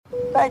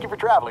Thank you for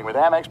traveling with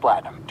Amex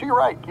Platinum. To your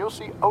right, you'll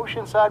see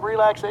oceanside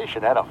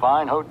relaxation at a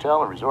fine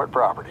hotel and resort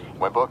property.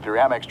 When booked through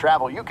Amex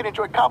Travel, you can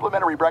enjoy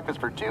complimentary breakfast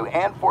for 2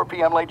 and 4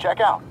 p.m. late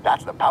checkout.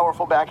 That's the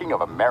powerful backing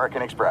of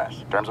American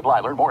Express. Terms apply.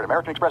 Learn more at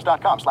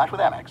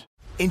americanexpress.com/withAmex.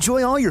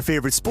 Enjoy all your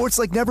favorite sports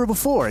like never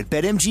before at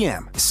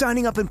BetMGM.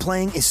 Signing up and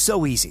playing is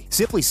so easy.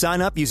 Simply sign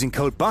up using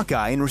code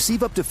Buckeye and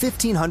receive up to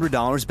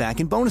 $1,500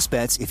 back in bonus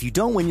bets if you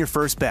don't win your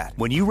first bet.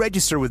 When you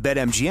register with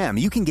BetMGM,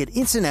 you can get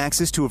instant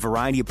access to a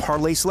variety of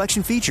parlay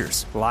selection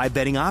features, live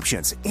betting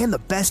options, and the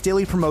best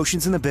daily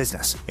promotions in the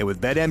business. And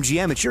with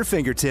BetMGM at your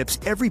fingertips,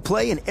 every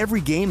play and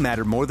every game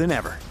matter more than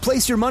ever.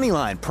 Place your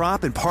moneyline,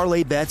 prop, and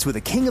parlay bets with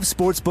the king of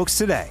sportsbooks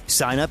today.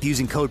 Sign up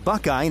using code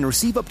Buckeye and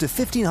receive up to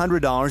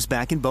 $1,500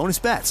 back in bonus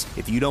bets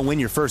if you don't win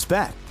your first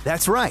bet.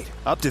 That's right,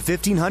 up to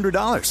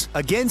 $1,500.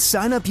 Again,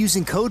 sign up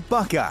using code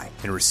Buckeye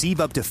and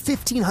receive up to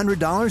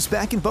 $1,500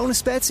 back in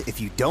bonus bets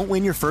if you don't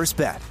win your first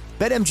bet.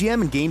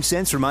 BetMGM and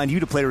GameSense remind you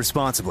to play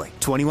responsibly.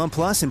 21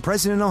 plus and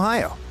present in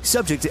Ohio.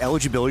 Subject to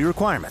eligibility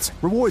requirements.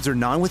 Rewards are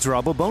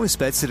non-withdrawable bonus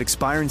bets that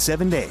expire in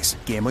 7 days.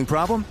 Gambling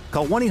problem?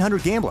 Call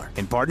 1-800-GAMBLER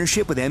in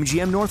partnership with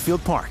MGM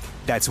Northfield Park.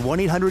 That's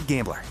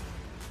 1-800-GAMBLER.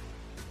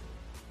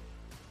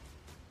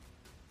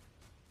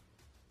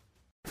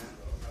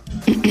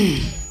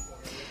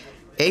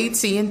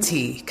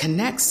 AT&T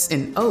connects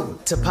an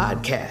ode to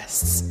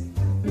podcasts.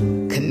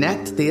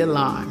 Connect the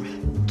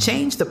alarm.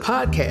 Change the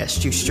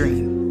podcast you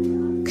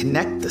stream.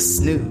 Connect the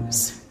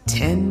snooze.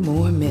 10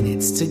 more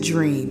minutes to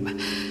dream.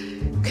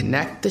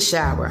 Connect the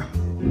shower.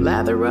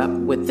 Lather up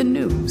with the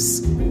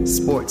news.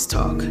 Sports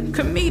talk,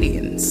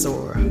 comedians,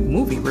 or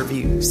movie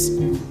reviews.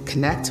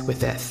 Connect with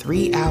that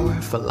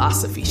 3-hour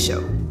philosophy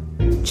show.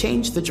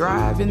 Change the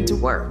drive into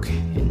work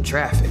in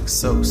traffic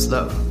so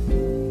slow.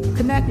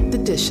 Connect the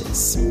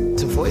dishes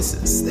to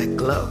voices that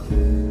glow.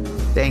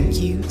 Thank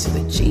you to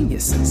the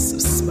geniuses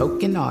of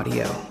spoken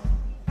audio.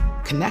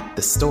 Connect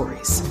the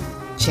stories.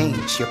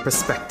 Change your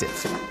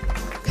perspective.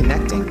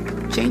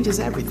 Connecting changes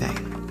everything.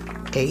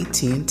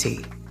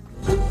 AT&T.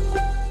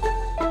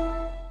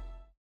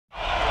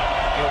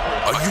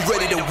 Are you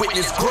ready to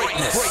witness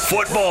greatness?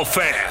 Football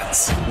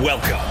fans,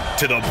 welcome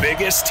to the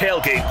biggest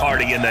tailgate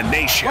party in the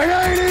nation.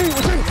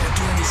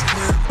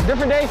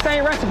 Different day,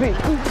 same recipe.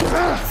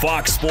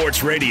 Fox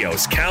Sports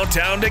Radio's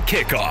Countdown to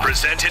Kickoff,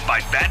 presented by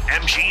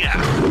BetMGM,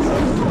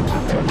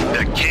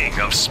 the king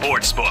of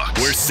sportsbooks.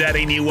 We're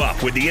setting you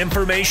up with the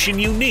information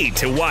you need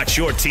to watch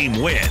your team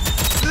win.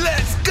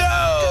 Let's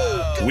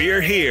go!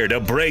 We're here to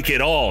break it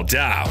all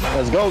down.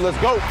 Let's go, let's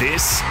go.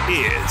 This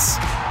is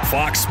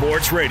Fox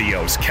Sports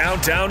Radio's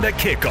Countdown to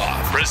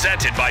Kickoff,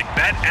 presented by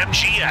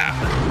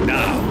BetMGM.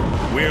 Now,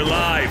 we're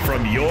live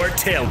from your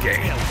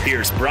tailgate.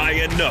 Here's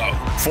Brian Noe,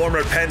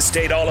 former Penn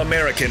State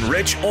All-American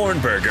Rich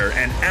Ornberger,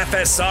 and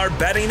FSR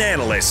betting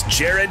analyst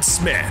Jared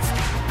Smith.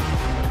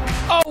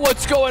 Oh,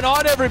 what's going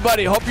on,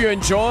 everybody? Hope you're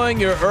enjoying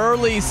your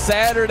early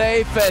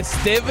Saturday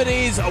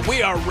festivities.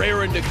 We are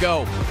raring to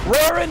go.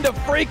 Raring to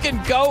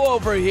freaking go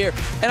over here.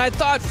 And I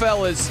thought,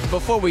 fellas,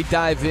 before we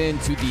dive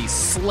into the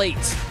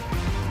slate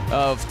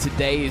of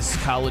today's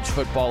college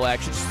football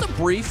action, just a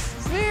brief,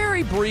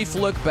 very brief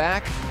look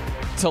back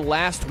to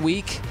last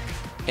week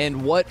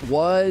and what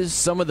was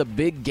some of the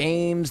big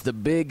games, the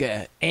big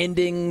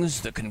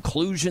endings, the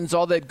conclusions,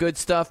 all that good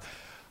stuff.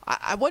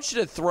 I want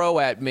you to throw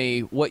at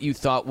me what you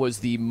thought was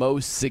the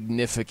most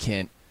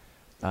significant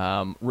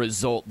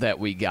result that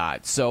we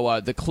got.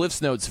 So the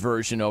Cliffs Notes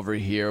version over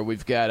here,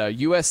 we've got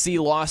USC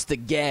lost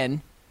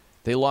again.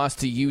 They lost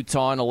to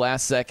Utah on a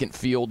last-second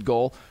field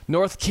goal.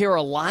 North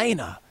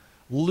Carolina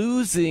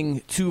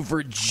losing to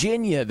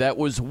Virginia. That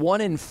was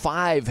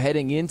 1-5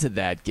 heading into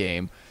that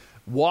game.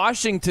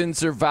 Washington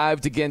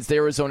survived against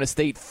Arizona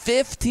State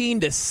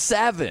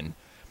 15-7.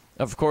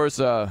 Of course,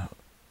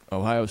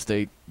 Ohio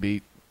State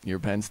beat your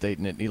Penn State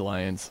Nittany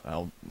Lions.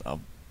 I'll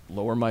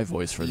lower my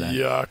voice for that.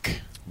 Yuck.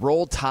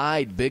 Roll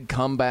Tide, big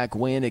comeback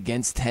win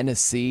against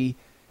Tennessee.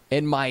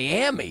 And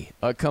Miami,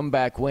 a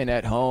comeback win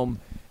at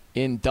home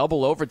in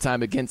double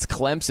overtime against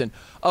Clemson.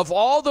 Of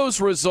all those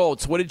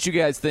results, what did you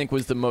guys think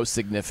was the most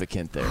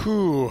significant there?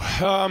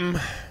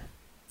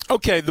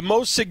 Okay, the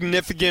most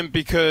significant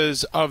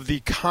because of the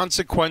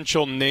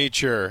consequential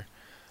nature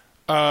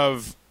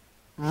of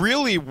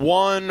really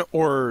one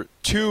or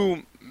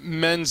two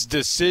men's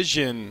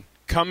decision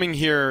coming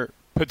here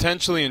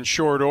potentially in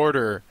short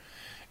order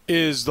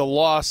is the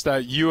loss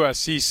that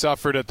USC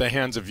suffered at the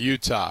hands of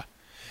Utah.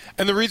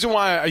 And the reason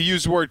why I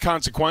use the word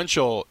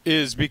consequential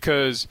is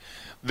because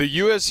the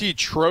USC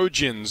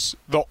Trojans,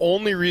 the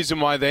only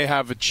reason why they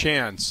have a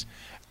chance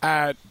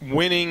at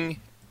winning,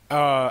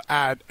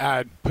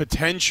 at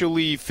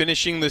potentially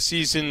finishing the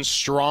season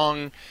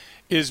strong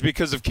is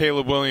because of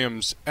Caleb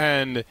Williams.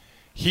 And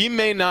he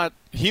may not,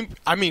 he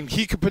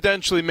could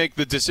potentially make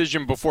the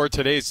decision before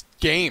today's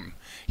game.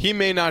 He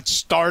may not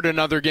start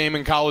another game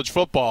in college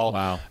football.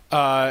 Wow.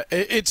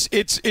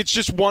 It's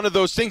just one of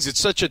those things. It's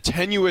such a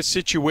tenuous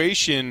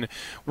situation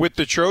with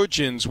the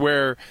Trojans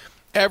where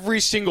every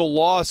single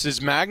loss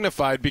is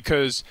magnified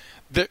because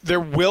there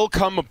will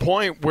come a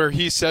point where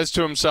he says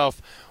to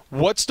himself,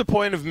 what's the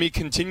point of me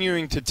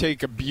continuing to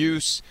take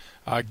abuse,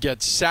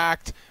 get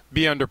sacked,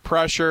 be under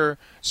pressure,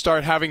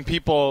 start having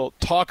people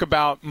talk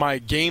about my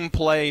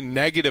gameplay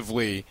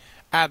negatively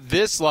at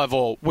this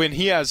level when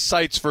he has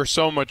sights for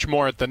so much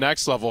more at the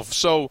next level?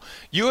 So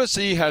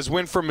USC has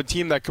went from a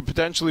team that could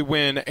potentially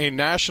win a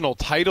national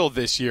title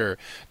this year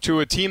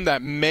to a team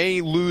that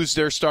may lose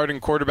their starting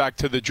quarterback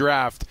to the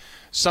draft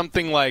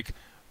something like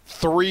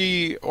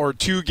 3 or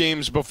 2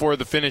 games before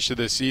the finish of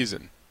this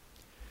season.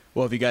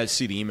 Well, if you guys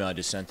see the email I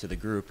just sent to the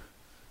group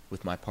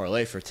with my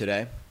parlay for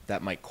today,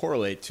 that might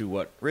correlate to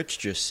what Rich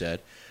just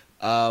said.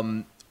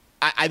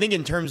 I think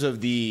in terms of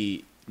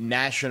the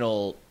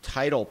national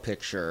title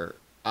picture,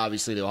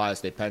 obviously the Ohio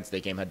State-Penn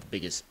State game had the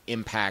biggest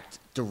impact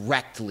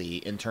directly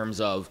in terms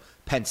of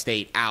Penn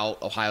State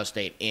out, Ohio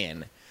State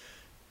in.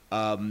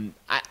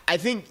 I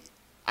think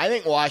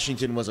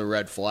Washington was a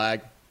red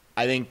flag.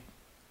 I think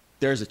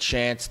there's a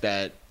chance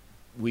that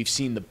we've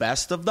seen the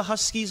best of the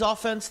Huskies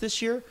offense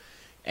this year,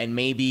 and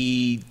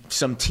maybe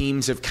some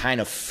teams have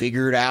kind of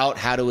figured out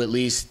how to at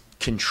least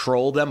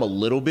control them a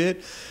little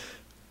bit.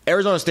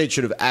 Arizona State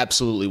should have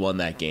absolutely won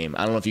that game.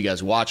 I don't know if you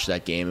guys watched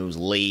that game. It was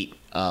late.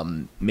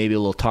 Maybe a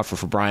little tougher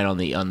for Brian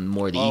on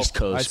more of the East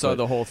Coast. I saw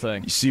the whole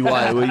thing. You see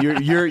why? Well,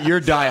 you're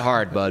die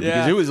hard, bud,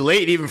 because it was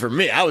late even for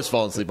me. I was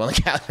falling asleep on the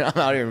couch. I'm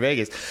out here in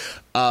Vegas.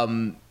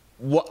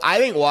 I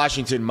think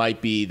Washington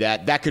might be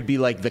that could be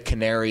like the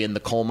canary in the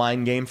coal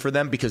mine game for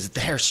them, because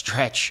their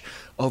stretch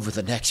over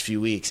the next few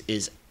weeks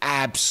is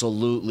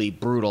absolutely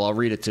brutal. I'll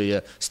read it to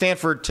you.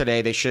 Stanford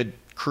today, they should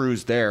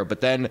cruise there,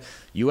 but then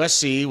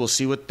USC, we'll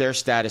see what their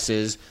status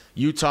is.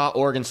 Utah,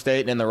 Oregon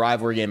State, and then the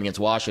rivalry game against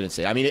Washington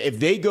State. I mean, if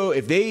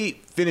they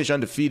finish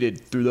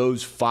undefeated through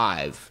those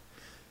 5,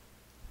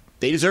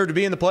 they deserve to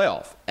be in the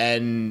playoff.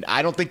 And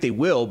I don't think they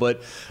will,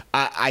 but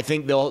I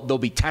think they'll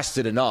be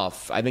tested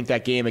enough. I think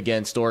that game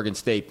against Oregon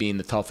State being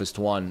the toughest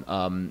one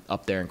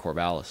up there in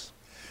Corvallis.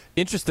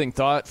 Interesting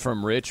thought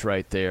from Rich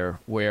right there,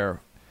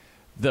 where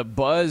the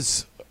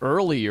buzz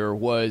earlier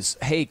was,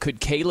 hey, could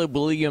Caleb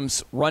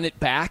Williams run it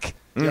back?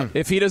 Yeah.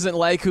 If he doesn't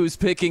like who's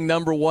picking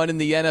number 1 in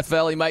the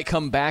NFL, he might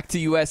come back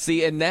to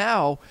USC. And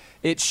now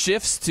it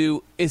shifts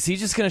to, is he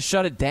just going to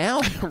shut it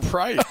down?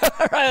 Right.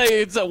 Right.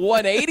 It's a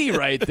 180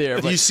 right there.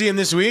 Did you see him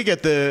this week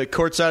at the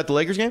courtside at the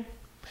Lakers game?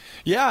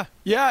 Yeah.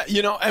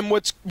 And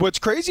what's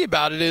crazy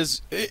about it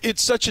is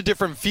it's such a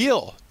different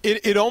feel.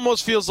 It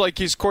almost feels like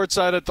he's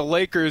courtside at the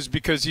Lakers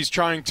because he's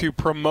trying to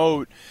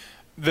promote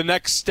the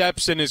next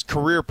steps in his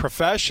career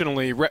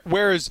professionally,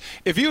 whereas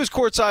if he was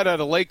courtside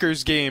at a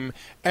Lakers game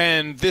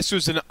and this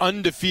was an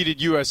undefeated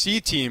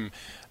USC team,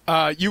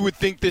 you would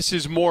think this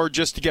is more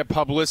just to get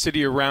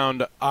publicity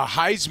around a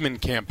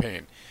Heisman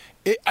campaign.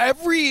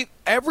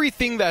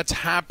 Everything that's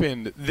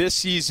happened this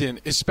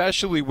season,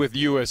 especially with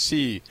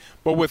USC,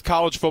 but with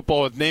college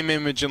football, with name,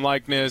 image, and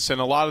likeness,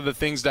 and a lot of the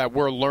things that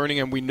we're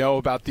learning and we know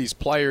about these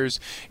players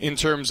in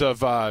terms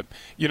of,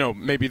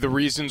 maybe the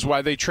reasons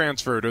why they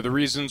transferred or the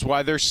reasons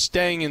why they're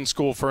staying in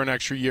school for an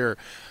extra year.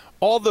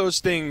 All those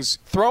things,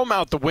 throw them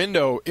out the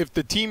window. If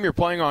the team you're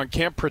playing on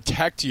can't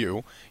protect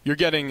you, you're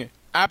getting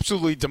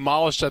absolutely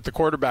demolished at the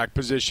quarterback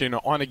position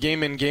on a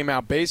game-in,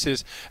 game-out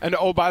basis. And,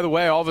 oh, by the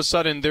way, all of a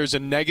sudden there's a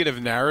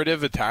negative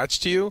narrative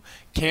attached to you.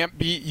 Can't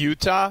beat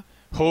Utah?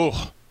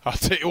 Oh, I'll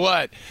tell you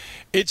what.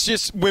 It's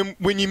just when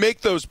you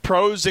make those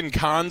pros and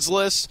cons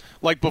lists,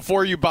 like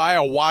before you buy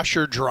a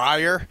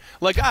washer-dryer,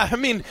 like, I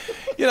mean,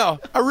 I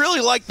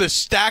really like the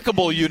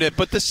stackable unit,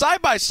 but the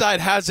side-by-side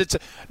has its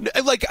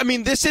 – like, I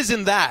mean, this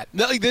isn't that.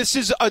 Like, this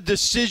is a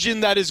decision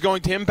that is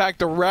going to impact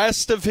the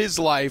rest of his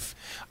life,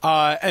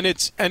 and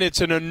it's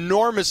an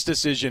enormous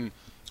decision.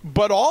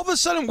 But all of a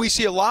sudden we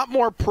see a lot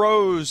more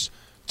pros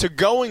to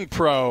going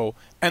pro,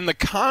 and the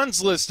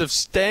cons list of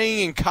staying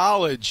in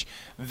college,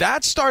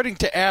 that's starting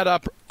to add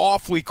up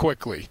awfully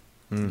quickly.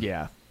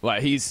 Yeah. Well,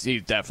 he's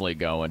definitely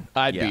going.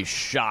 I'd be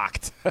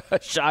shocked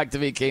if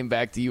he came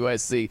back to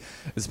USC,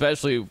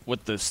 especially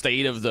with the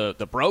state of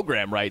the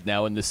program right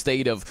now and the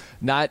state of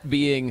not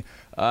being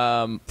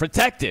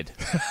protected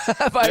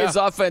by his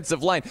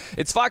offensive line.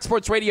 It's Fox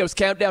Sports Radio's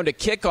Countdown to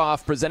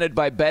Kickoff, presented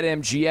by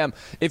BetMGM.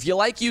 If you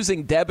like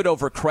using debit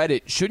over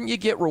credit, shouldn't you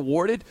get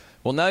rewarded?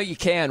 Well, now you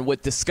can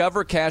with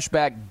Discover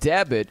Cashback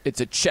Debit. It's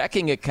a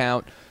checking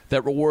account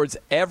that rewards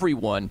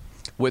everyone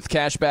with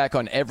cashback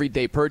on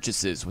everyday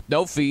purchases with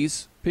no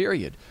fees,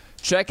 period.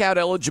 Check out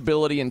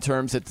eligibility and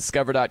terms at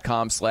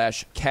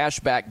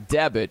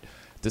discover.com/cashbackdebit.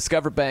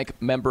 Discover Bank,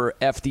 member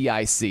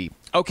FDIC.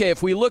 Okay,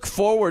 if we look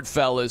forward,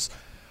 fellas,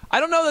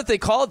 I don't know that they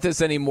call it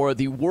this anymore.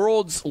 The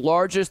world's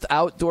largest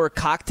outdoor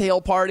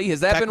cocktail party. Has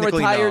that been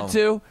retired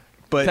too?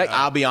 But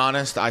I'll be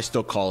honest, I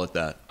still call it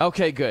that.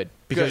 Okay, good.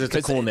 Because it's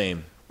a cool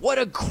name. What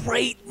a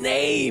great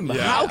name.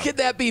 Yeah. How could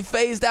that be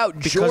phased out?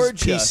 Because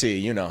Georgia. PC,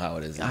 you know how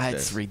it is.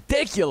 It's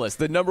ridiculous.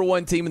 The number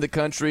 1 team in the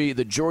country,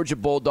 the Georgia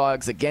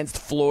Bulldogs against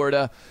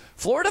Florida.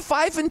 Florida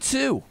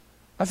 5-2.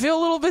 I feel a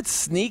little bit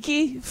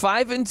sneaky.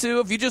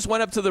 5-2. If you just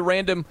went up to the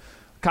random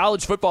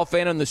college football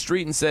fan on the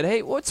street and said,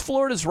 hey, what's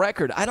Florida's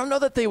record? I don't know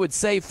that they would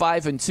say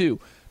 5-2.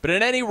 But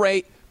at any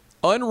rate,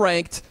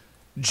 unranked,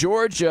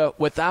 Georgia,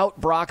 without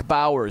Brock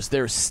Bowers,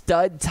 their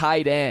stud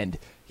tight end,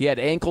 he had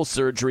ankle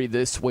surgery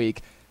this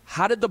week.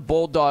 How did the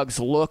Bulldogs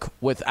look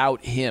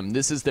without him?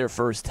 This is their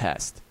first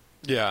test.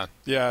 Yeah.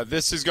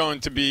 This is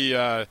going to be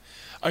a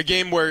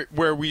game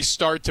where we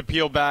start to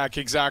peel back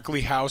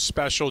exactly how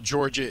special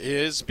Georgia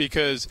is,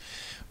 because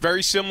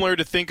very similar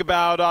to think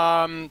about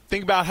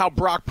how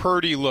Brock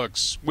Purdy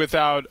looks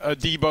without a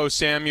Deebo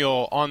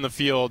Samuel on the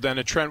field and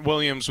a Trent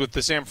Williams with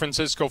the San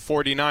Francisco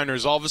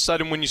 49ers. All of a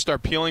sudden, when you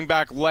start peeling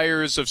back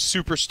layers of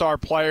superstar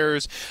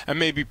players and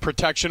maybe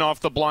protection off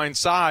the blind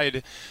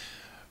side,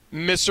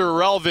 Mr.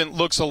 Irrelevant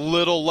looks a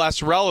little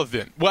less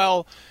relevant.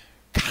 Well,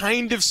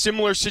 kind of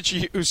similar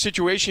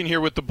situation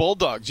here with the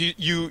Bulldogs.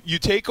 You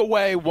take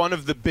away one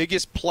of the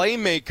biggest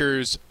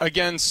playmakers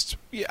against,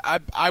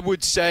 I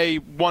would say,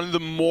 one of the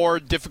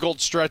more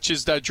difficult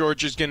stretches that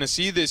Georgia's going to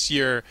see this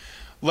year.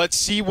 Let's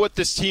see what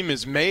this team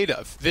is made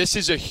of. This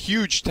is a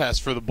huge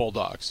test for the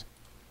Bulldogs.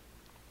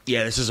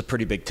 Yeah, this is a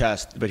pretty big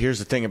test. But here's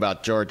the thing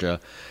about Georgia.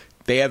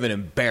 They have an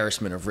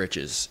embarrassment of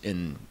riches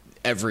in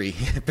every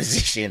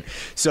position.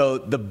 So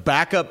the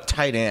backup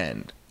tight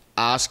end,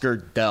 Oscar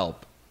Delp,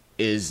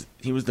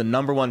 he was the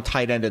number one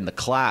tight end in the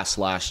class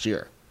last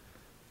year.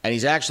 And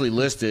he's actually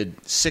listed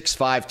 6'5",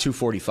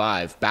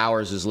 245.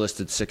 Bowers is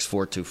listed 6'4",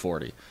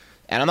 240.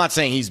 And I'm not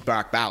saying he's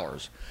Brock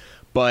Bowers,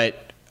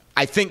 but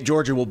I think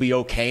Georgia will be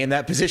okay in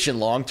that position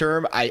long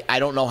term. I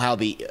don't know how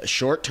the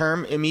short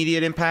term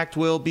immediate impact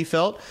will be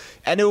felt.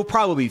 And it will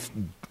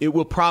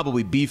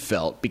probably be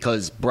felt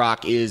because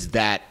Brock is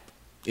that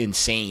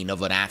insane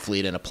of an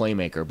athlete and a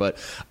playmaker. But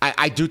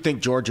I do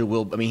think Georgia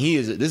will. I mean,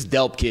 this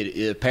Delp kid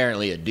is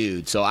apparently a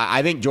dude. So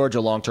I think Georgia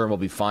long term will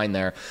be fine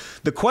there.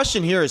 The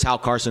question here is how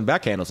Carson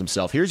Beck handles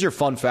himself. Here's your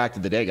fun fact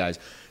of the day, guys.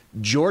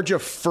 Georgia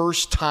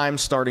first time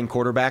starting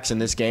quarterbacks in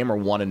this game are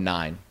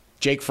 1-9.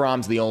 Jake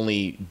Fromm's the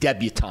only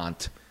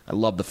debutante. I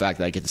love the fact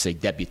that I get to say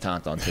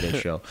debutante on today's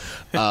show.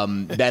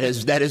 That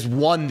has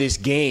won this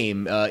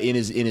game in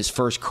his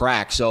first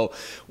crack. So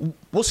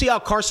we'll see how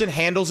Carson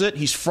handles it.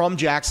 He's from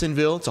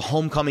Jacksonville. It's a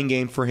homecoming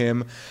game for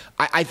him.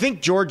 I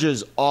think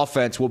Georgia's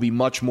offense will be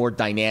much more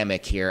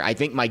dynamic here. I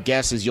think my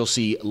guess is you'll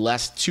see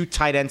less two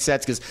tight end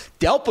sets because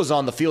Delp was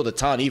on the field a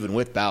ton even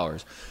with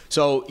Bowers.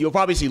 So you'll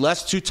probably see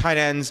less two tight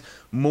ends,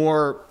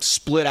 more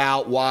split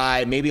out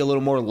wide, maybe a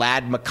little more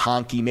Ladd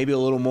McConkey, maybe a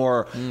little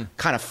more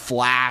kind of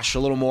flash, a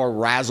little more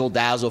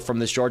razzle-dazzle from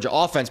this Georgia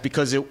offense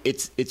because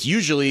it's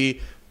usually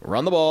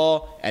run the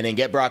ball and then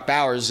get Brock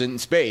Bowers in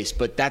space.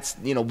 But that's,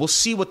 we'll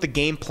see what the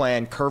game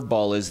plan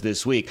curveball is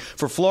this week.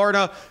 For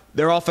Florida,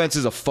 their offense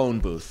is a phone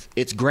booth.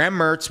 It's Graham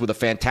Mertz with a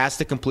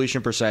fantastic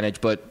completion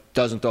percentage, but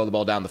doesn't throw the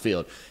ball down the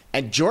field.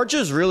 And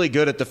Georgia's really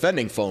good at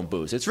defending phone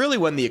booths. It's really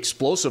when the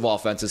explosive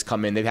offenses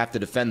come in, they have to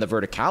defend the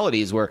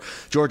verticalities where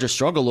Georgia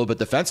struggled a little bit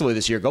defensively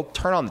this year. Go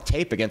turn on the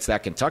tape against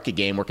that Kentucky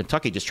game where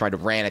Kentucky just tried to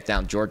ran it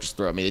down Georgia's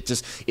throat. I mean,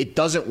 it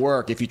doesn't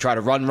work if you try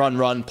to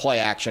run, play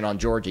action on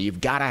Georgia.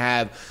 You've got to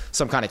have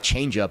some kind of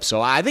change-up.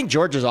 So I think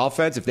Georgia's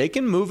offense, if they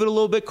can move it a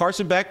little bit,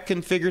 Carson Beck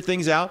can figure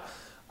things out.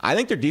 I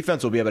think their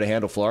defense will be able to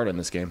handle Florida in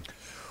this game.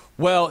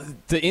 Well,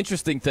 the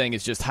interesting thing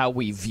is just how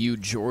we view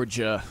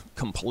Georgia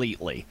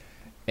completely.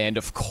 And,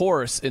 of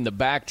course, in the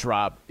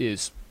backdrop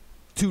is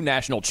 2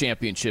 national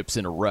championships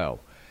in a row.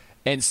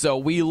 And so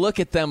we look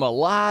at them a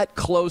lot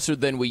closer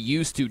than we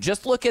used to.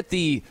 Just look at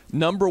the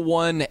number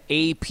 1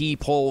 AP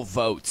poll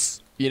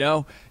votes.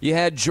 You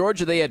had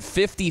Georgia, they had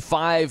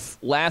 55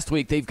 last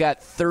week. They've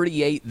got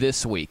 38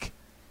 this week.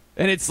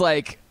 And it's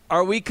like,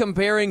 are we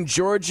comparing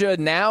Georgia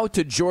now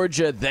to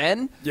Georgia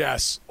then?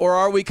 Yes. Or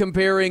are we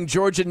comparing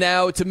Georgia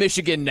now to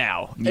Michigan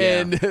now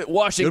and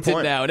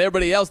Washington now and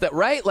everybody else that,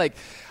 right? Like,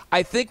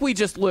 I think we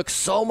just look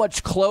so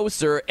much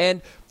closer.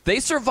 And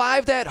they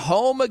survived at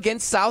home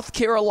against South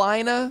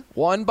Carolina,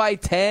 won by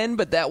 10,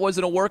 but that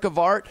wasn't a work of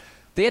art.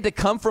 They had to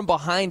come from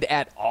behind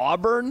at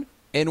Auburn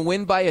and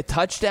win by a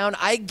touchdown.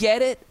 I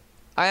get it.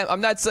 I'm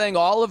not saying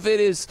all of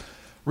it is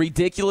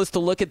ridiculous to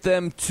look at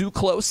them too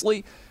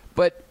closely,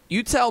 but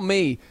you tell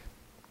me,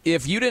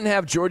 if you didn't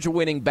have Georgia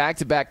winning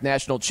back-to-back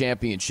national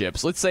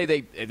championships, let's say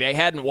they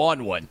hadn't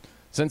won one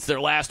since their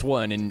last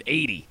one in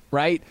 80,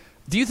 right?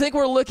 Do you think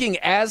we're looking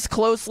as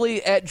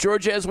closely at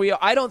Georgia as we are?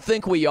 I don't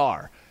think we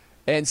are.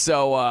 And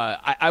so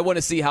I want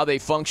to see how they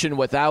function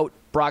without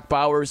Brock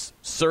Bowers,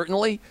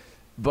 certainly.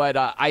 But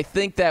I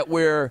think that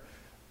we're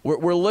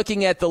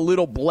looking at the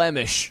little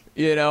blemish,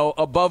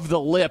 above the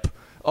lip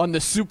on the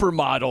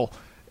supermodel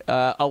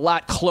a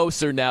lot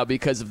closer now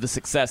because of the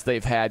success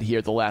they've had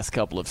here the last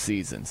couple of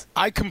seasons.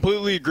 I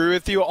completely agree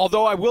with you,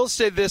 although I will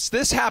say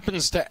this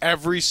happens to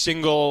every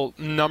single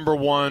number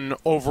 1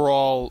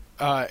 overall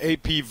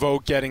AP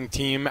vote-getting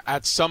team.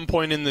 At some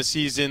point in the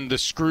season, the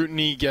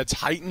scrutiny gets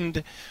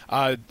heightened,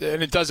 and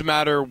it doesn't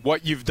matter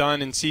what you've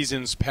done in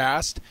seasons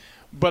past.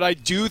 But I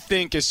do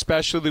think,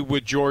 especially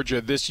with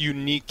Georgia, this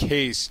unique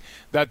case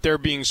that they're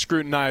being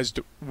scrutinized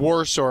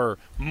worse or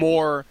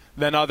more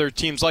than other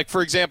teams. Like,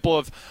 for example,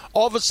 if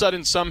all of a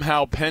sudden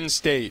somehow Penn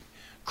State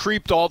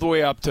creeped all the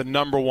way up to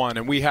number 1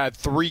 and we had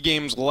 3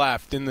 games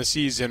left in the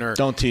season, or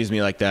don't tease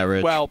me like that,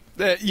 Rich. Well,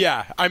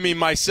 yeah, I mean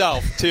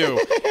myself too.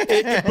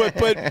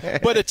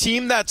 But a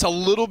team that's a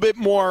little bit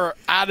more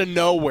out of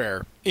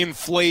nowhere in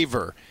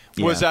flavor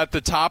was at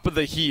the top of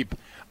the heap.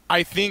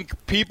 I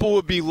think people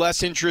would be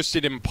less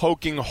interested in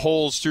poking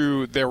holes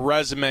through their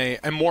resume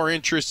and more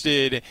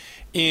interested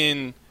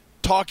in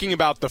talking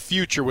about the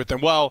future with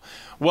them. Well,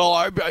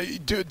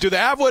 do they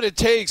have what it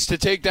takes to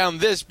take down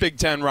this Big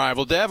Ten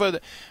rival? Do they have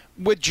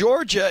with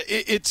Georgia,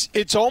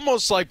 it's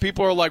almost like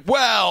people are like,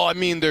 well, I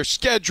mean, their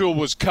schedule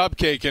was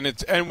cupcake, and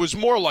it was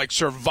more like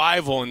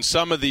survival in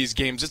some of these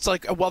games. It's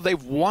like, well,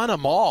 they've won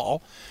them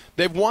all.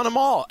 They've won them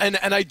all. And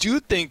I do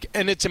think,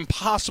 and it's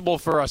impossible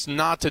for us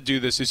not to do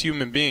this as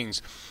human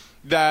beings,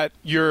 that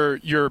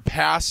your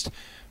past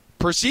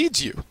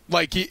precedes you.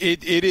 Like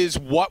it is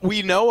what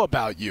we know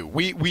about you.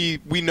 We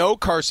know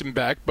Carson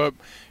Beck, but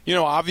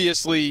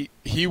obviously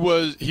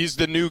he's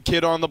the new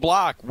kid on the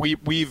block.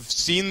 We've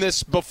seen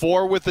this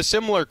before with a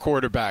similar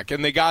quarterback,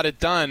 and they got it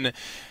done.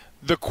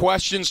 The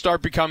questions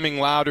start becoming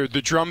louder.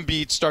 The drum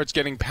beat starts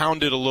getting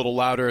pounded a little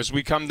louder as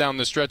we come down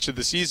the stretch of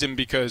the season,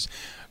 because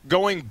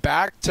going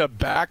back to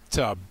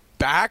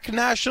back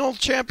national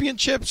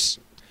championships,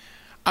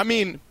 I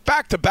mean,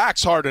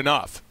 back-to-back's hard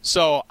enough.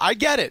 So I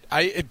get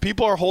it.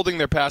 People are holding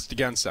their past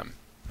against them.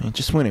 I mean,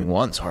 just winning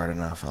one's hard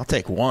enough. I'll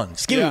take one.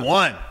 Just give me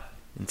one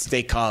in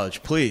State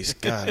College, please.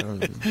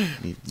 God,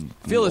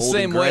 feel the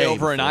same way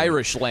over in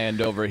Irish land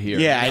over here.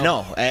 Yeah, I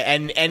know.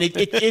 And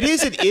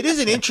it is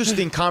an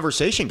interesting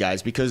conversation,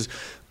 guys, because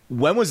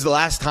when was the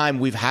last time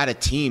we've had a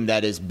team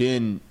that has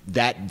been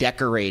that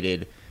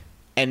decorated?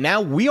 And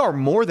now we are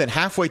more than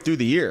halfway through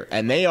the year,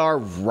 and they are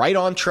right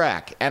on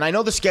track. And I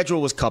know the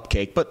schedule was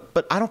cupcake,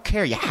 but I don't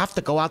care. You have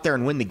to go out there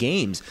and win the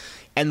games.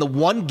 And the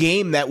one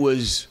game that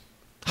was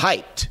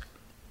hyped,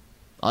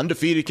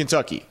 undefeated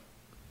Kentucky,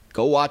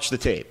 go watch the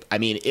tape. I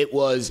mean, it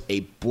was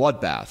a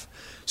bloodbath.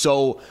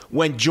 So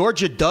when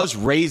Georgia does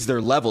raise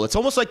their level, it's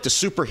almost like the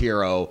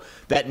superhero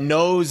that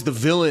knows the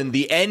villain,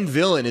 the end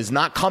villain, is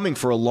not coming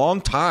for a long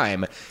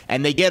time,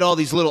 and they get all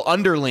these little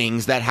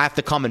underlings that have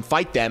to come and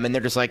fight them, and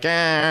they're just like,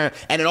 and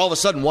then all of a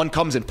sudden one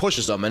comes and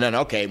pushes them, and then,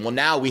 okay, well,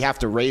 now we have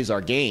to raise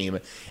our game,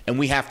 and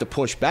we have to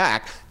push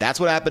back.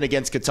 That's what happened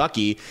against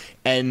Kentucky,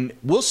 and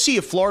we'll see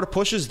if Florida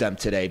pushes them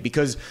today,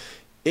 because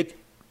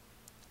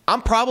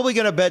I'm probably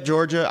going to bet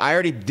Georgia. I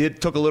already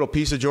took a little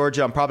piece of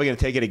Georgia. I'm probably going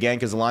to take it again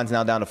because the line's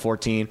now down to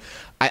 14.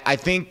 I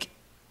think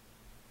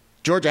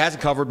Georgia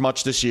hasn't covered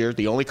much this year.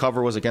 The only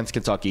cover was against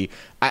Kentucky.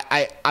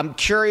 I'm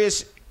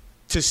curious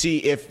to see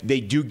if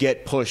they do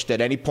get pushed at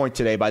any point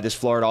today by this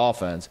Florida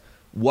offense.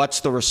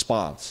 What's the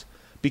response?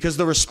 Because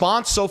the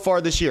response so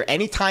far this year,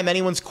 anytime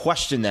anyone's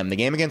questioned them, the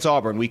game against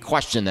Auburn, we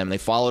questioned them. They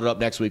followed it up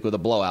next week with a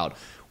blowout.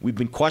 We've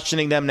been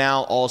questioning them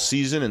now all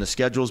season, and the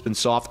schedule's been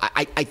soft.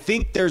 I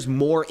think there's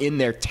more in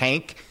their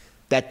tank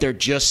that they're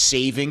just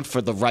saving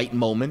for the right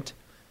moment.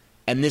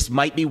 And this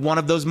might be one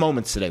of those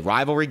moments today.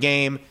 Rivalry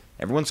game.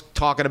 Everyone's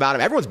talking about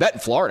it. Everyone's betting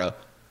Florida.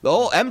 The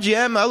whole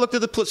MGM, I looked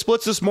at the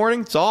splits this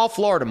morning. It's all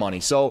Florida money.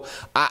 So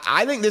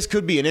I think this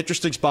could be an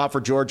interesting spot for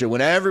Georgia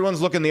when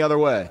everyone's looking the other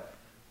way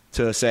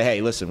to say,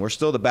 hey, listen, we're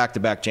still the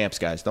back-to-back champs,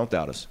 guys. Don't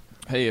doubt us.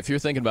 Hey, if you're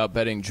thinking about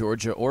betting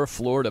Georgia or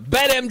Florida,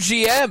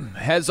 BetMGM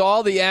has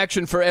all the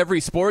action for every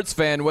sports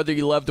fan, whether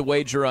you love to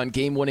wager on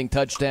game-winning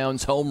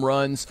touchdowns, home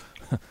runs,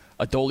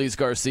 Adolis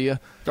Garcia,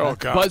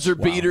 buzzer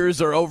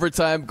beaters, or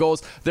overtime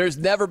goals. There's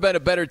never been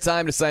a better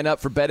time to sign up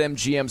for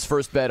BetMGM's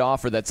first bet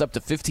offer. That's up to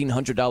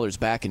 $1,500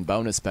 back in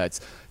bonus bets.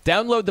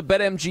 Download the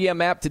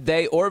BetMGM app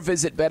today or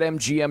visit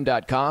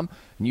BetMGM.com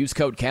and use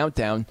code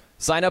COUNTDOWN.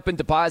 Sign up and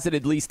deposit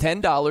at least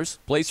 $10,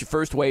 place your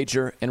first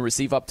wager, and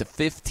receive up to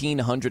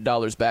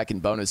 $1,500 back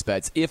in bonus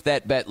bets. If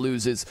that bet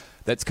loses,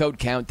 that's code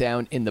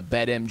COUNTDOWN in the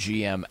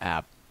BetMGM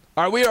app.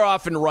 All right, we are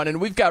off and running.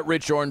 We've got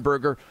Rich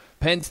Ornberger,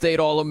 Penn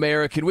State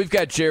All-American. We've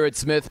got Jared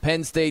Smith,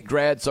 Penn State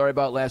grad. Sorry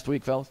about last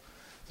week, fellas.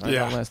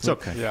 It's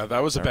okay. Yeah,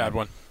 that was a bad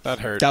one. That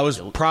hurt. That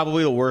was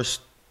probably the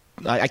worst.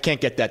 I can't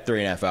get that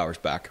 3.5 hours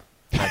back.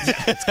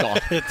 It's gone.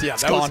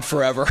 It's gone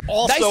forever.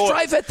 Also, nice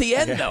drive at the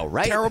end, though,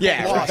 right? Terrible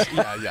loss.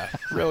 Yeah.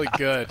 Really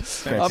good.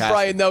 I'm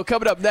Brian Noe.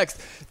 Coming up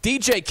next,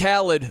 DJ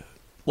Khaled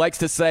likes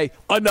to say,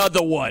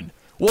 another one.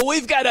 Well,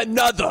 we've got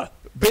another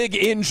big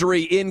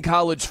injury in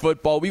college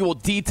football. We will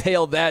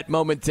detail that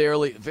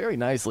momentarily. Very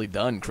nicely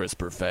done, Chris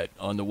Perfett,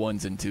 on the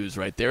ones and twos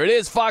right there. It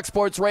is Fox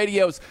Sports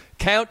Radio's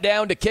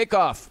Countdown to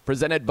Kickoff,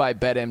 presented by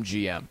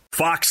BetMGM.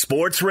 Fox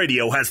Sports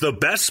Radio has the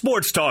best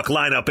sports talk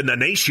lineup in the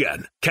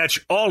nation.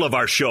 Catch all of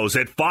our shows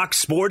at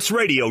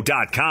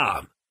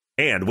foxsportsradio.com.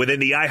 And within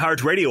the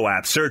iHeartRadio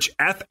app, search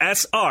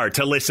FSR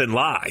to listen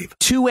live.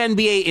 2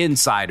 NBA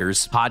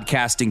insiders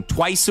podcasting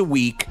twice a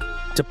week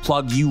to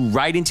plug you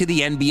right into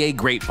the NBA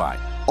grapevine.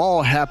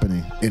 All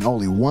happening in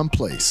only one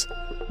place.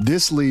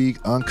 This League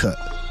Uncut,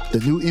 the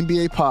new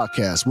NBA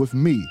podcast with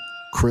me,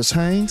 Chris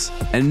Haynes,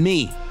 and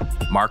me,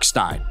 Mark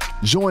Stein.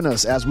 Join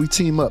us as we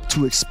team up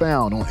to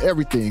expound on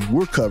everything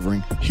we're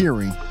covering,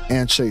 hearing,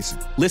 and chasing.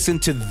 Listen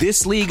to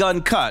This League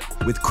Uncut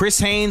with Chris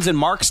Haynes and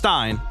Mark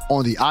Stein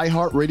on the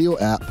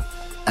iHeartRadio app,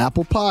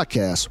 Apple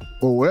Podcasts,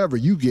 or wherever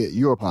you get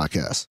your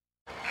podcasts.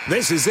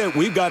 This is it.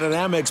 We've got an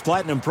Amex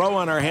Platinum Pro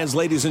on our hands,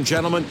 ladies and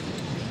gentlemen.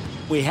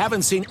 We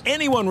haven't seen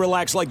anyone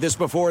relax like this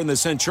before in the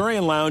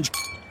Centurion Lounge.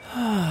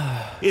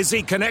 Is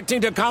he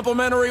connecting to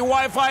complimentary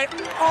Wi-Fi?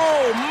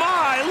 Oh,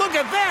 my. Look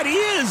at that. He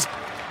is.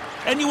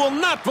 And you will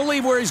not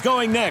believe where he's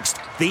going next.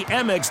 The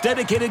Amex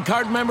dedicated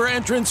card member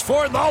entrance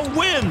for the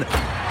win.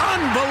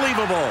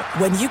 Unbelievable.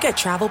 When you get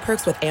travel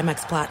perks with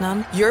Amex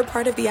Platinum, you're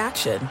part of the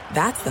action.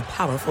 That's the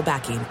powerful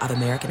backing of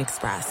American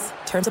Express.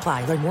 Terms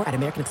apply. Learn more at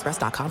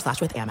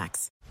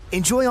americanexpress.com/withAmex.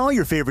 Enjoy all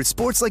your favorite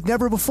sports like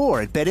never before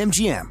at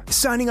BetMGM.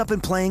 Signing up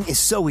and playing is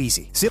so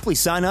easy. Simply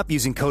sign up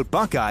using code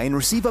Buckeye and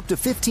receive up to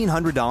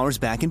 $1,500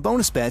 back in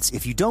bonus bets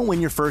if you don't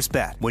win your first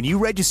bet. When you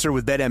register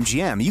with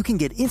BetMGM, you can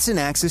get instant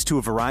access to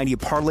a variety of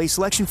parlay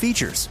selection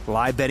features,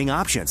 live betting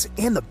options,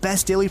 and the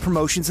best daily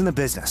promotions in the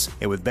business.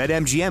 And with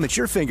BetMGM at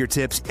your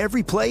fingertips,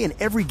 every play and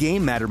every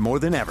game matter more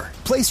than ever.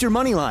 Place your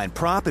moneyline,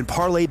 prop, and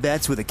parlay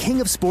bets with the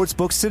king of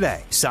sportsbooks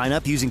today. Sign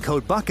up using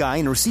code Buckeye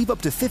and receive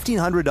up to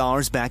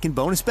 $1,500 back in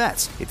bonus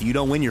bets if you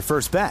don't win your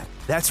first bet.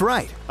 That's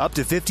right, up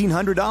to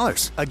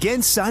 $1,500.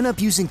 Again, sign up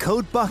using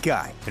code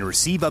Buckeye and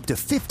receive up to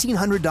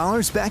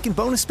 $1,500 back in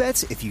bonus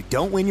bets if you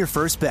don't win your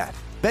first bet.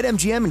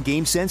 BetMGM and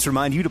GameSense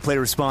remind you to play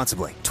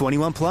responsibly.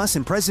 21 plus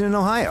and present in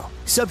Ohio.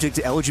 Subject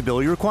to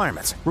eligibility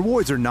requirements.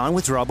 Rewards are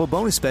non-withdrawable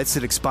bonus bets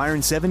that expire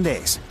in 7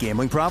 days.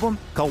 Gambling problem?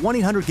 Call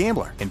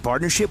 1-800-GAMBLER in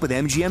partnership with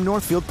MGM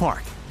Northfield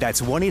Park.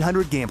 That's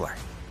 1-800-GAMBLER.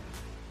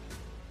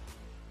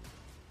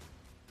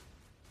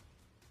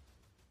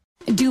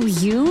 Do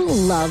you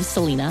love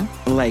Selena?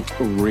 Like,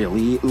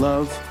 really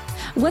love?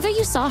 Whether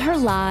you saw her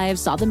live,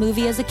 saw the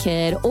movie as a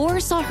kid, or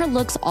saw her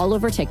looks all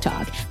over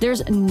TikTok,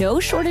 there's no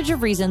shortage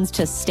of reasons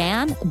to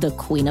stan the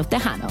Queen of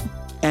Tejano.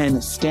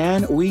 And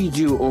Stan, we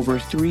do over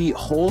 3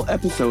 whole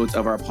episodes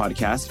of our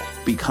podcast,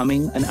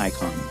 Becoming an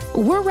Icon.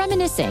 We're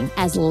reminiscing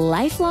as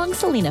lifelong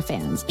Selena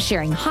fans,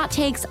 sharing hot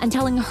takes and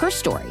telling her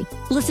story.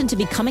 Listen to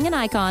Becoming an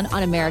Icon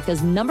on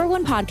America's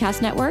 #1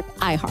 podcast network,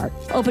 iHeart.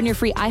 Open your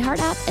free iHeart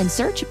app and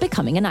search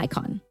Becoming an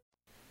Icon.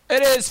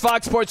 It is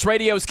Fox Sports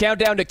Radio's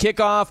Countdown to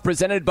Kickoff,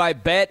 presented by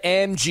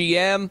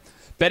BetMGM.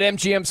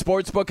 BetMGM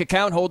Sportsbook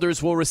account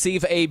holders will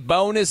receive a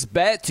bonus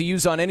bet to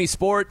use on any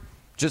sport.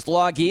 Just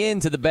log in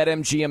to the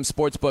BetMGM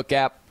Sportsbook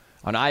app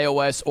on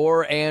iOS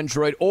or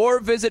Android, or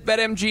visit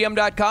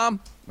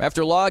BetMGM.com.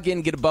 After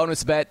login, get a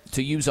bonus bet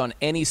to use on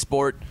any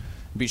sport.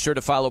 Be sure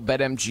to follow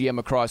BetMGM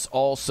across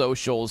all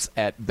socials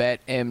at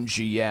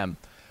BetMGM.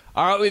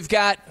 All right, we've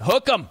got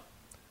Hook 'em.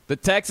 The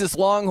Texas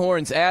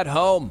Longhorns at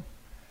home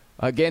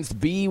against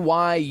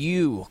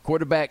BYU.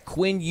 Quarterback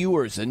Quinn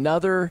Ewers,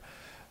 another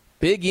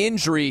big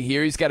injury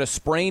here. He's got a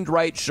sprained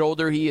right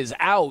shoulder. He is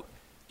out.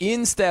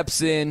 In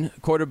steps in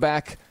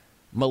quarterback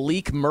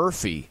Malik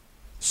Murphy.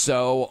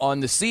 So on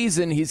the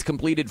season, he's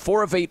completed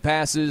 4 of 8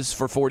 passes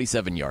for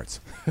 47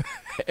 yards.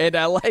 And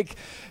I like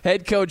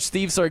head coach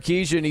Steve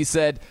Sarkisian. He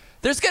said,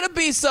 there's going to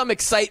be some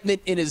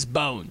excitement in his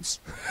bones.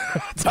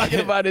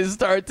 Talking about his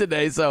start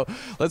today. So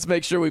let's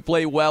make sure we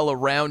play well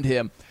around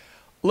him.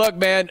 Look,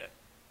 man,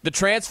 the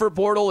transfer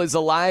portal is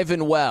alive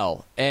and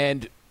well.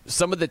 And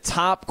some of the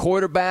top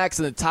quarterbacks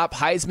and the top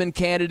Heisman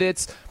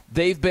candidates,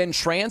 they've been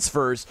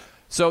transfers.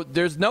 So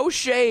there's no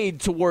shade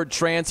toward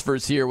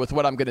transfers here with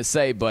what I'm going to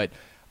say, but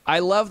I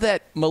love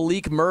that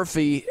Malik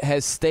Murphy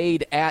has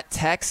stayed at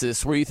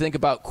Texas, where you think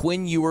about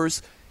Quinn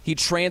Ewers. He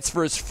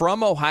transfers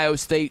from Ohio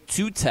State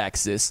to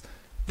Texas.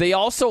 They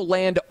also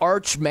land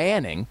Arch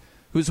Manning,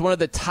 who's one of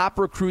the top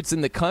recruits in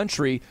the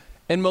country,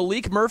 and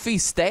Malik Murphy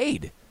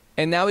stayed,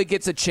 and now he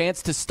gets a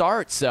chance to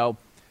start. So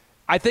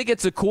I think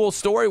it's a cool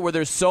story where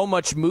there's so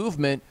much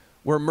movement,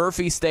 where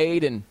Murphy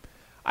stayed, and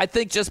I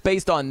think just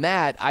based on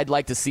that, I'd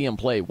like to see him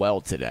play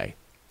well today.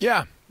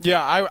 Yeah,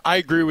 I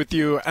agree with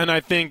you, and I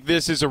think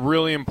this is a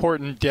really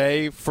important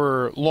day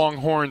for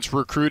Longhorns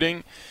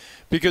recruiting,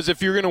 because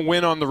if you're going to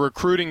win on the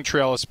recruiting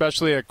trail,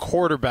 especially at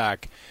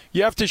quarterback,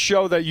 you have to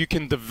show that you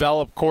can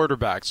develop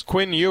quarterbacks.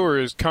 Quinn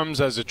Ewers comes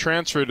as a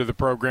transfer to the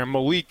program.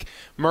 Malik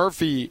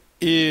Murphy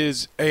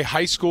is a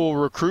high school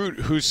recruit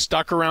who's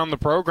stuck around the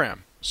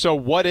program. So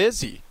what is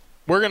he?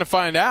 We're going to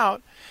find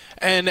out.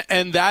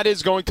 And that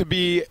is going to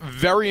be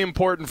very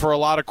important for a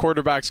lot of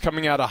quarterbacks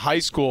coming out of high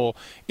school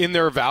in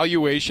their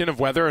evaluation of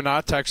whether or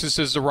not Texas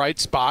is the right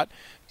spot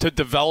to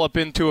develop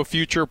into a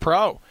future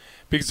pro.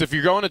 Because if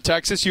you're going to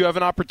Texas, you have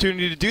an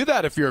opportunity to do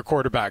that if you're a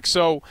quarterback.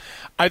 So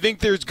I think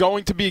there's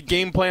going to be a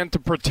game plan to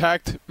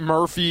protect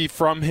Murphy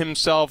from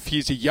himself.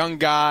 He's a young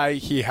guy.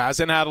 He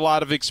hasn't had a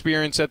lot of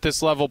experience at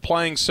this level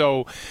playing,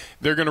 so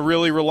they're going to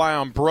really rely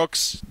on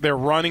Brooks, their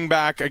running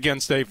back,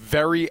 against a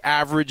very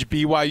average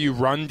BYU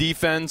run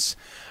defense.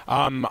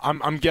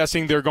 I'm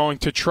guessing they're going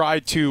to try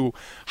to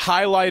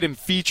highlight and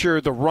feature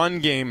the run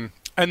game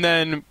and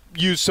then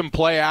use some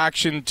play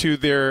action to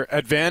their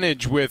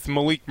advantage with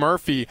Malik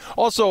Murphy.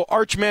 Also,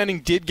 Arch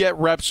Manning did get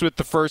reps with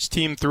the first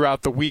team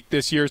throughout the week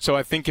this year, so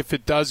I think if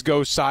it does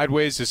go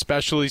sideways,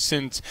 especially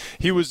since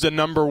he was the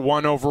number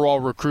 1 overall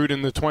recruit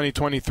in the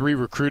 2023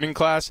 recruiting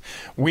class,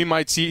 we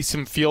might see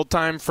some field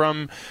time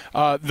from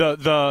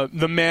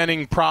the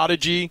Manning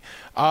prodigy,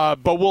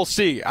 but we'll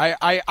see.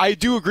 I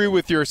do agree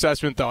with your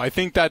assessment, though. I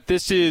think that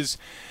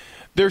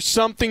there's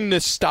something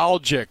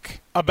nostalgic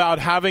about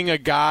having a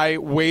guy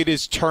wait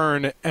his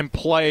turn and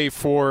play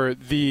for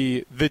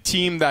the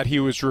team that he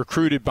was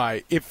recruited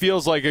by. It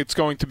feels like it's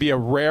going to be a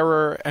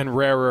rarer and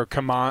rarer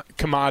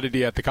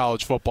commodity at the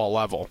college football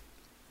level.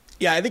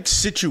 Yeah, I think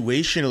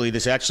situationally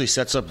this actually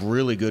sets up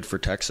really good for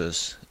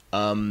Texas.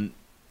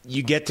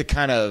 You get to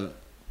kind of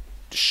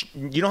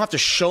you don't have to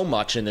show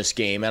much in this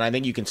game, and I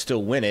think you can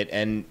still win it,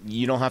 and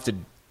you don't have to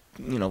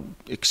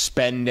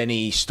expend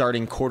any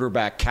starting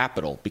quarterback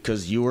capital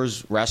because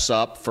yours rests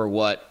up for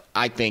what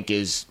I think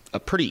is a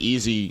pretty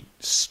easy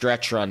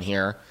stretch run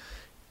here.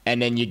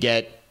 And then you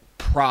get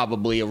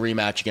probably a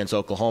rematch against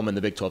Oklahoma in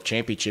the Big 12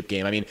 championship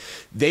game. I mean,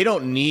 they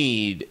don't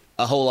need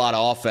a whole lot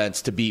of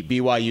offense to beat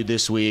BYU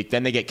this week.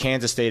 Then they get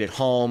Kansas State at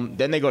home.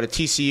 Then they go to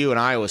TCU and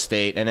Iowa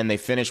State, and then they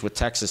finish with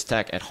Texas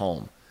Tech at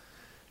home.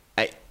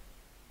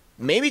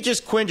 Maybe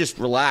Quinn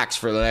relax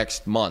for the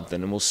next month,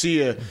 and then we'll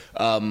see you.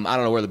 I don't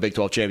know where the Big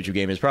 12 championship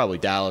game is, probably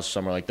Dallas,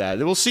 somewhere like that.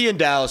 We'll see you in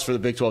Dallas for the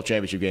Big 12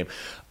 championship game.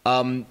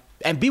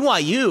 And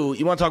BYU,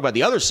 you want to talk about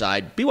the other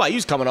side,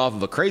 BYU's coming off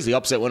of a crazy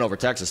upset win over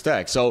Texas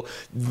Tech. So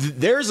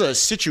there's a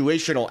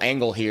situational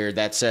angle here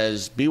that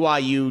says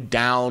BYU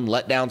down,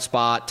 let down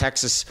spot.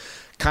 Texas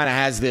kind of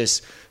has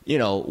this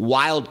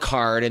wild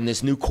card in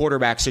this new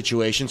quarterback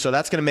situation. So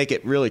that's going to make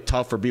it really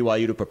tough for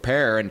BYU to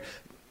prepare. And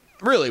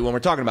really, when we're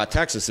talking about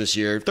Texas this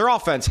year, if their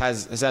offense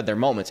has had their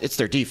moments, it's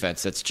their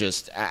defense that's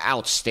just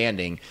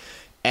outstanding.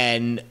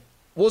 And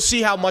we'll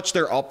see how much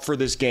they're up for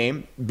this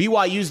game.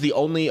 BYU's the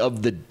only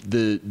of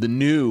the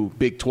new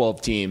Big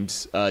 12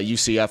 teams,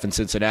 UCF and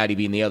Cincinnati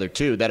being the other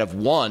two, that have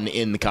won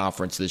in the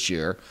conference this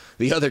year.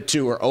 The other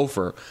two are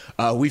over.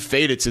 We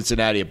faded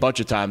Cincinnati a bunch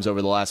of times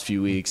over the last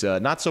few weeks.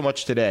 Not so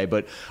much today,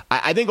 but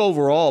I think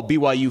overall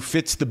BYU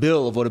fits the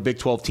bill of what a Big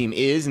 12 team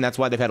is, and that's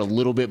why they've had a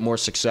little bit more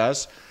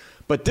success.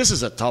 But this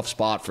is a tough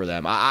spot for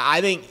them.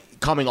 I think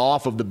coming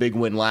off of the big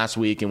win last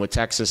week and with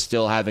Texas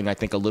still having, I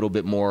think, a little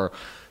bit more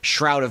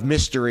shroud of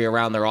mystery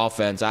around their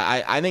offense,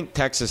 I think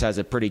Texas has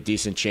a pretty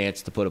decent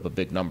chance to put up a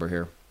big number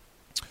here.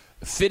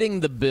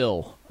 Fitting the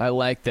bill. I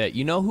like that.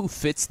 You know who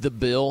fits the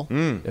bill?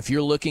 If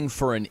you're looking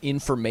for an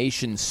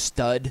information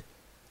stud,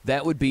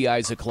 that would be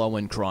Isaac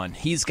Lowenkron.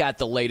 He's got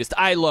the latest.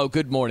 Ilo,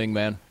 good morning,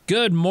 man.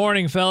 Good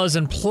morning, fellas,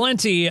 and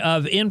plenty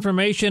of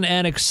information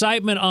and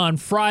excitement on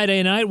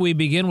Friday night. We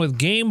begin with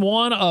Game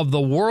 1 of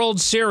the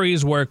World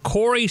Series, where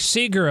Corey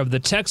Seager of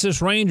the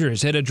Texas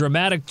Rangers hit a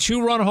dramatic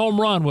 2-run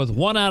home run with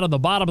 1 out of the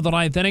bottom of the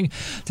 9th inning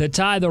to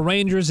tie the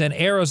Rangers and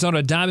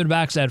Arizona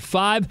Diamondbacks at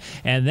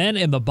 5. And then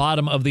in the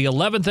bottom of the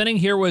 11th inning,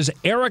 here was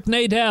Eric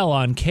Nadel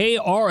on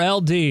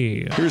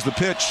KRLD. Here's the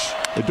pitch.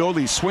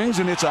 Adolis swings,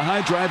 and it's a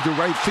high drive to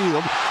right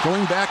field.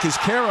 Going back is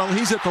Carroll.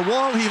 He's at the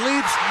wall. He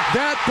leaps.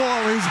 That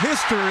ball is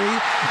history.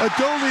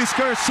 Adolis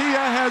Garcia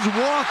has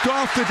walked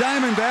off the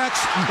Diamondbacks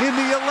in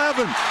the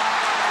 11th.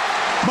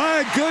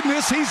 My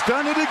goodness, he's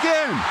done it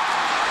again.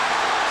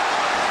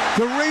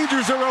 The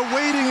Rangers are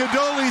awaiting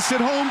Adolis at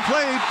home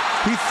plate.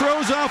 He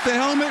throws off the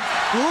helmet,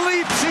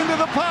 leaps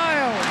into the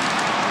pile,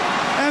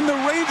 and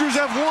the Rangers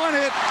have won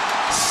it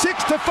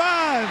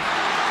 6-5.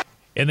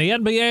 In the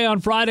NBA on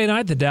Friday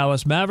night, the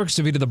Dallas Mavericks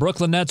defeated the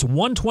Brooklyn Nets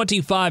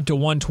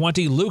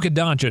 125-120. Luka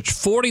Doncic,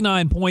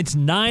 49 points,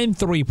 9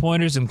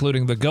 3-pointers,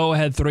 including the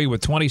go-ahead 3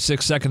 with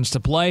 26 seconds to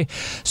play.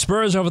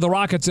 Spurs over the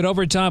Rockets in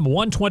overtime,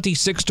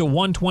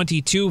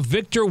 126-122.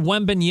 Victor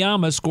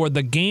Wembanyama scored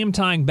the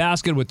game-tying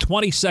basket with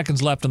 20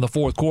 seconds left in the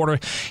fourth quarter.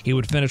 He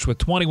would finish with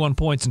 21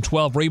 points and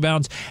 12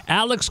 rebounds.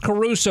 Alex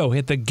Caruso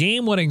hit the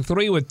game-winning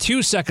 3 with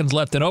 2 seconds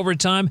left in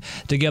overtime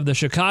to give the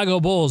Chicago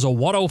Bulls a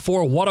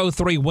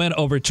 104-103 win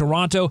over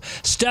Toronto.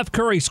 Steph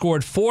Curry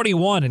scored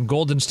 41 in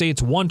Golden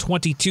State's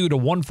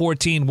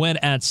 122-114 win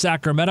at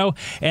Sacramento.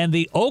 And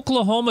the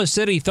Oklahoma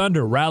City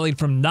Thunder rallied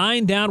from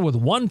 9 down with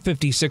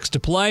 1:56 to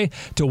play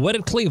to win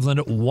at Cleveland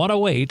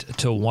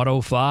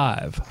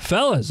 108-105.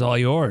 Fellas, all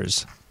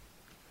yours.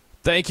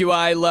 Thank you,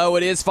 Ilo.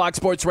 It is Fox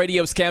Sports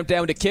Radio's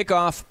Countdown to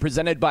Kickoff,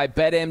 presented by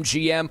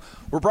BetMGM.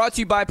 We're brought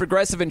to you by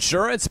Progressive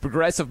Insurance.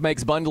 Progressive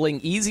makes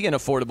bundling easy and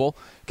affordable.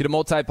 Get a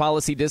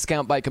multi-policy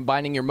discount by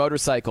combining your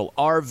motorcycle,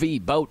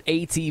 RV, boat,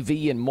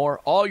 ATV, and more.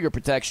 All your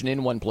protection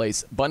in one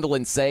place. Bundle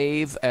and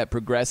save at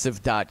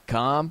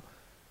Progressive.com.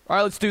 All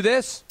right, let's do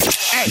this.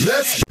 Hey,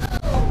 let's go.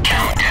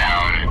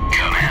 Countdown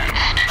commenced.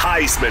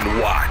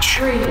 Heisman Watch.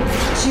 3, 2,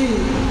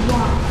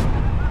 1.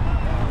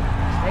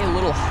 Hey, a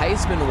little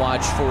Heisman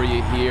watch for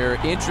you here.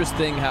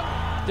 Interesting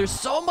how there's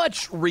so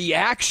much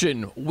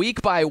reaction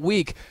week by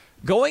week.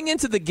 Going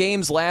into the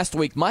games last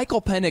week,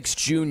 Michael Penix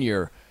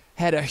Jr.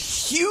 had a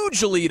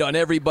huge lead on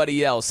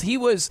everybody else. He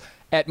was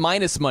at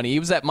minus money. He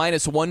was at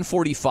minus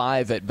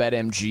 145 at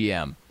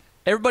BetMGM.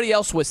 Everybody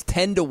else was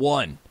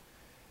 10-1.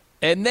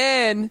 And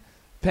then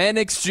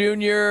Penix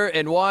Jr.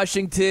 and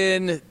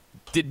Washington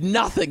did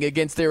nothing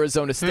against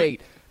Arizona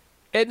State.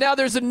 And now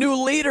there's a new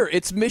leader.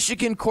 It's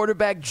Michigan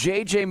quarterback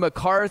J.J.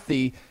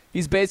 McCarthy.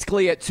 He's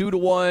basically at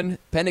 2-1.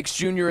 Penix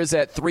Jr. is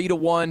at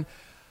 3-1.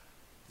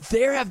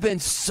 There have been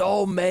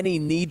so many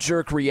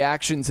knee-jerk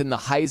reactions in the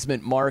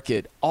Heisman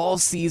market all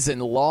season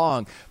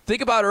long.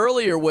 Think about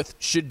earlier with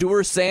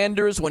Shedeur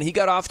Sanders when he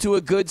got off to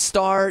a good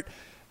start.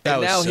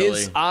 And now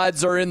his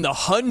odds are in the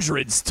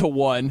hundreds to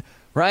 1,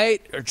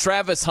 right? Or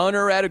Travis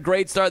Hunter had a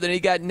great start, then he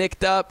got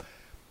nicked up.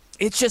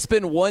 It's just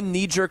been one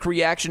knee-jerk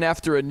reaction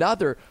after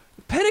another.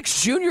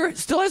 Penix Jr.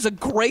 still has a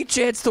great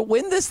chance to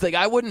win this thing.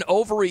 I wouldn't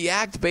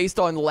overreact based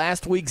on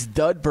last week's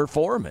dud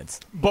performance.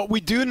 But we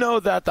do know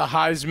that the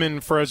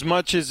Heisman, for as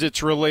much as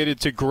it's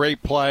related to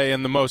great play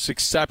and the most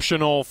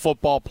exceptional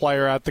football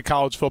player at the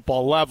college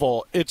football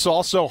level, it's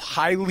also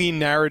highly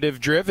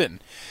narrative-driven.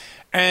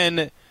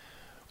 And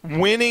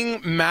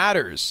winning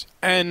matters.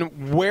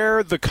 And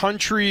where the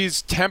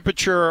country's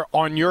temperature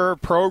on your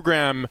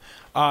program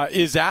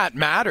is at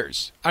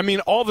matters. I mean,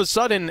 all of a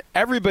sudden,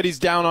 everybody's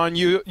down on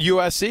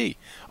USC.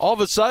 All of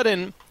a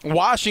sudden,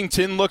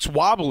 Washington looks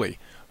wobbly.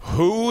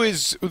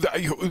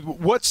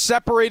 What's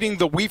separating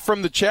the wheat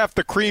from the chaff,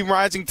 the cream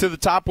rising to the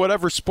top,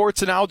 whatever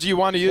sports analogy you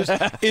want to use?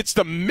 It's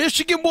the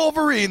Michigan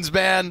Wolverines,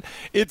 man.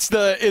 It's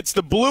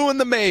the blue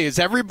and the maize.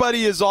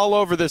 Everybody is all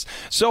over this.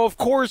 So, of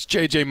course,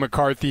 J.J.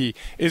 McCarthy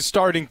is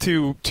starting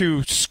to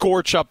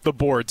scorch up the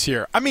boards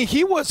here. I mean,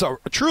 he was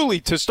truly,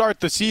 to start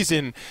the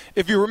season,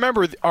 if you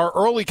remember our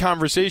early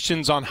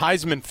conversations on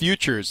Heisman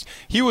futures,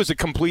 he was a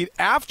complete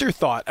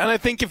afterthought. And I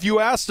think if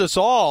you asked us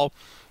all,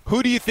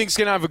 who do you think is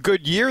going to have a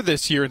good year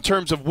this year in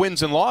terms of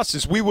wins and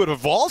losses? We would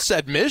have all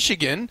said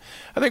Michigan.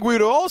 I think we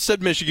would have all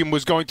said Michigan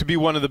was going to be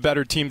one of the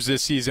better teams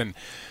this season.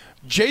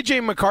 J.J.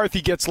 McCarthy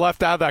gets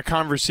left out of that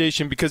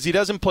conversation because he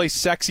doesn't play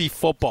sexy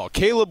football.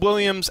 Caleb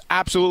Williams,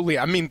 absolutely.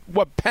 I mean,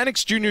 what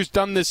Penix Jr.'s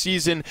done this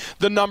season,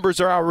 the numbers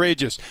are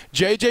outrageous.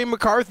 J.J.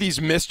 McCarthy's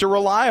Mr.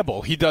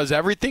 Reliable. He does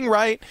everything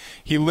right.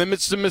 He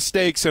limits the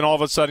mistakes, and all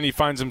of a sudden he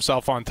finds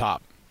himself on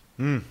top.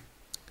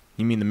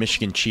 You mean the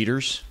Michigan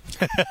cheaters?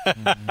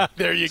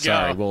 There you go.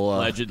 Sorry,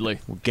 allegedly.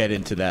 We'll get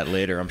into that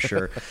later, I'm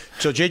sure.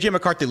 So J.J.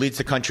 McCarthy leads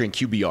the country in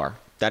QBR.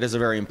 That is a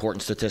very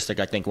important statistic,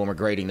 I think, when we're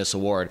grading this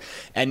award.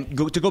 And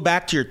to go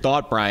back to your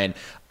thought, Brian,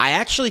 I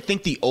actually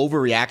think the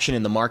overreaction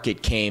in the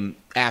market came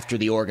after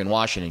the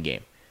Oregon-Washington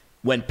game,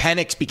 when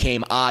Penix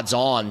became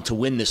odds-on to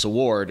win this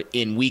award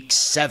in Week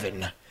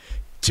 7.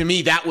 To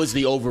me, that was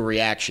the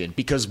overreaction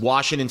because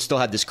Washington still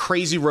had this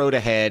crazy road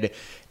ahead,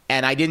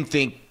 and I didn't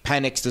think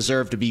Penix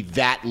deserved to be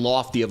that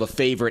lofty of a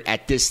favorite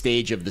at this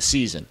stage of the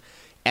season.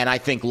 And I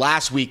think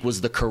last week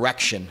was the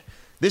correction.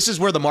 This is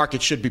where the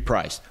market should be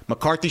priced.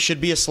 McCarthy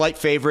should be a slight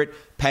favorite.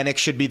 Penix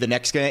should be the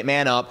next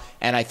man up.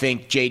 And I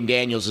think Jaden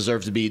Daniels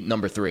deserves to be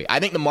number 3. I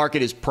think the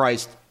market is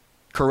priced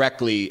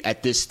correctly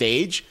at this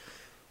stage.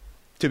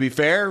 To be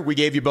fair, we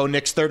gave you Bo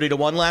Nix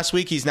 30-1 last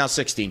week. He's now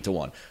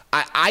 16-1.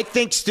 I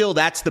think still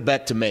that's the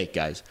bet to make,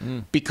 guys.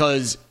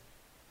 Because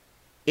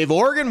if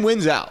Oregon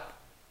wins out,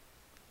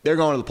 they're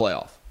going to the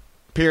playoff.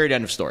 Period.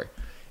 End of story.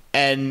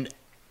 And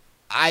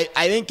I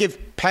think if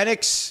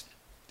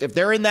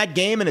they're in that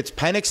game and it's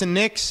Penix and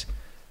Nix,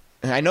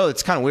 and I know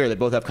it's kind of weird. They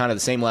both have kind of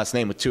the same last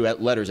name with 2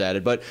 letters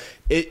added, but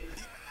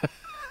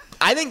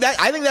I think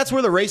that's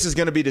where the race is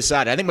going to be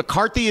decided. I think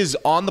McCarthy is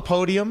on the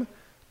podium.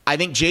 I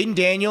think Jaden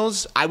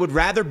Daniels, I would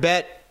rather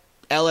bet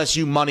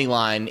LSU money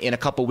line in a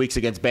couple weeks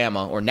against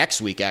Bama, or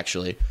next week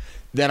actually,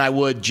 than I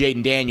would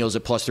Jaden Daniels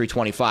at plus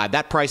 325.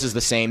 That price is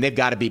the same. They've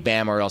got to beat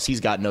Bama or else he's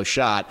got no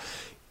shot.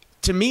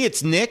 To me,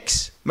 it's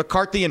Nix,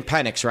 McCarthy, and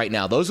Penix right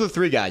now. Those are the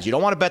 3 guys. You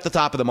don't want to bet the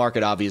top of the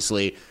market,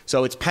 obviously.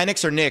 So it's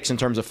Penix or Nix in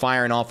terms of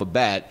firing off a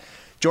bet.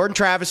 Jordan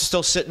Travis is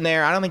still sitting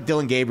there. I don't think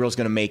Dylan Gabriel's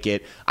going to make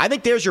it. I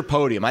think there's your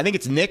podium. I think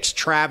it's Nix,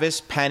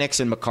 Travis, Penix,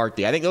 and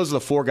McCarthy. I think those are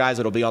the 4 guys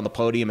that will be on the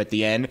podium at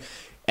the end.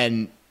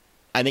 And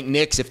I think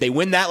Nix, if they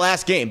win that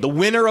last game, the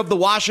winner of the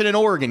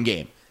Washington-Oregon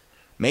game,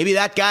 maybe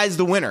that guy's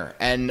the winner.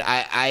 And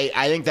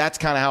I think that's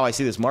kind of how I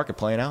see this market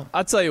playing out.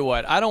 I'll tell you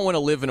what. I don't want to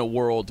live in a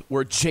world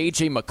where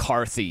J.J.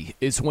 McCarthy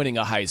is winning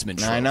a Heisman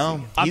Trophy. I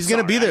know. He's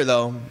going to be there,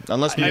 though.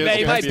 Unless he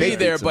might be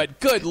there, but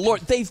good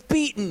Lord. They've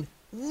beaten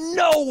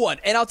no one.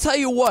 And I'll tell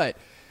you what.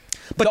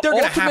 But they're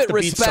going to have to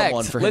beat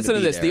someone for him listen to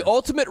to this. There. The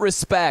ultimate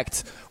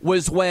respect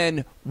was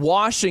when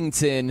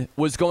Washington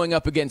was going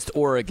up against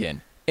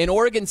Oregon. And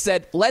Oregon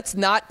said, let's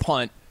not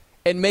punt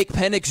and make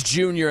Penix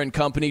Jr. and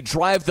company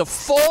drive the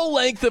full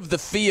length of the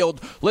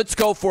field. Let's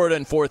go for it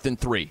on 4th and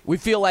 3. We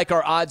feel like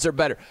our odds are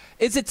better.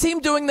 Is the team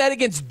doing that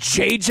against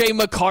J.J.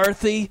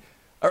 McCarthy?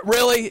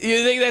 Really?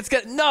 You think that's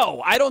good?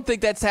 No, I don't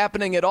think that's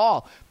happening at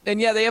all.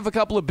 And, yeah, they have a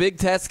couple of big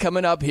tests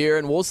coming up here,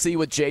 and we'll see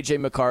with J.J.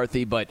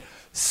 McCarthy. But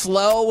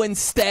slow and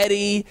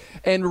steady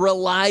and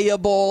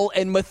reliable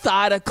and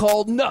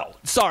methodical, no.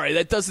 Sorry,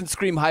 that doesn't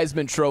scream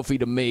Heisman Trophy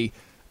to me.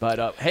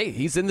 But, hey,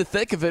 he's in the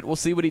thick of it. We'll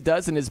see what he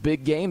does in his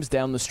big games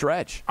down the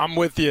stretch. I'm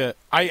with you.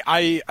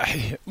 I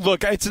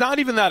look, it's not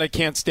even that I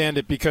can't stand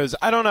it because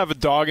I don't have a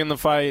dog in the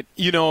fight.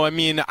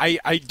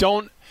 I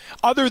don't –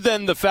 other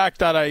than the fact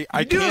that I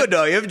do have a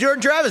dog. You have a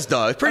Jordan Travis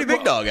dog. It's a pretty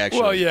big dog,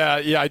 actually. Well,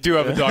 yeah, I do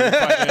have a dog in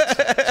fight.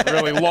 It's a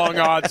really long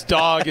odds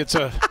dog. It's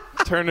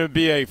turned to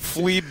be a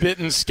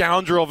flea-bitten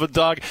scoundrel of a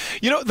dog.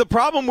 The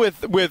problem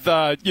with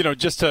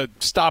just to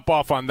stop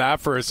off on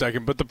that for a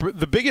second, but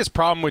the biggest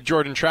problem with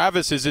Jordan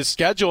Travis is his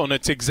schedule, and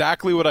it's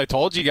exactly what I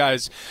told you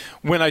guys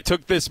when I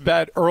took this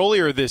bet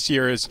earlier this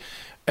year is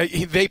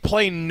they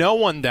play no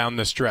one down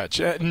the stretch.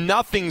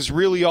 Nothing's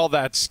really all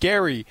that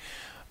scary.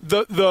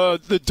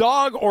 The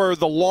dog or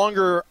the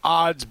longer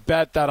odds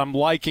bet that I'm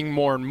liking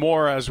more and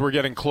more as we're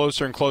getting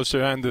closer and closer to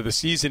the end of the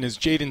season is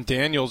Jaden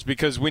Daniels,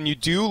 because when you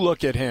do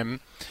look at him,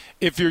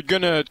 if you're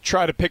going to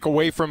try to pick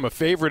away from a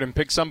favorite and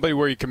pick somebody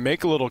where you can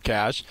make a little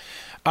cash,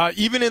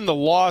 even in the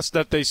loss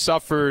that they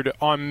suffered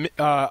on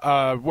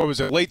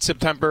late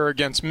September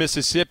against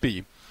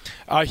Mississippi,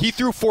 he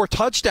threw 4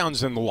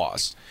 touchdowns in the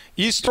loss.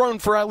 He's thrown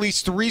for at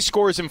least 3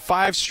 scores in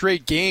 5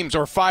 straight games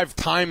or 5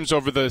 times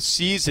over the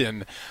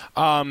season.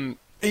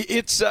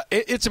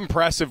 It's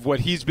impressive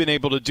what he's been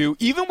able to do,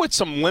 even with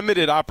some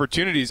limited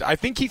opportunities. I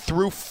think he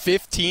threw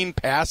 15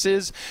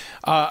 passes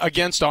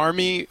against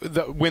Army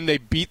when they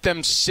beat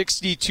them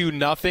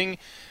 62-0.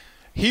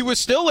 He was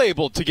still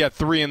able to get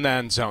 3 in the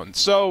end zone.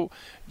 So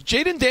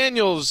Jaden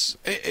Daniels,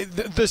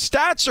 the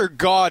stats are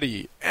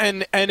gaudy,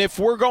 and if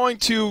we're going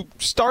to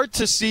start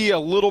to see a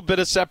little bit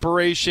of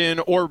separation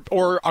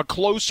or a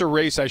closer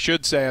race, I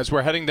should say, as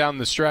we're heading down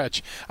the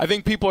stretch, I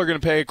think people are going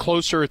to pay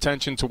closer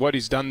attention to what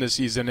he's done this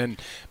season and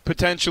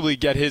potentially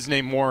get his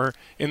name more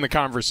in the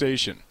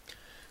conversation.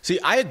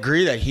 See, I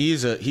agree that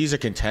he's a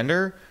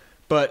contender,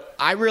 but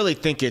I really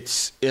think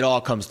it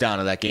all comes down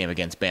to that game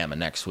against Bama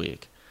next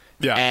week.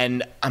 Yeah.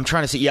 And I'm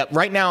trying to see. Yeah,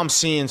 right now I'm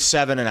seeing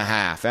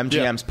 7.5.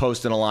 MGM's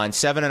posting a line.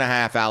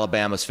 7.5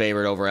 Alabama's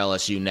favored over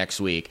LSU next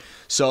week.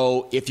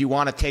 So if you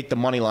want to take the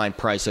money line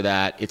price of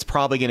that, it's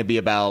probably going to be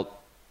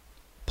about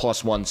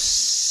plus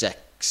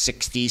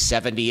 160,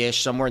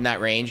 70-ish, somewhere in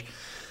that range.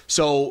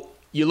 So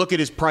you look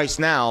at his price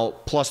now,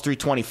 plus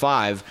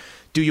 325.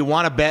 Do you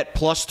want to bet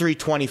plus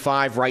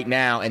 325 right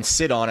now and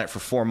sit on it for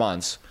 4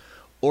 months?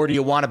 Or do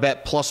you want to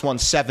bet plus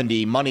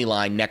 170 money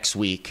line next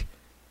week?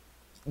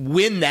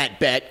 Win that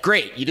bet,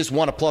 great. You just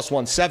won a plus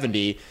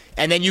 170,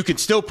 and then you can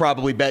still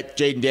probably bet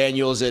Jaden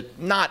Daniels at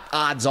not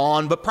odds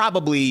on, but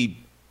probably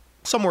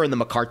somewhere in the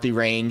McCarthy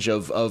range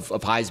of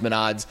Heisman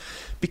odds.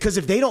 Because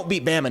if they don't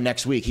beat Bama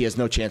next week, he has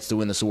no chance to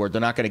win this award.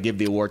 They're not going to give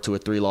the award to a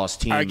 3-loss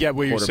team. I get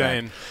what you're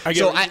saying. I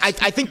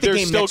think the there's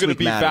game next still going to week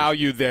be matters.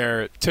 value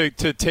there to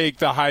take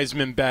the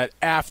Heisman bet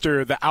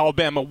after the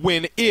Alabama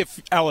win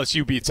if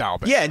LSU beats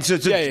Alabama. Yeah, and so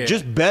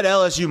just bet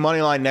LSU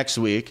money line next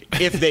week.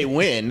 If they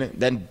win,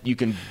 then you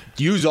can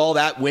use all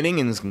that winning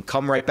and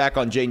come right back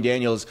on Jaden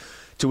Daniels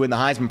to win the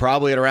Heisman,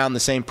 probably at around the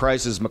same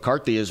price as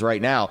McCarthy is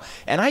right now.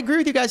 And I agree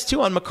with you guys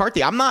too on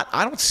McCarthy. I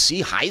don't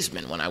see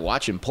Heisman when I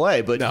watch him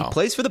play, but he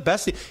plays for the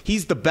best team.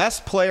 He's the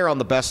best player on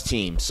the best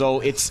team. So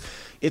it's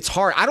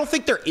hard. I don't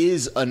think there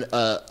is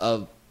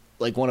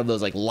like one of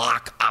those like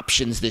lock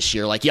options this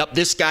year. Like, yep,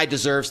 this guy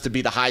deserves to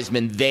be the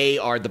Heisman. They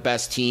are the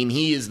best team.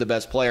 He is the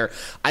best player.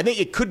 I think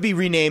it could be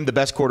renamed the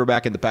best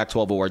quarterback in the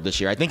Pac-12 award this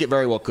year. I think it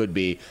very well could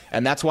be.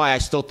 And that's why I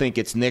still think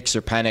it's Nix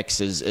or Penix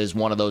is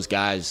one of those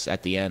guys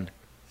at the end.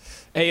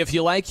 Hey, if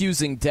you like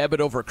using debit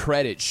over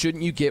credit,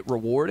 shouldn't you get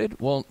rewarded?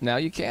 Well, now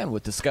you can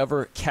with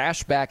Discover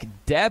Cashback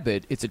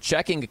Debit. It's a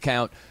checking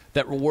account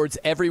that rewards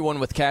everyone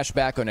with cash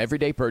back on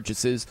everyday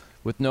purchases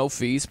with no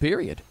fees,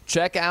 period.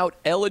 Check out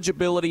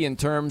eligibility and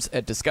terms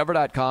at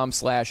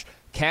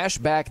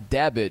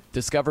discover.com/cashbackdebit.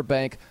 Discover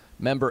Bank,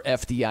 member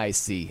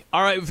FDIC.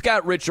 All right, we've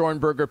got Rich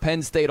Ornberger,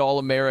 Penn State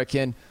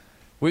All-American.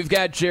 We've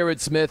got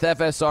Jared Smith,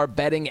 FSR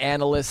betting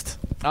analyst.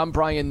 I'm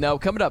Brian Noe.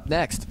 Coming up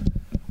next,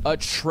 a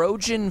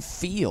Trojan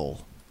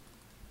feel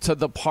to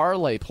the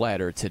parlay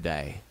platter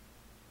today.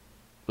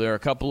 There are a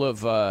couple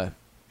of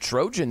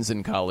Trojans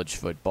in college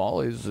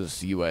football. Is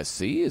this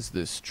USC? Is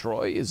this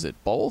Troy? Is it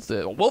both?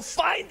 We'll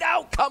find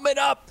out coming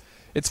up.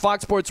 It's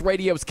Fox Sports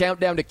Radio's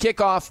Countdown to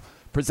Kickoff,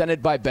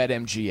 presented by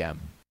BetMGM.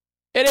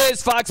 It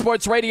is Fox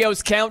Sports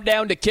Radio's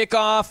Countdown to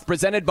Kickoff,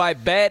 presented by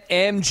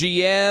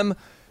BetMGM.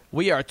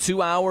 We are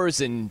 2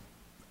 hours and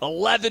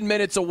 11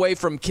 minutes away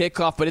from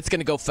kickoff, but it's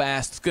going to go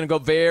fast. It's going to go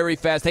very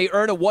fast. Hey,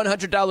 earn a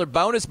 $100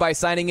 bonus by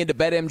signing into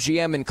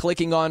BetMGM and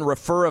clicking on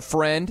Refer a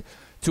Friend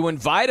to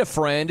invite a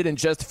friend. And in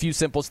just a few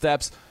simple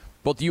steps,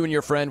 both you and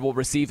your friend will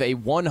receive a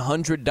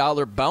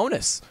 $100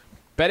 bonus.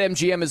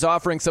 BetMGM is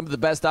offering some of the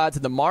best odds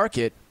in the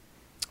market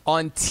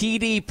on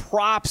TD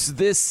props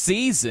this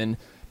season.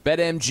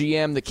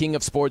 BetMGM, the king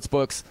of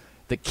sportsbooks,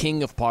 the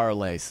king of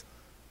parlays.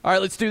 All right,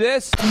 let's do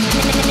this.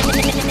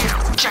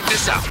 Check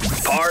this out.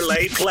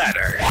 Parlay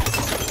Platter.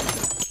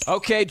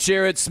 Okay,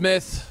 Jared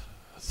Smith,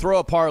 throw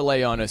a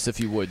parlay on us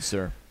if you would,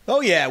 sir. Oh,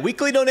 yeah.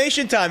 Weekly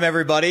donation time,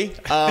 everybody.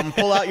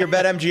 Pull out your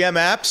BetMGM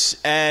apps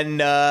and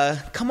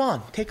come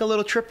on, take a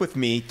little trip with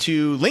me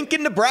to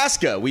Lincoln,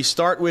 Nebraska. We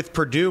start with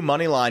Purdue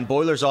moneyline,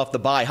 Boilers off the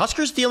bye.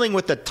 Huskers dealing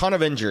with a ton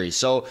of injuries.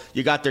 So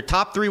you got their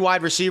top 3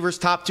 wide receivers,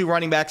 top 2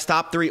 running backs,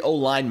 top 3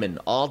 O-linemen,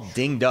 all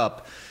dinged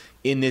up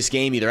in this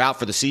game, either out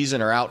for the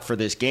season or out for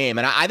this game.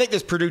 And I think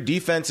this Purdue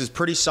defense is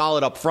pretty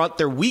solid up front.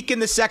 They're weak in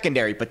the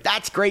secondary, but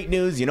that's great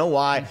news. You know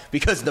why?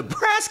 Because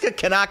Nebraska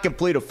cannot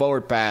complete a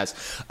forward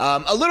pass.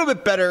 A little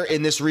bit better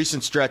in this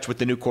recent stretch with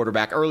the new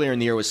quarterback. Earlier in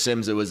the year with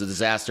Sims, it was a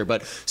disaster.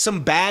 But some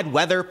bad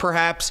weather,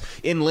 perhaps,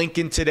 in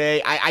Lincoln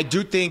today. I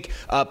do think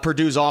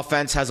Purdue's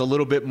offense has a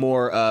little bit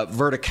more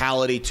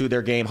verticality to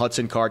their game.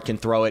 Hudson Card can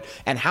throw it.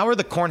 And how are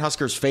the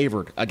Cornhuskers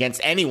favored against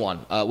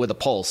anyone with a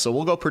pulse? So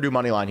we'll go Purdue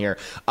money line here.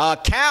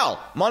 Cal,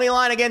 money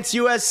line against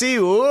USC.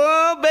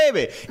 Whoa,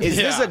 baby. Is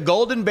this a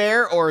golden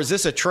bear or is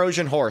this a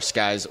Trojan horse,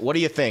 guys? What do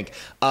you think?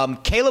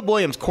 Caleb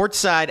Williams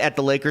courtside at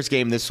the Lakers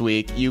game this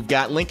week. You've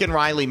got Lincoln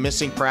Riley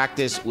missing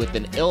practice with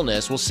an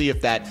illness. We'll see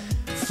if that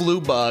flu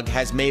bug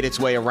has made its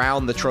way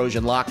around the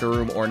Trojan locker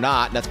room or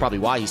not. And that's probably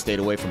why he stayed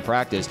away from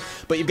practice.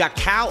 But you've got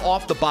Cal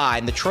off the bye,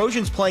 and the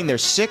Trojans playing their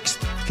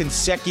 6th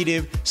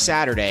consecutive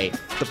Saturday.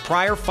 The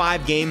prior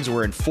 5 games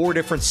were in 4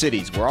 different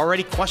cities. We're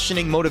already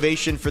questioning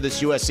motivation for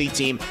this USC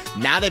team.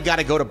 Now they've got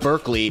to go to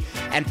Berkeley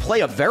and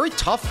play a very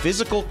tough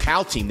physical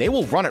Cal team. They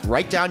will run it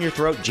right down your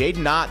throat. Jaden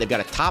Knott, they've got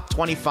a top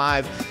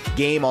 25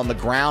 game on the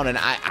ground, and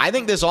I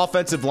think this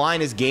offensive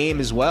line is game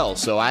as well.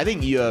 So I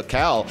think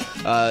Cal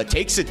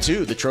takes it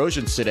to the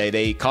Trojans today.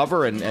 They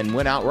cover and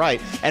win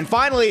outright. And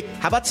finally,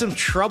 how about some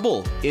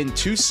trouble in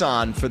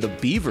Tucson for the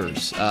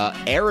Beavers?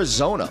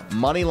 Arizona,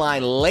 money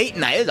line late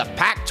night. It is a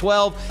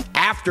Pac-12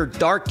 after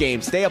dark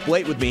game. Stay up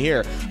late with me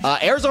here.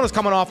 Arizona's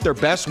coming off their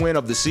best win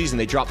of the season.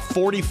 They dropped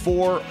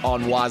 44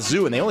 on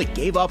Wazoo, and they only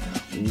gave up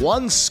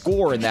 1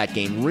 score in that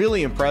game.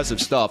 Really impressive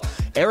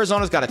stuff.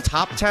 Arizona's got a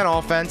top 10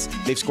 offense.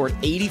 They've scored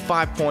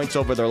 85 points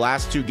over their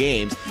last 2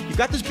 games. You've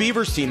got this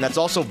Beavers team that's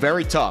also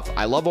very tough.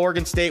 I love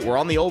Oregon State. We're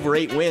on the over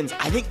 8 wins.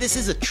 I think this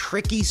is a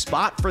tricky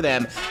spot for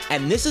them,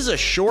 and this is a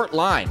short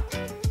line.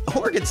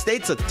 Oregon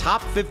State's a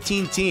top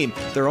 15 team.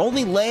 They're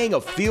only laying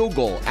a field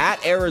goal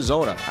at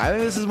Arizona. I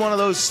think this is one of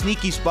those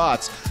sneaky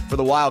spots for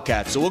the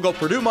Wildcats. So we'll go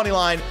Purdue money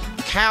line,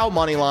 Cal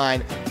money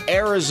line,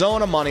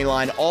 Arizona money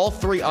line. All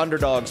 3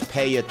 underdogs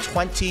pay you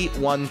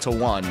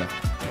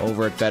 21-1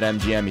 over at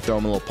BetMGM. You throw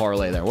them a little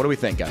parlay there. What do we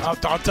think, guys?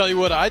 I'll tell you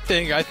what I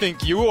think. I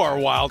think you are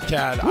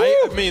Wildcat.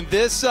 I mean,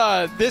 this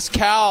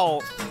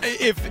Cal,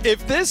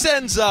 if this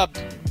ends up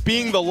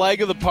being the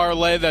leg of the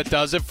parlay that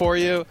does it for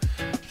you,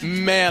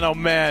 man, oh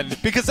man.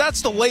 Because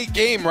that's the late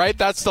game, right?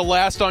 That's the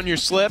last on your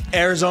slip?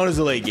 Arizona's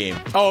the late game.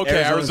 Oh,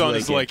 okay.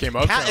 Arizona's the late game.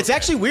 Okay, Cal, it's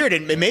actually weird,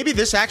 and maybe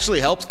this actually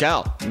helps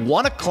Cal.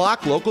 1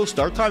 o'clock local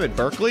start time at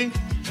Berkeley.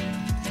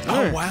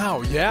 Oh,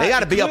 wow. Yeah. They got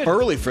to be up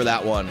early for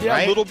that one, yeah,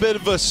 right? A little bit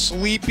of a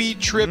sleepy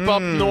trip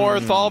up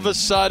north. All of a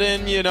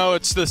sudden,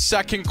 it's the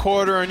second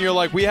quarter, and you're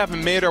like, we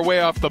haven't made our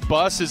way off the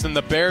buses, and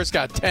the Bears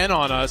got 10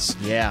 on us.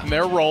 Yeah. And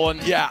they're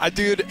rolling. Yeah,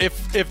 dude,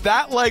 if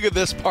that leg of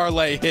this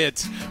parlay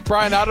hits,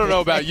 Brian, I don't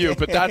know about you,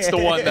 but that's the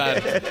one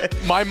that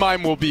my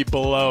mind will be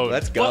blown.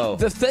 Let's go. Well,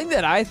 the thing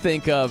that I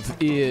think of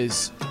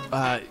is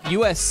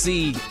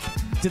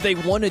USC, do they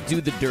want to do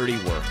the dirty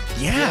work?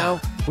 Yeah.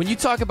 When you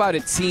talk about a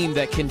team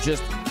that can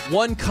just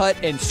one cut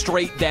and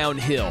straight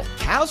downhill.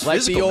 Cal's like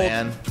physical, the old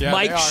man. Yeah,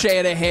 Mike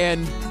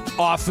Shanahan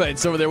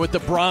offense over there with the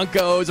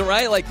Broncos,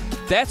 right? Like,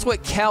 that's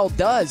what Cal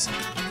does.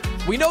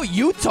 We know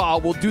Utah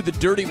will do the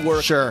dirty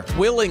work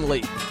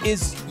willingly.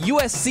 Is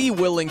USC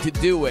willing to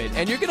do it?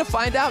 And you're going to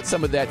find out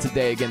some of that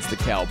today against the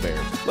Cal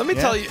Bears. Let me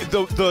tell you,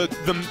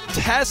 the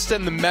test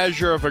and the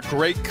measure of a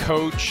great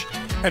coach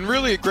and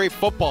really a great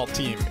football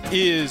team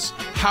is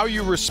how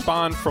you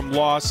respond from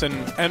loss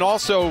and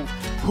also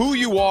who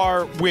you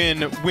are when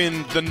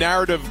the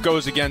narrative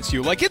goes against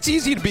you. Like, it's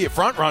easy to be a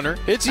front runner.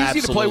 It's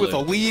easy to play with a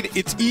lead.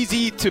 It's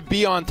easy to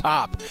be on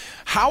top.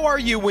 How are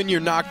you when you're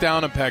knocked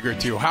down a peg or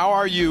two?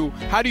 How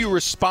do you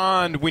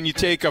respond when you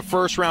take a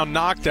first-round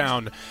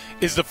knockdown?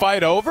 Is the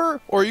fight over,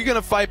 or are you going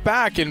to fight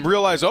back and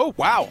realize, oh,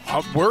 wow,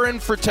 we're in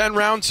for 10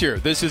 rounds here.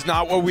 This is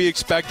not what we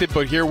expected,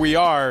 but here we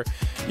are.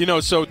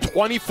 So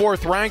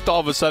 24th ranked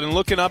all of a sudden,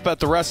 looking up at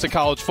the rest of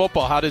college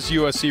football. How does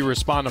USC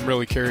respond? I'm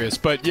really curious.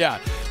 But, yeah,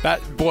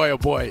 boy, oh,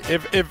 boy.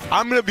 If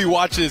I'm going to be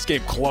watching this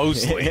game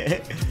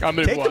closely, I'm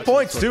going to take the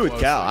points, too, with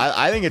Cal.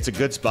 I think it's a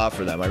good spot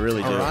for them. I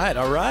really do.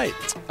 All right.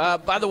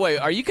 By the way,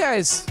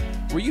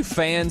 were you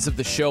fans of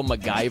the show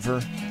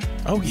MacGyver?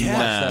 Oh,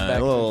 yeah. A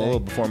little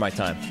before my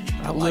time.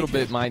 A little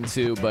bit mine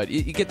too, but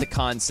you get the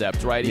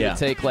concept, right? You would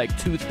take like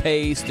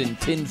toothpaste and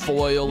tin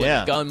foil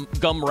and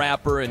gum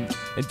wrapper and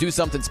do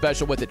something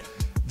special with it.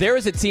 There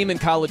is a team in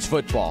college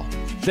football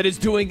that is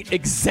doing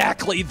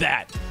exactly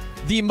that.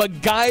 The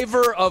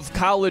MacGyver of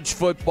college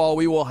football.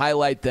 We will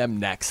highlight them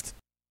next.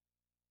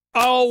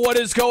 Oh, what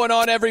is going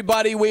on,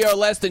 everybody? We are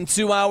less than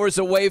 2 hours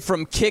away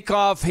from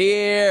kickoff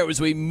here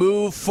as we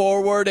move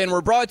forward, and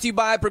we're brought to you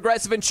by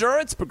Progressive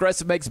Insurance.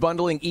 Progressive makes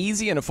bundling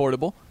easy and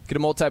affordable. Get a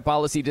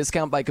multi-policy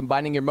discount by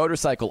combining your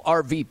motorcycle,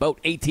 RV,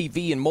 boat,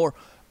 ATV, and more.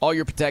 All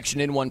your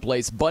protection in one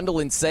place. Bundle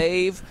and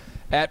save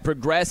at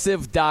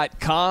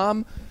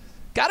Progressive.com.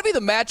 Got to be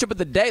the matchup of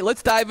the day.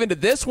 Let's dive into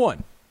this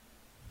one.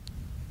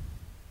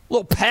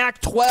 Little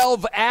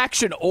Pac-12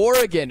 action.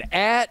 Oregon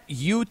at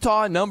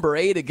Utah, number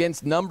 8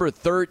 against number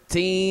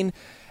 13.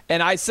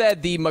 And I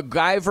said the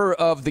MacGyver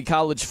of the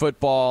college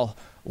football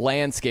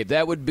landscape.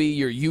 That would be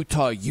your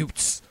Utah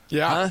Utes.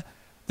 Yeah. Huh?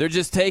 They're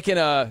just taking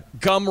a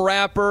gum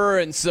wrapper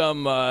and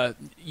some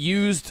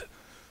used,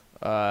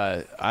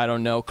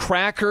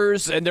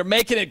 crackers, and they're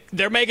making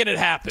it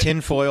happen.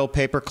 Tinfoil,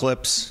 paper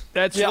clips.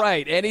 That's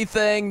right.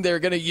 Anything they're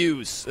going to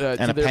use to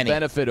their penny.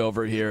 benefit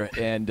over here.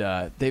 And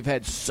they've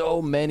had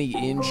so many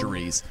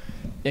injuries,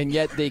 and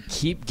yet they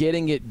keep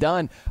getting it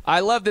done.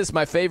 I love this.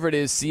 My favorite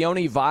is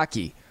Sione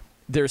Vaki,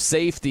 their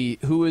safety,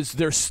 who is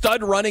their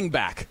stud running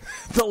back.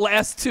 The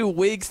last 2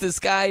 weeks, this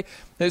guy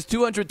has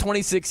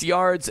 226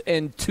 yards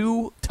and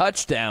 2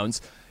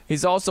 touchdowns.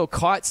 He's also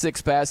caught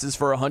 6 passes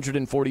for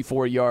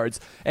 144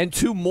 yards and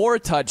 2 more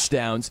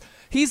touchdowns.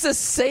 He's a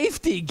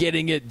safety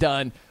getting it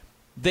done.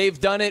 They've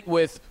done it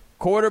with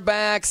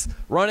quarterbacks,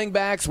 running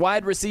backs,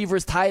 wide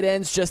receivers, tight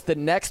ends, just the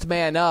next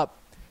man up.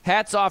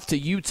 Hats off to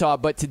Utah.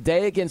 But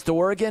today against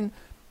Oregon,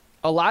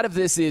 a lot of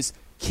this is,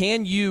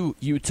 can you,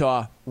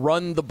 Utah,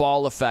 run the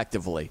ball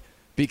effectively?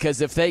 Because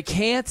if they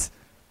can't,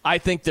 I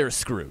think they're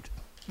screwed.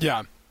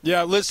 Yeah.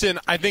 Yeah, listen,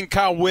 I think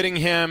Kyle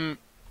Whittingham,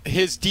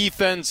 his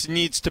defense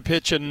needs to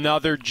pitch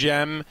another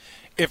gem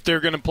if they're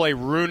going to play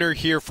Runer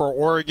here for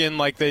Oregon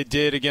like they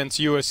did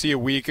against USC a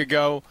week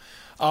ago.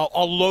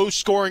 A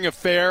low-scoring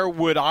affair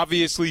would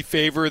obviously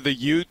favor the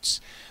Utes.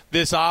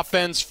 This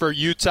offense for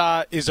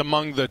Utah is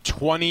among the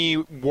 20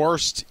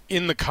 worst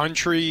in the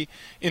country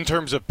in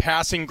terms of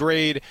passing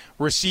grade,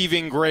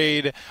 receiving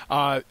grade.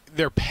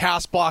 Their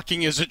pass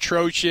blocking is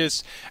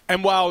atrocious.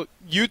 And while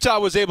Utah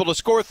was able to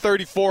score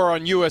 34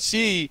 on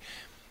USC,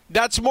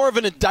 that's more of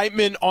an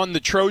indictment on the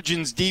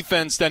Trojans'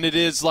 defense than it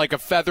is like a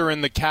feather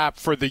in the cap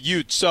for the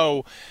Utes.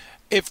 So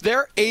if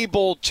they're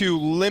able to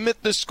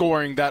limit the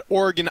scoring that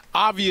Oregon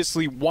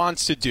obviously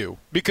wants to do,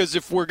 because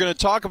if we're going to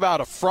talk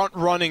about a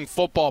front-running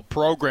football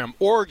program,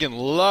 Oregon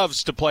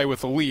loves to play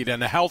with a lead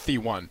and a healthy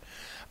one,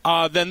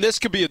 then this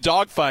could be a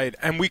dogfight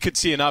and we could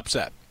see an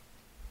upset.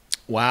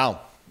 Wow.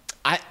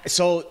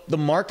 So the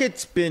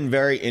market's been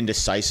very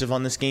indecisive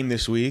on this game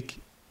this week.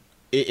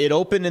 It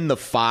opened in the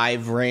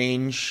 5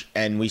 range,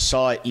 and we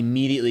saw it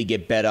immediately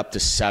get bet up to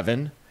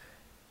 7,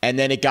 and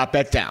then it got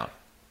bet down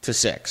to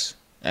 6,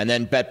 and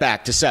then bet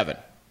back to 7,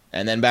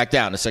 and then back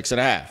down to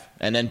 6.5,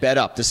 and then bet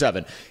up to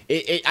 7.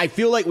 I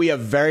feel like we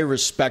have very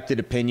respected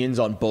opinions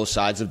on both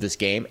sides of this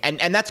game,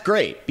 and that's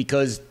great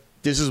because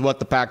this is what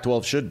the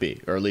Pac-12 should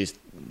be, or at least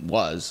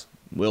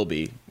will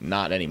be,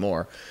 not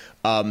anymore.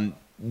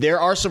 There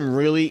are some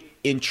really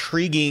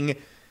intriguing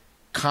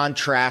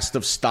contrast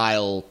of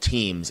style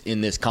teams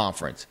in this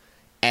conference.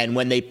 And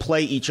when they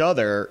play each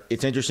other,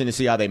 it's interesting to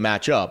see how they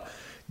match up.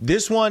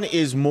 This one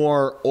is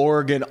more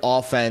Oregon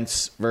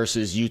offense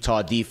versus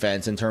Utah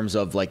defense in terms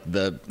of like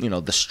the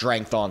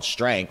strength on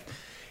strength.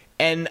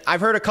 And I've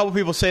heard a couple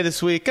people say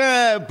this week,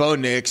 Bo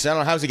Nix, I don't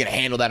know how's he going to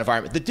handle that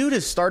environment. The dude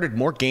has started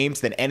more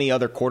games than any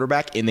other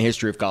quarterback in the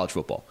history of college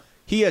football.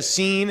 He has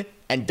seen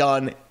and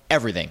done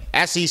everything.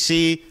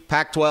 SEC,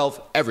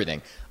 Pac-12,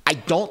 everything. I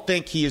don't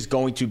think he is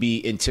going to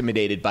be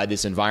intimidated by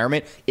this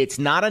environment. It's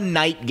not a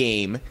night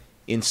game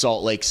in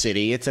Salt Lake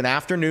City. It's an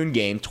afternoon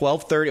game,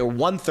 12:30 or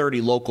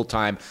 1:30 local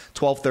time,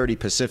 12:30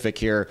 Pacific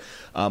here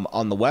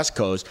on the West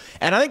Coast.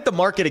 And I think the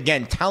market,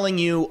 again, telling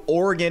you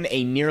Oregon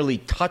a nearly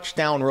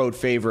touchdown road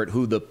favorite,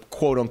 who the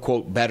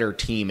quote-unquote better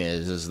team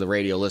is, as the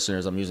radio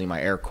listeners, I'm using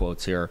my air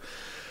quotes here.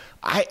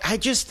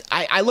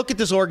 I look at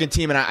this Oregon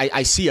team and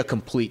I see a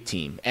complete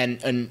team,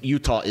 and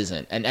Utah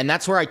isn't. And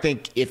that's where I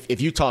think if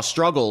Utah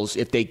struggles,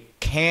 if they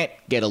can't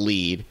get a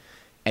lead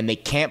and they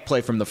can't play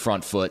from the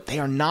front foot, they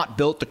are not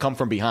built to come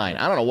from behind.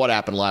 I don't know what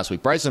happened last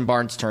week. Bryson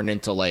Barnes turned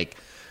into like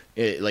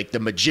the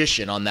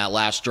magician on that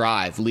last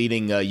drive,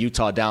 leading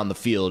Utah down the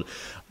field.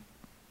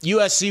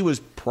 USC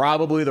was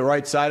probably the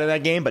right side of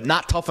that game, but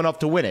not tough enough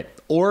to win it.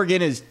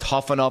 Oregon is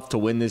tough enough to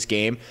win this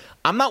game.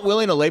 I'm not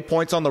willing to lay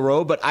points on the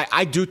road, but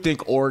I do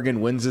think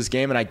Oregon wins this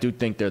game, and I do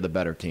think they're the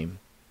better team.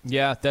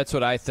 Yeah, that's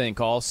what I think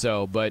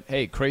also. But,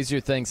 hey, crazier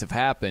things have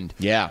happened.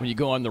 Yeah. When you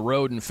go on the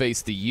road and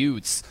face the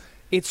Utes.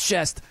 It's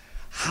just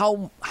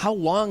how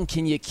long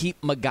can you keep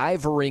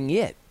MacGyvering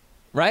it,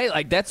 right?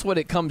 Like, that's what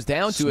it comes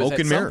down to. Smoke is at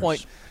and some mirrors.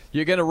 point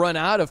you're going to run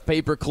out of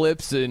paper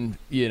clips and,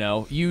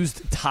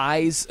 used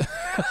ties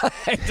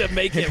to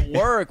make it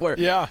work. Where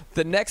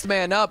the next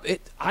man up,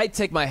 I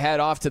take my hat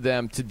off to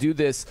them to do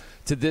this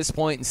to this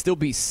point and still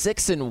be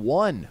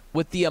 6-1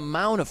 with the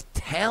amount of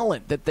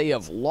talent that they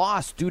have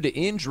lost due to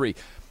injury.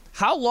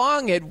 How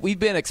long had we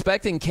been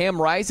expecting Cam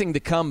Rising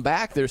to come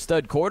back, their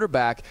stud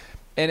quarterback?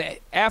 And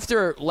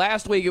after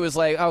last week, it was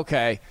like,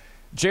 okay,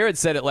 Jared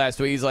said it last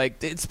week. He's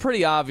like, it's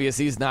pretty obvious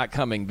he's not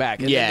coming back.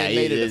 And then they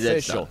made it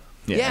official.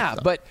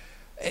 But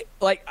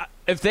like,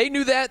 if they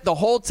knew that the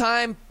whole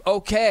time,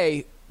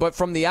 okay. But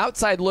from the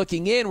outside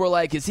looking in, we're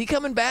like, is he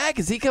coming back?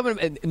 Is he coming?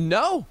 And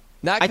no,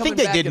 not coming back. I think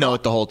they did know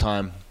it the whole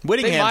time.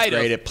 Whittingham's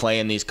great at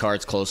playing these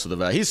cards close to the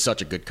vest. He's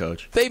such a good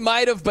coach. They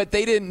might have, but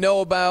they didn't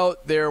know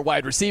about their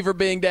wide receiver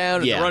being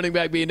down, and the running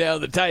back being down,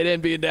 the tight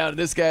end being down, and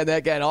this guy and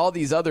that guy, and all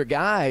these other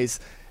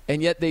guys,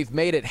 and yet they've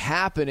made it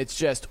happen. It's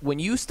just when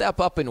you step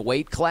up in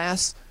weight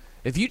class,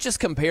 if you just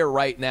compare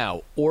right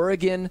now,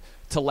 Oregon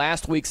to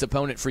last week's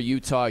opponent for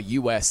Utah,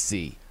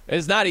 USC,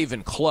 it's not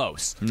even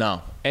close.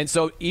 No. And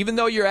so even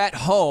though you're at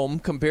home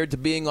compared to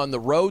being on the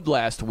road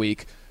last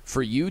week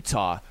for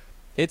Utah,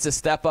 it's a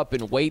step up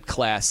in weight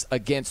class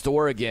against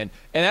Oregon.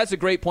 And that's a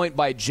great point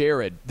by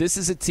Jared. This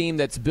is a team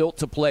that's built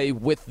to play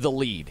with the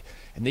lead.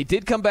 And they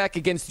did come back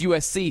against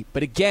USC.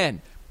 But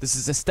again, this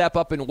is a step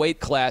up in weight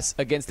class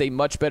against a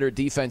much better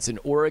defense in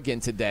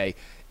Oregon today.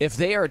 If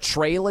they are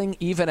trailing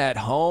even at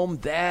home,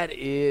 that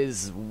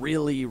is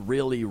really,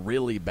 really,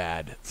 really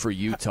bad for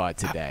Utah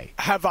today.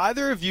 Have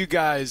either of you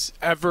guys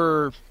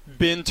ever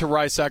been to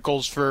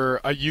Rice-Eccles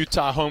for a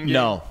Utah home game?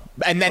 No.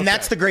 And then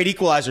that's the great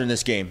equalizer in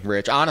this game,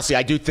 Rich. Honestly,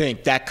 I do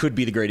think that could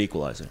be the great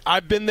equalizer.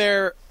 I've been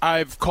there.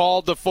 I've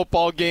called a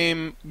football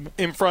game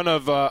in front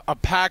of a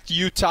packed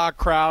Utah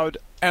crowd,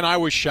 and I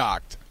was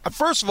shocked.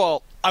 First of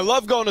all, I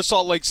love going to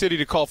Salt Lake City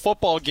to call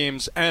football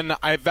games, and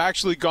I've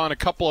actually gone a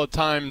couple of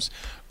times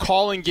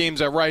calling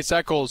games at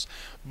Rice-Eccles,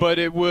 but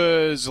it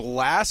was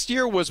last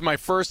year was my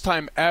first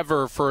time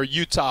ever for a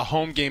Utah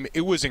home game.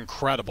 It was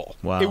incredible.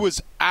 Wow. It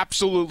was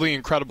absolutely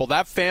incredible.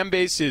 That fan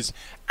base is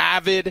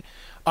avid.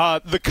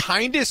 The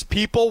kindest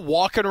people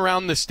walking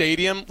around the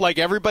stadium, like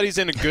everybody's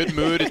in a good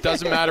mood. It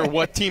doesn't matter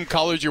what team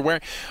colors you're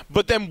wearing.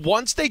 But then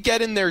once they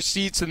get in their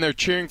seats and they're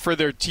cheering for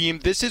their team,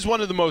 this is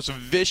one of the most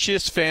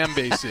vicious fan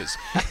bases.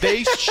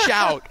 They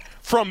shout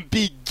from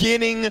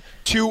beginning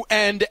to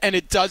end, and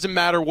it doesn't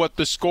matter what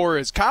the score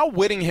is. Kyle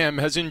Whittingham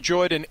has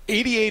enjoyed an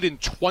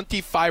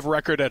 88-25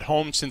 record at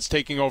home since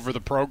taking over the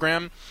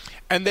program.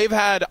 And they've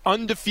had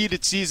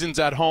undefeated seasons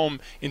at home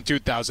in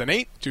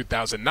 2008,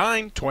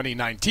 2009,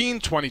 2019,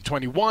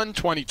 2021,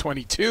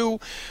 2022.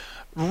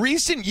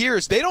 Recent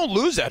years, they don't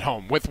lose at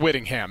home with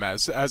Whittingham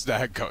as the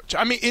head coach.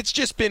 I mean, it's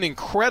just been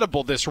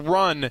incredible, this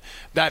run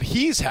that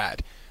he's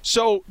had.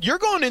 So you're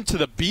going into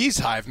the Bees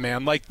Hive,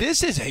 man. Like,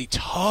 this is a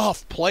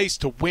tough place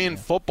to win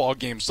football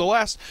games. The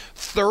last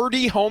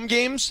 30 home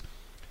games,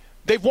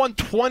 they've won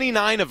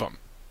 29 of them.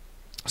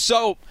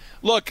 So,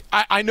 look,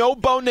 I know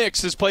Bo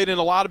Nix has played in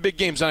a lot of big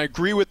games, and I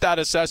agree with that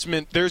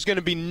assessment. There's going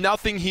to be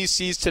nothing he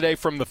sees today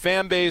from the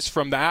fan base,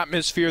 from the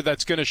atmosphere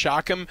that's going to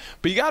shock him.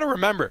 But you got to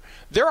remember,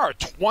 there are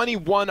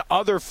 21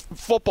 other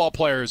football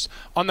players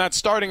on that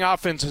starting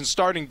offense and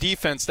starting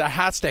defense that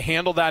has to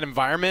handle that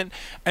environment,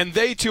 and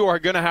they, too, are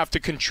going to have to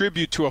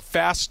contribute to a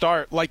fast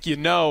start like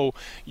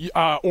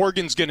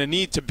Oregon's going to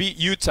need to beat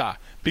Utah.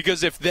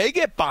 Because if they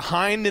get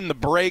behind in the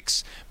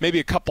breaks, maybe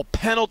a couple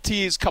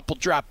penalties, couple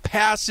drop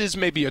passes,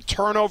 maybe a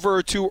turnover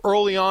or two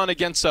early on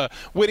against a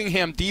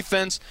Whittingham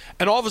defense,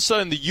 and all of a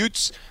sudden the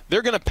Utes,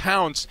 they're going to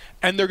pounce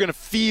and they're going to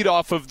feed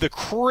off of the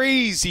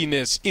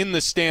craziness in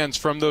the stands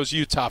from those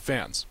Utah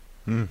fans.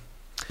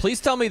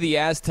 Please tell me the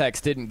Aztecs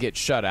didn't get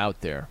shut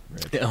out there.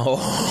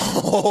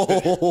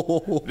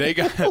 Oh. They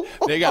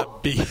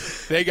got beat.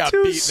 They got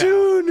Too beaten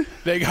soon. out.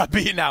 They got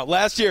beaten out.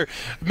 Last year,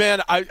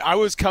 man, I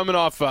was coming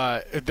off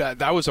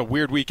that was a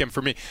weird weekend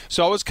for me.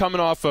 So I was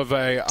coming off of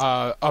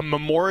a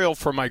memorial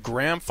for my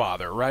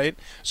grandfather, right?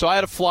 So I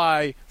had to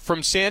fly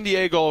from San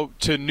Diego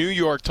to New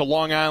York to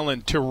Long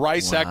Island to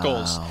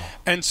Rice-Eccles.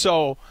 And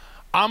so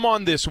I'm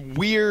on this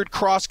weird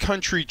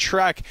cross-country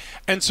trek,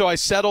 and so I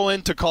settle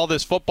in to call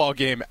this football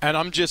game, and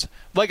I'm just,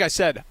 like I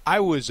said, I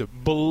was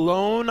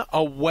blown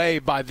away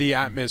by the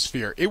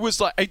atmosphere. It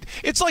was like,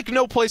 it's like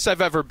no place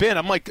I've ever been.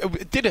 I'm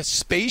like, did a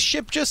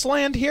spaceship just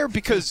land here?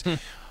 Because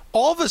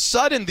all of a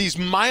sudden, these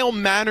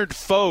mild-mannered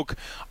folk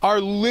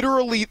are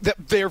literally,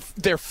 their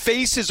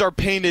faces are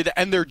painted,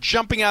 and they're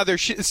jumping out of their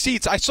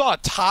seats. I saw a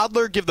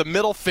toddler give the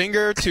middle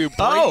finger to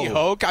Brady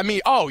Hoke. I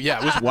mean, it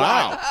was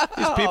wild.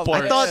 These people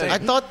are I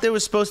thought there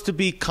was supposed to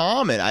be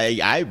calm, and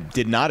I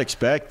did not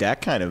expect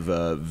that kind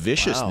of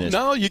viciousness.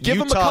 No, you give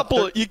them a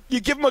couple. You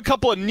give them a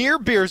couple of near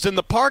beers in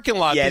the parking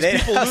lot. Yeah,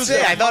 these people lose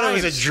their I thought it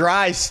minds. was a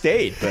dry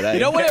state, but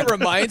you know what it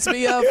reminds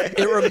me of?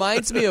 It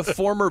reminds me of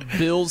former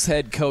Bills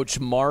head coach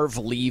Marv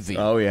Levy.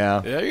 Oh,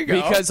 yeah. There you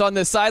go. Because on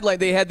the sideline,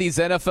 they had these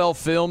NFL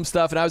film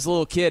stuff, and I was a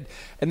little kid,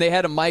 and they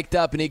had him mic'd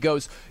up, and he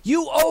goes,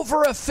 "You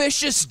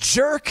over-officious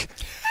jerk."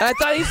 And I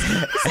thought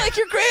he's like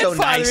your grandfather.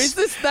 So nice. He's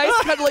this nice,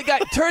 cuddly guy.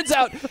 Turns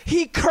out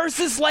he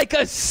curses like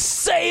a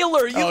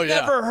sailor. You've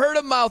never heard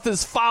a mouth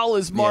as foul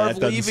as Marv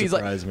Levy. He's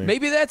like,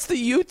 maybe that's the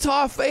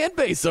Utah fan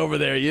base over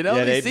there, you know?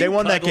 Yeah, they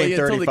won that game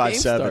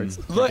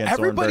 35-7. Look,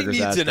 everybody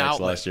needs an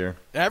outlet. Last year.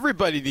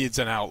 Everybody needs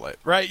an outlet,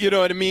 right? You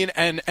know what I mean?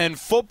 And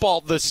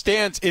football, the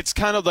stands, it's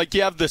kind of like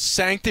you have the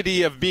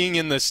sanctity of being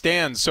in the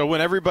stands. So when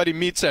everybody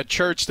meets at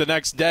church the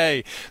next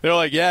day, they're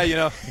like,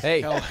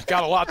 hey,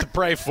 got a lot to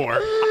pray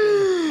for.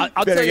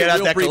 I'll better tell you get a out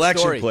real that brief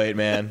collection story. plate,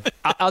 man.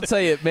 I'll tell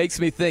you, it makes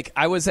me think.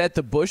 I was at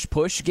the Bush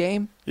Push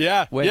game.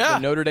 Yeah. When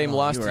Notre Dame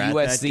lost you to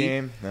were at USC. that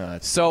game? No,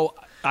 So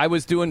I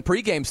was doing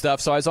pregame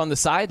stuff, so I was on the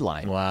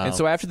sideline. Wow. And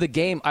so after the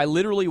game, I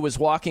literally was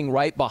walking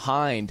right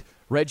behind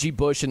Reggie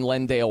Bush and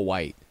Lendale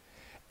White.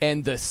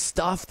 And the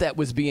stuff that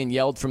was being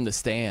yelled from the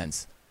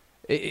stands,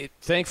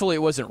 thankfully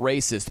it wasn't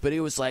racist, but it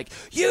was like,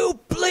 you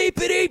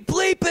bleepity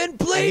bleeping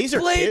bleep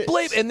bleep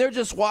bleep. And they're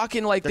just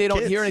walking like they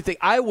don't hear anything.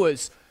 I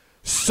was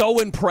so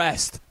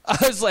impressed. I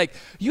was like,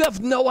 you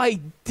have no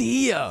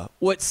idea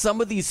what some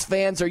of these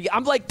fans are.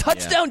 I'm like,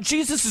 touchdown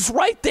Jesus is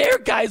right there,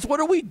 guys. What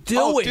are we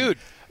doing? Oh, dude.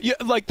 Yeah,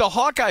 like the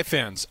Hawkeye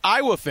fans,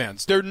 Iowa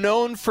fans, they're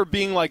known for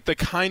being like the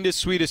kindest,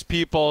 sweetest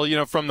people,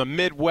 from the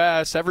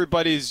Midwest.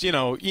 Everybody's,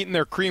 eating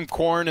their cream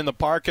corn in the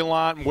parking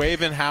lot and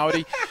waving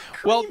howdy.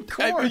 Well,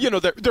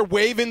 they're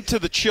waving to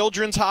the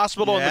children's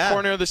hospital in the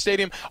corner of the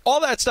stadium, all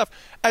that stuff.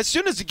 As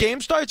soon as the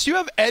game starts, you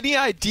have any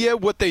idea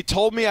what they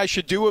told me I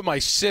should do with my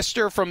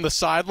sister from the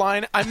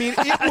sideline? I mean,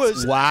 it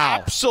was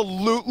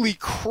absolutely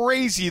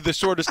crazy, the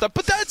sort of stuff.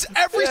 But that's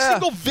every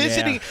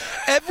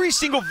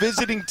single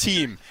visiting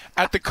team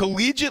at the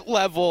collegiate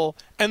level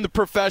and the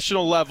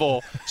professional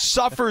level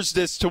suffers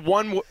this to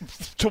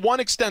one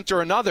extent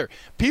or another.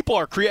 People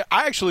are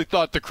I actually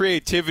thought the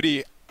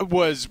creativity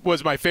was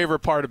my favorite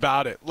part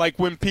about it. Like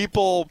when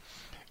people,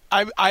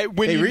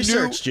 they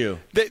researched you.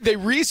 They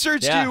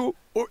researched you,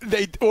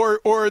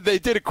 or they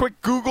did a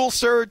quick Google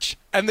search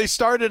and they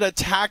started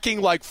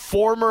attacking like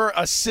former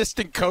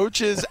assistant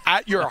coaches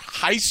at your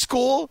high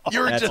school.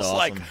 You're just awesome.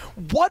 like,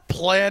 what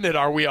planet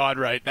are we on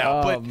right now?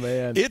 Oh, but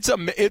man.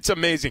 It's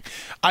amazing.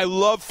 I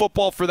love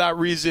football for that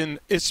reason,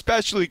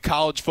 especially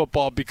college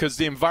football, because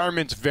the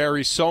environments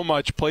vary so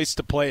much place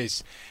to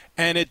place.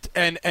 And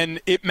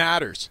it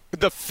matters.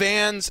 The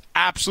fans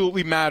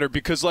absolutely matter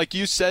because, like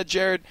you said,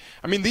 Jared,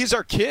 I mean, these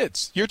are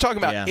kids. You're talking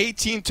about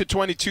 18 to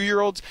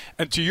 22-year-olds.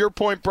 And to your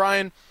point,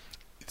 Brian,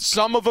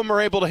 some of them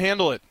are able to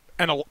handle it,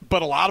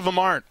 but a lot of them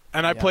aren't.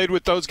 And I played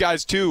with those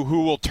guys, too,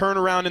 who will turn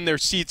around in their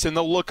seats and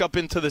they'll look up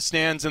into the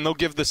stands and they'll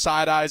give the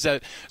side eyes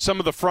at some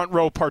of the front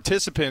row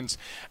participants.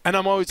 And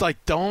I'm always like,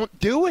 don't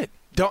do it.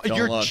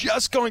 You're look.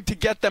 just going to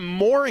get them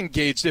more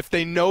engaged if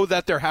they know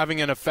that they're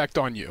having an effect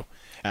on you.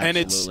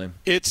 Absolutely.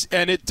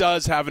 And it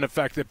does have an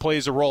effect. It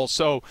plays a role.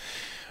 So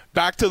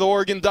back to the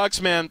Oregon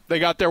Ducks, man. They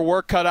got their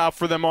work cut out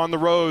for them on the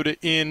road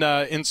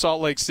in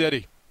Salt Lake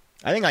City.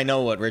 I think I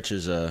know what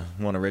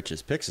one of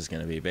Rich's picks is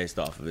going to be based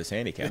off of his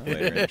handicap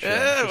later in the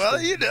show. Well,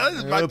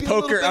 it might be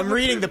poker. I'm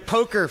reading the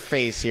poker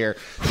face here.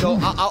 So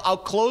I'll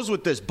close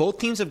with this. Both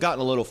teams have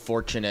gotten a little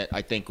fortunate,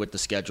 I think, with the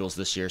schedules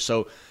this year.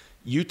 So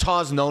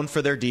Utah's known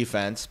for their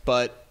defense,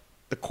 but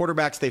the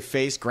quarterbacks they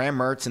face, Graham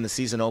Mertz in the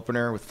season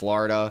opener with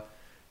Florida,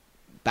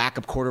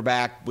 backup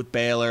quarterback with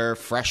Baylor,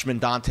 freshman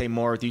Dante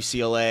Moore with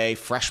UCLA,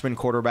 freshman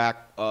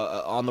quarterback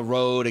on the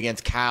road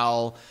against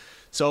Cal.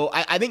 So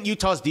I think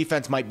Utah's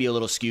defense might be a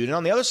little skewed. And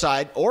on the other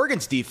side,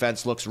 Oregon's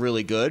defense looks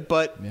really good,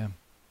 but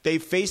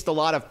they've faced a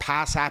lot of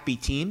pass-happy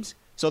teams,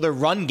 so their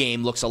run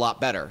game looks a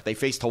lot better. They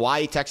faced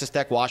Hawaii, Texas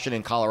Tech,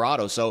 Washington,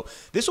 Colorado. So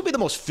this will be the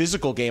most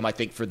physical game, I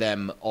think, for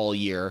them all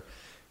year.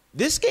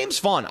 This game's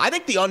fun. I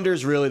think the under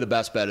is really the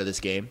best bet of this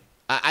game.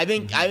 I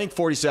think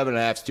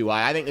 47.5 is too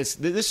high. I think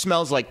this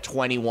smells like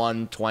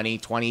 21-20,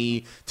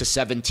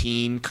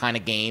 20-17 kind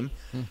of game.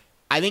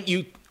 I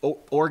think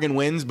Oregon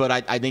wins, but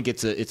I think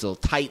it's a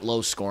tight,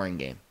 low-scoring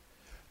game.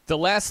 The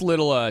last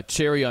little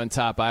cherry on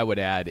top I would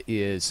add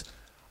is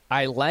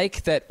I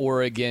like that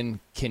Oregon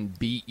can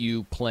beat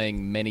you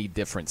playing many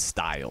different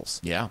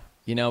styles. Yeah.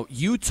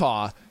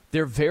 Utah,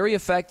 they're very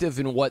effective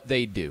in what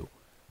they do,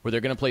 where they're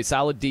going to play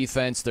solid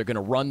defense, they're going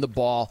to run the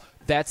ball.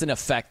 That's an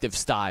effective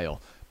style.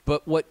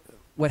 But what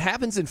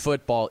happens in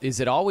football is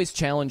it always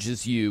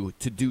challenges you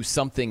to do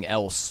something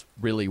else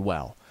really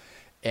well.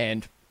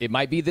 And it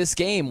might be this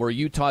game where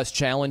Utah's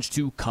challenged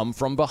to come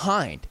from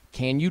behind.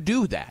 Can you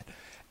do that?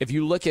 If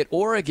you look at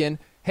Oregon,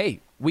 hey,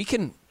 we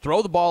can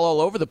throw the ball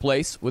all over the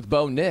place with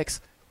Bo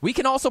Nix. We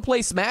can also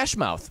play smash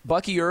mouth.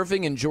 Bucky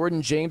Irving and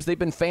Jordan James, they've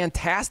been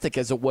fantastic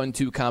as a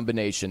 1-2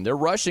 combination. They're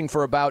rushing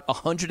for about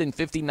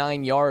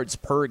 159 yards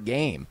per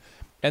game.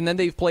 And then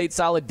they've played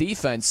solid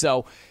defense.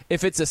 So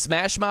if it's a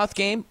smash mouth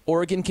game,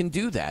 Oregon can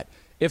do that.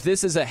 If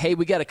this is hey,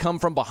 we got to come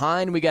from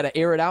behind, we got to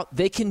air it out,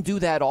 they can do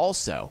that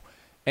also.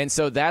 And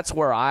so that's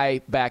where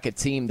I back a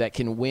team that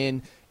can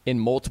win in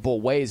multiple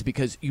ways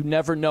because you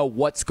never know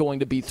what's going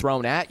to be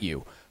thrown at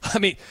you. I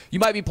mean, you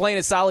might be playing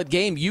a solid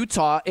game,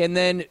 Utah, and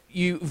then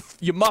you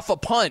muff a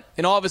punt,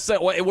 and all of a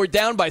sudden we're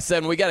down by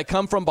 7. We got to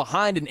come from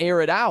behind and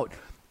air it out.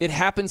 It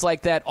happens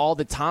like that all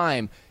the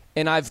time,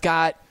 and I've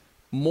got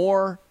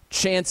more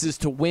chances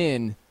to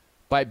win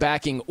by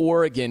backing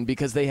Oregon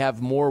because they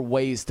have more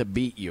ways to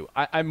beat you.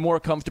 I'm more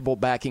comfortable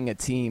backing a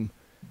team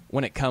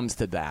when it comes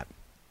to that.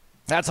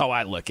 That's how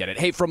I look at it.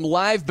 Hey, from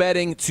live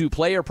betting to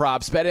player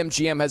props,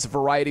 BetMGM has a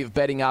variety of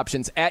betting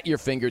options at your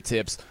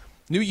fingertips.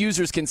 New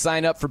users can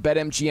sign up for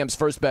BetMGM's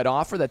first bet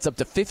offer. That's up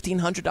to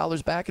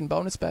 $1,500 back in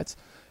bonus bets.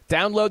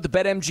 Download the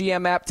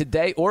BetMGM app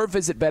today or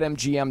visit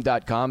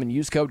BetMGM.com and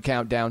use code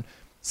COUNTDOWN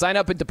Sign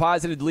up and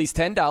deposit at least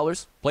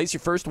 $10. Place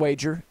your first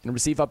wager and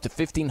receive up to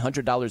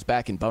 $1,500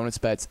 back in bonus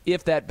bets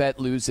if that bet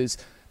loses.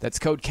 That's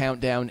code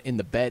COUNTDOWN in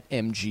the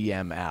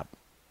BetMGM app.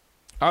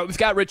 All right, we've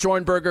got Rich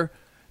Ohrnberger,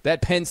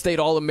 that Penn State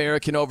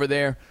All-American over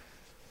there,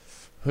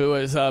 who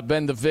has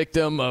been the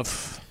victim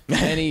of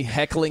many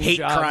heckling hate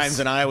jobs crimes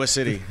in Iowa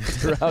City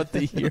throughout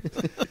the year.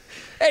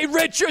 Hey,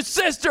 Rich, your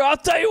sister, I'll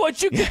tell you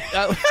what you can.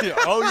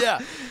 Oh, yeah.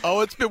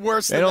 Oh, it's been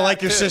worse They than don't that,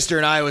 like your too. sister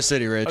in Iowa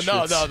City, Rich.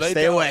 No, they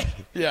stay don't. away.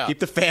 Yeah. Keep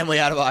the family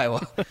out of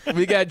Iowa.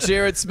 We got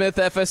Jared Smith,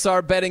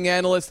 FSR betting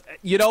analyst.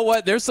 You know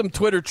what? There's some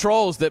Twitter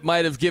trolls that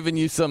might have given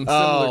you some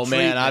similar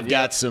treatment. I've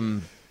got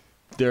some.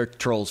 They're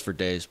trolls for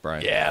days,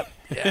 Brian. Yeah,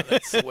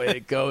 that's the way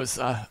it goes.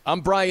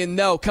 I'm Brian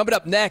No. Coming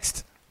up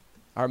next,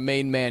 our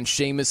main man,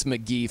 Seamus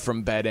McGee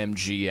from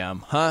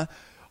BetMGM. Huh?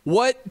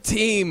 What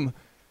team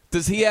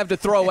does he have to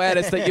throw at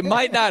us that you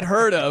might not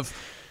heard of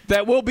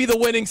that will be the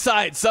winning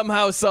side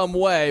somehow, some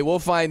way? We'll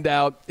find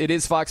out. It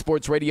is Fox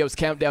Sports Radio's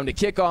Countdown to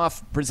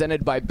Kickoff,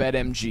 presented by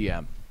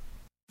BetMGM.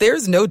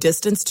 There's no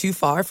distance too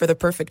far for the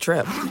perfect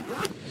trip.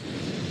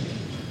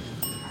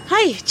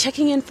 Hi,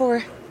 checking in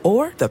for...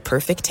 Or the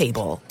perfect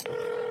table.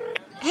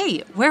 Hey,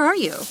 where are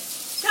you?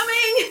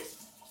 Coming!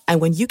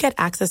 And when you get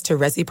access to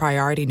Resi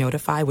Priority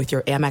Notify with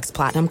your Amex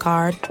Platinum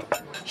card...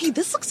 Hey,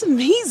 this looks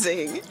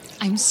amazing.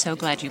 I'm so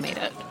glad you made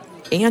it.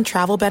 And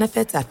travel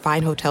benefits at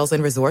fine hotels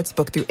and resorts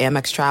booked through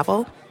Amex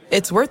Travel,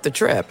 it's worth the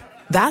trip.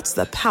 That's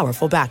the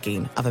powerful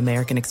backing of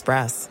American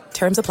Express.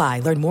 Terms apply.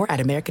 Learn more at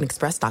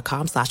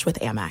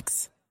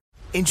americanexpress.com/withAmex.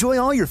 Enjoy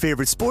all your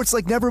favorite sports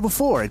like never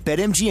before at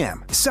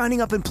BetMGM. Signing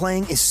up and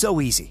playing is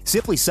so easy.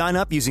 Simply sign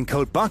up using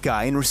code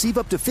Buckeye and receive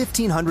up to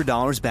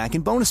 $1,500 back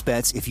in bonus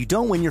bets if you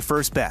don't win your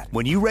first bet.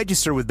 When you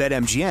register with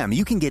BetMGM,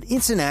 you can get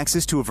instant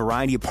access to a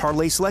variety of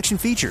parlay selection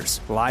features,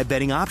 live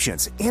betting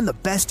options, and the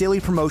best daily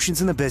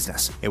promotions in the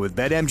business. And with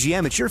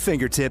BetMGM at your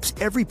fingertips,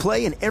 every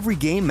play and every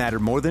game matter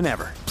more than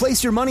ever.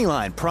 Place your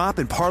moneyline, prop,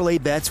 and parlay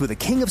bets with the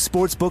king of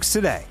sportsbooks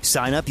today.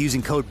 Sign up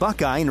using code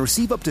Buckeye and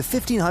receive up to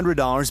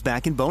 $1,500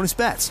 back in bonus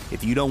bets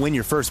if you don't win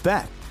your first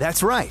bet.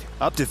 That's right,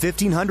 up to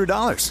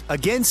 $1,500.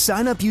 Again,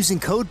 sign up using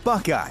code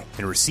Buckeye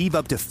and receive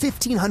up to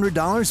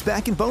 $1,500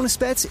 back in bonus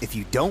bets if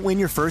you don't win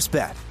your first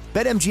bet.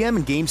 BetMGM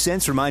and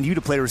GameSense remind you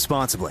to play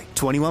responsibly.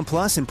 21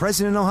 plus and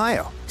present in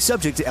Ohio.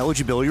 Subject to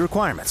eligibility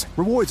requirements.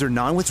 Rewards are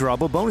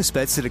non-withdrawable bonus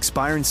bets that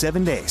expire in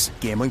 7 days.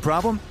 Gambling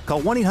problem?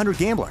 Call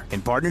 1-800-GAMBLER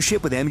in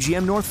partnership with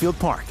MGM Northfield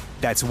Park.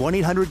 That's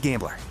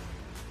 1-800-GAMBLER.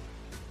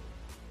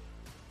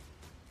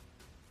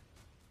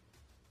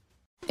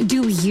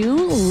 Do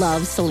you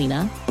love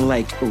Selena?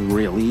 Like,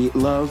 really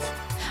love?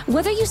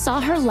 Whether you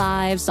saw her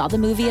live, saw the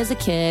movie as a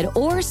kid,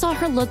 or saw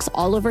her looks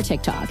all over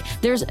TikTok,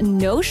 there's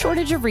no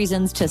shortage of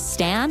reasons to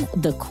stan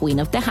the Queen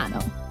of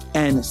Tejano.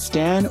 And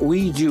Stan,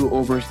 we do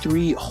over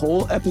 3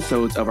 whole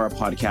episodes of our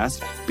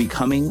podcast,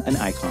 Becoming an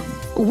Icon.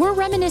 We're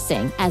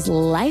reminiscing as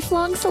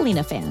lifelong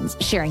Selena fans,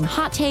 sharing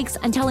hot takes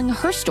and telling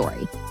her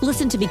story.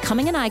 Listen to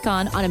Becoming an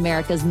Icon on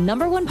America's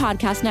 #1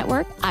 podcast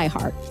network,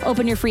 iHeart.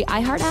 Open your free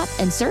iHeart app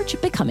and search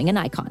Becoming an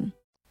Icon.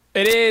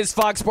 It is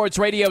Fox Sports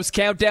Radio's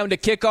Countdown to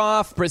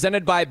Kickoff,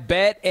 presented by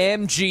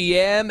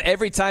BetMGM.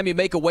 Every time you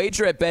make a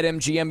wager at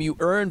BetMGM, you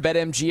earn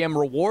BetMGM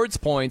rewards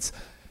points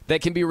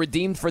that can be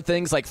redeemed for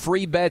things like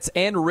free bets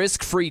and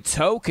risk-free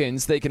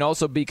tokens. They can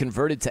also be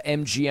converted to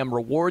MGM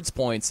rewards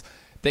points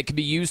that can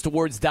be used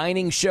towards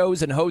dining,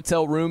 shows, and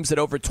hotel rooms at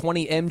over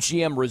 20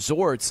 MGM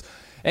resorts.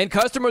 And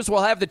customers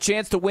will have the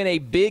chance to win a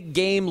big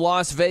game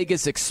Las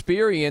Vegas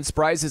experience.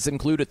 Prizes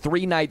include a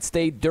 3-night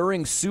stay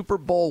during Super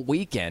Bowl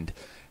weekend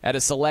at a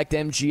select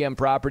MGM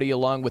property,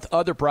 along with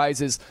other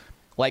prizes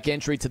like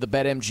entry to the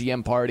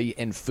BetMGM party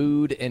and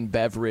food and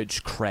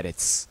beverage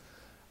credits.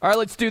 All right,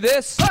 let's do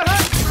this.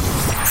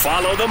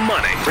 Follow the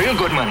money. Real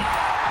good money.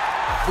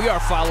 We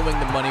are following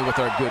the money with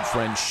our good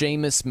friend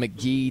Seamus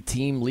McGee,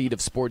 team lead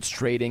of sports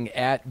trading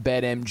at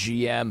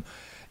BetMGM.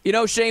 You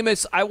know,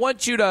 Seamus, I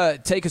want you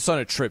to take us on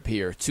a trip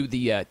here to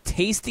the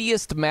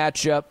tastiest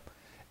matchup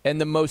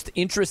and the most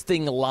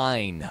interesting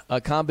line,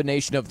 a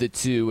combination of the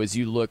two as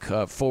you look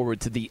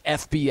forward to the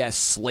FBS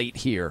slate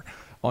here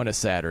on a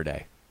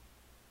Saturday.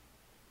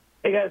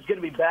 Hey, guys, good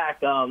to be back.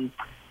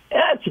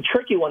 Yeah, it's a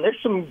tricky one.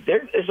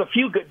 There's a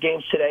few good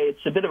games today.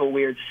 It's a bit of a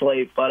weird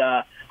slate, but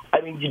I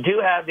mean, you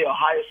do have the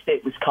Ohio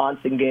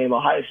State-Wisconsin game.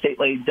 Ohio State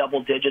laid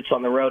double digits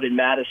on the road in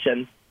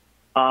Madison.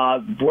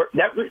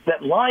 That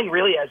line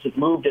really hasn't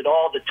moved at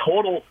all. The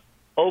total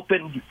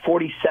opened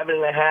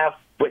 47.5,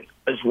 went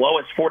as low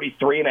as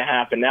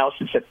 43.5, and now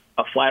it's at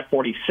a flat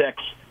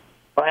 46.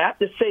 But I have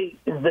to say,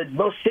 the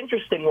most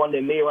interesting one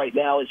to me right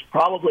now is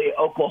probably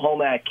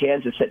Oklahoma at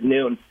Kansas at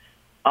noon.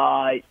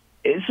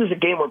 This is a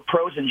game where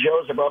pros and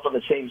Joes are both on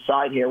the same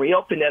side here. We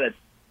opened at a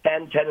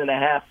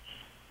 10.5,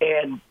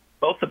 and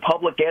both the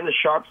public and the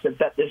sharps have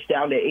bet this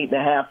down to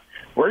 8.5.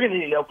 We're going to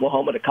need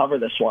Oklahoma to cover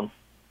this one.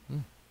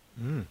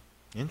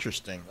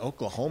 Interesting.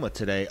 Oklahoma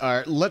today. All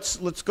right,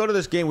 let's go to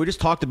this game. We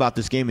just talked about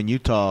this game in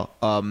Utah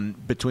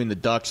between the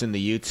Ducks and the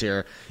Utes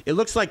here. It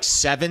looks like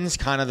 7's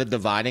kind of the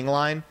dividing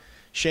line,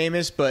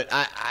 Seamus, but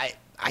I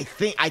I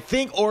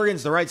think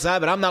Oregon's the right side,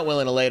 but I'm not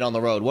willing to lay it on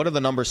the road. What are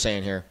the numbers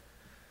saying here?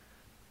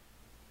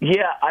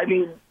 Yeah, I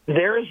mean,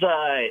 there's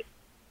a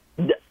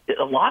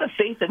lot of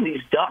faith in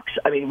these Ducks.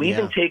 I mean, we've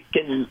been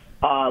taking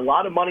a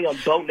lot of money on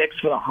Bo Nix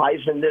for the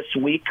Heisman this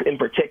week in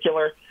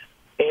particular.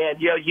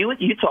 And,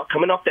 Utah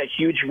coming off that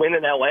huge win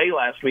in L.A.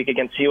 last week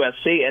against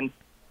USC, and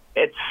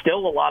it's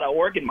still a lot of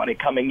Oregon money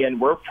coming in.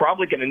 We're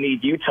probably going to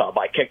need Utah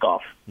by kickoff.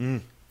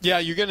 Yeah,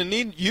 you're going to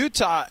need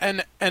Utah,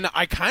 and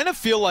I kind of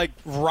feel like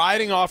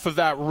riding off of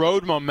that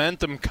road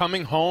momentum,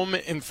 coming home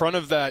in front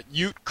of that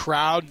Ute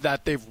crowd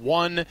that they've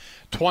won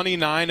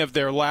 29 of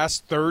their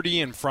last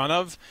 30 in front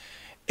of,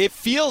 it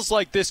feels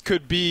like this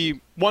could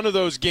be one of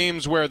those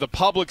games where the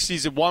public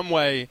sees it one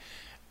way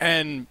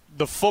and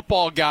the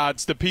football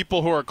gods, the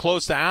people who are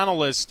close to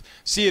analysts,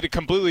 see it a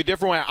completely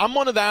different way. I'm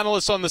one of the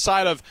analysts on the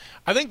side of,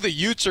 I think the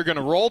Utes are going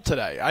to roll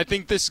today. I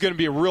think this is going to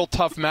be a real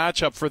tough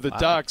matchup for the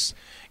Ducks.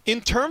 In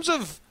terms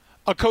of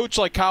a coach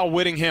like Kyle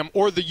Whittingham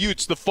or the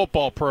Utes, the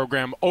football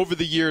program, over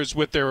the years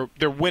with their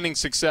winning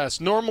success,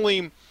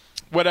 normally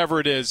whatever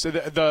it is,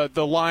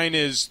 the line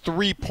is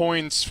 3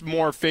 points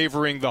more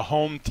favoring the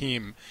home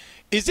team.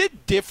 Is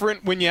it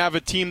different when you have a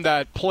team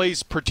that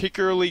plays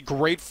particularly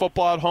great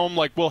football at home?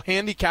 Like, will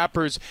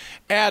handicappers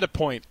add a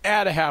point,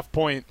 add a half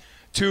point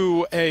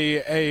to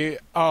a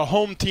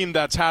home team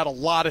that's had a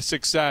lot of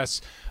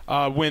success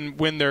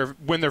when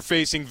they're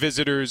facing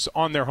visitors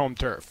on their home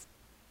turf?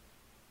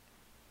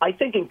 I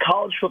think in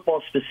college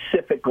football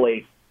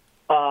specifically,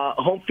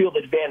 home field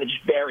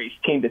advantage varies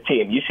team to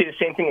team. You see the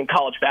same thing in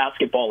college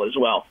basketball as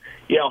well.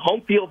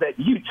 Home field at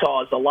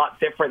Utah is a lot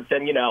different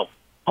than,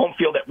 home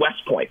field at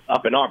West Point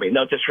up in Army.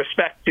 No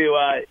disrespect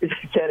to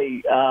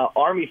any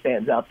Army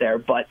fans out there,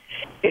 but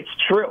it's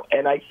true.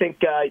 And I think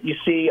you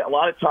see a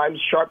lot of times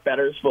sharp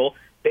bettors will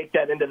bake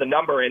that into the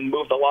number and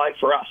move the line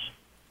for us.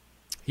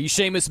 He's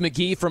Seamus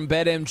McGee from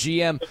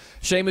BetMGM.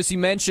 Seamus, you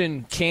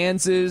mentioned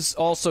Kansas,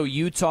 also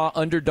Utah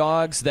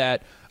underdogs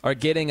that are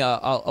getting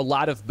a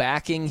lot of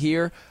backing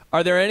here.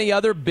 Are there any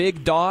other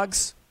big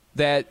dogs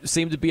that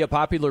seem to be a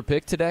popular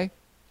pick today?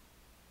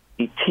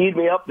 You teed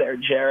me up there,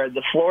 Jared.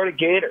 The Florida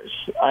Gators.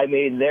 I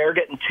mean, they're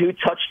getting 2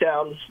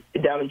 touchdowns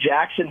down in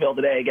Jacksonville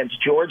today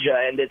against Georgia,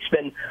 and it's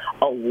been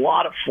a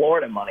lot of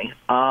Florida money.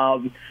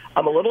 I'm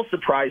a little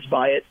surprised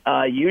by it.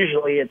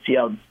 Usually it's,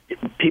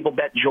 people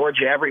bet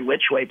Georgia every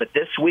which way, but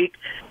this week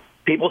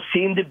people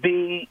seem to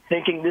be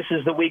thinking this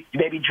is the week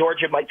maybe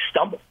Georgia might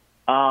stumble.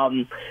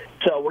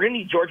 So we're going to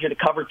need Georgia to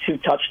cover 2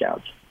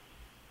 touchdowns.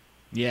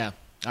 Yeah,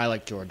 I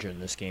like Georgia in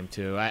this game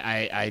too.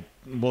 I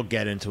we'll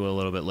get into it a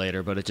little bit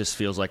later, but it just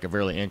feels like a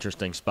really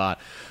interesting spot.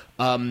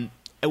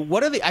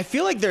 What are the? I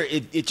feel like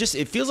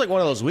it feels like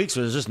one of those weeks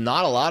where there's just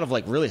not a lot of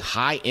like really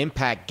high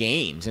impact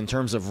games in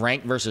terms of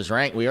ranked versus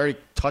ranked. We already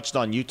touched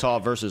on Utah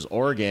versus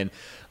Oregon.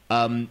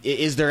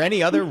 Is there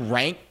any other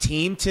ranked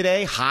team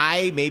today,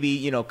 high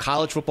maybe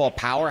college football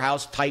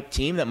powerhouse type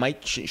team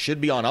that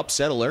should be on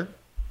upset alert?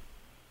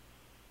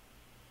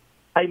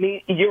 I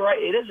mean, you're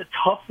right. It is a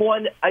tough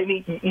one. I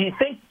mean, you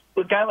think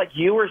a guy like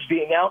Ewers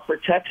being out for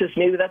Texas,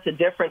 maybe that's a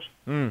difference.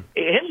 Him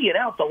being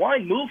out, the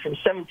line moved from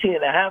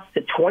 17.5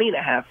 to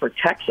 20.5 for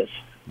Texas.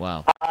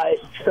 Wow.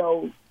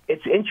 So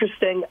it's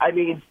interesting. I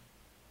mean,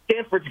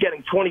 Stanford's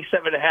getting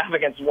 27.5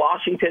 against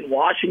Washington.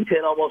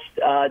 Washington almost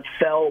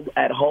fell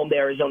at home to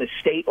Arizona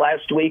State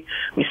last week.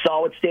 We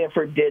saw what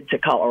Stanford did to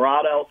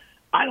Colorado.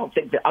 I don't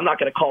think that I'm not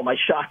going to call my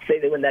shot, say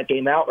they win that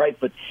game outright,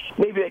 but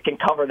maybe they can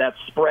cover that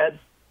spread.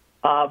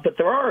 But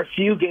there are a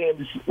few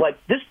games, like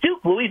this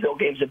Duke-Louisville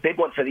game is a big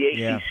one for the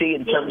ACC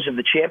in terms of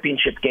the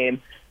championship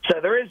game. So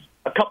there is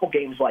a couple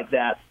games like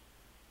that.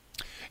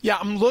 Yeah,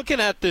 I'm looking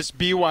at this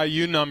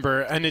BYU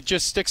number, and it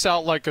just sticks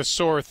out like a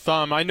sore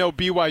thumb. I know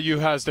BYU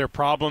has their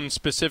problems,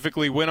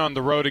 specifically went on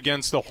the road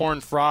against the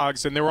Horned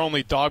Frogs, and they were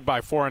only dogged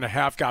by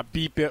 4.5, got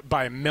beat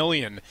by 1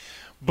 million.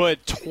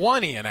 But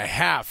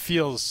 20.5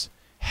 feels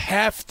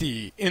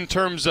hefty in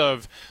terms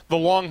of the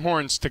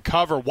Longhorns to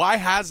cover. Why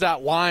has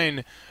that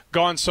line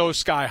gone so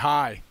sky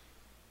high?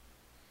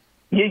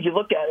 You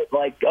look at it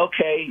like,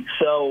 okay,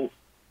 so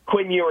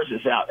Quinn Ewers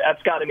is out.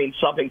 That's got to mean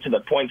something to the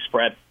point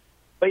spread.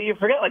 But you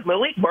forget, like,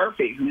 Malik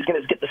Murphy, who's going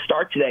to get the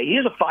start today,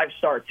 he's a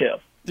 5-star, too.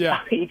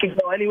 Yeah. He can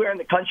go anywhere in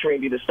the country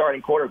and be the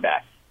starting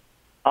quarterback.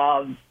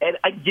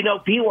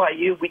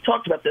 BYU, we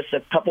talked about this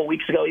a couple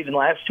weeks ago, even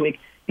last week,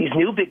 these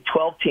new Big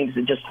 12 teams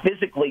that just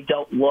physically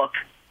don't look,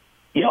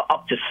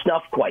 up to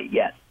snuff quite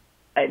yet.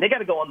 And they got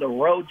to go on the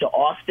road to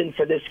Austin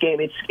for this game.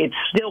 It's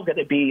still going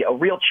to be a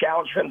real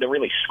challenge for them to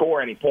really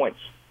score any points.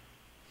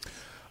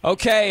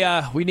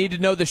 Okay, we need to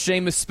know the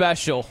Seamus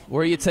special.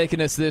 Where are you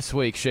taking us this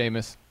week,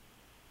 Seamus?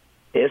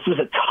 This was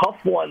a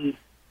tough one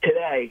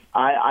today.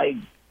 I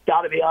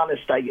got to be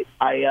honest. I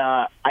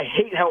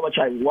hate how much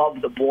I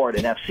love the board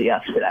in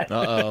FCS today.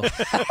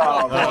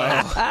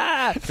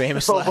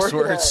 Famous last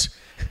words.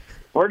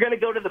 We're going to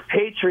go to the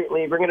Patriot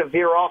League. We're going to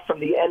veer off from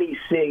the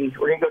NEC.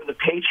 We're going to go to the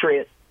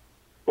Patriot.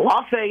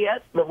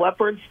 Lafayette, the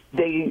Leopards,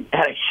 they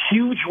had a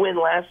huge win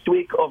last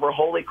week over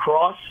Holy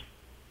Cross.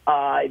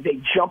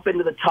 They jump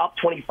into the top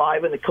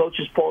 25 in the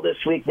coaches poll this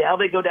week. Now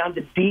they go down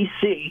to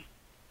D.C.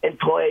 and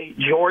play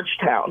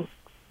Georgetown.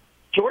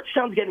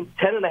 Georgetown's getting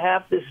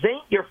 10.5. This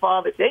ain't your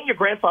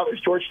grandfather's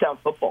Georgetown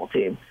football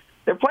team.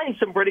 They're playing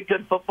some pretty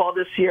good football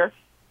this year,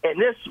 and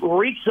this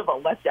reeks of a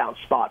letdown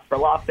spot for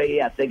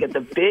Lafayette. They get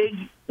the big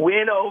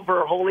win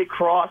over Holy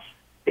Cross.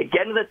 They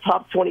get into the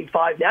top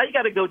 25. Now you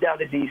got to go down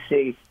to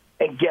D.C.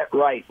 and get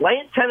right.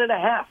 Laying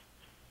 10.5.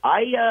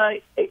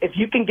 If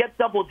you can get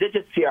double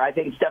digits here, I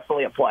think it's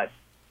definitely a play.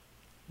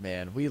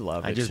 Man, we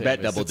love it. I just Seamus.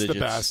 bet double digits. It's the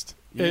best.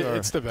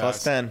 It's the best.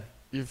 Plus 10.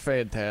 You're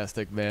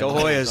fantastic, man. Go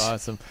Hoyas. That's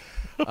awesome.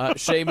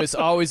 Seamus,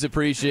 always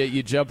appreciate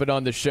you jumping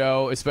on the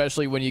show,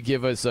 especially when you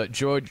give us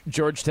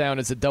Georgetown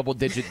as a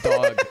double-digit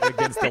dog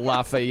against the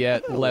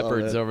Lafayette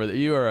Leopards over there.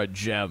 You are a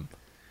gem.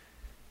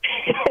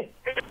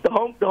 The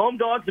home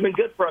dogs have been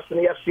good for us in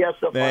the FCS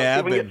so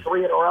far. We get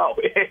 3 in a row.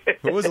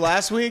 Who was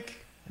last week?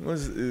 The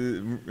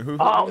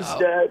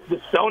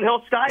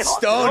Stonehill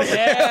Skyhawks.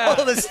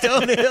 The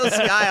Stonehill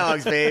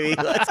Skyhawks, baby.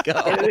 Let's go.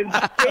 An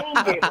insane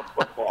game of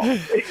football.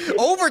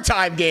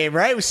 Overtime game,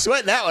 right? We're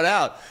sweating that one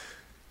out.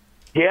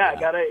 Yeah,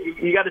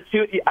 you gotta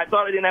tune. I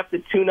thought I didn't have to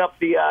tune up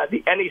the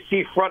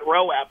NEC front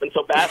row app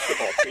until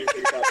basketball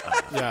season.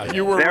 Yeah,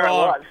 you were there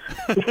wrong.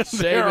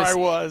 There I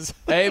was.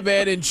 Hey,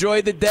 man,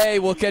 enjoy the day.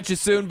 We'll catch you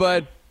soon,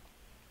 bud.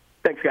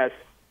 Thanks, guys.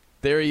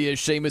 There he is,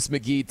 Seamus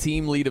McGee,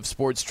 team lead of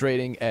sports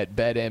trading at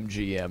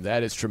BetMGM.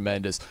 That is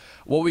tremendous.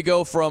 Well, we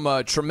go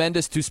from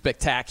tremendous to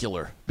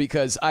spectacular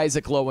because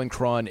Isaac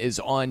Lowenkron is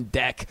on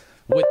deck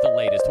with the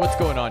latest. What's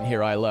going on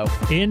here, Ilo?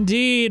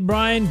 Indeed,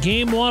 Brian.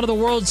 Game 1 of the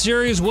World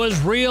Series was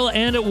real,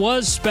 and it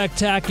was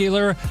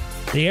spectacular.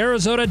 The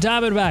Arizona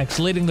Diamondbacks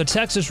leading the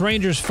Texas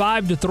Rangers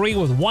 5-3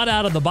 with 1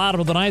 out of the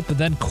bottom of the ninth, but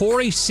then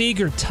Corey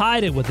Seager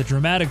tied it with a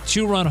dramatic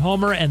 2-run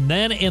homer, and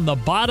then in the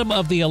bottom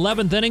of the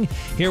 11th inning,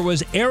 here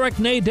was Eric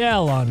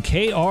Nadel on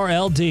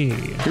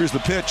KRLD. Here's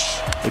the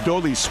pitch.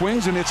 Adolis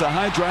swings, and it's a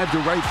high drive to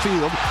right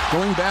field.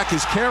 Going back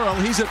is Carroll.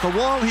 He's at the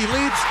wall. He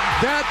leaps.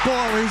 That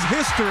ball is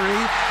history.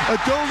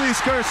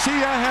 Adolis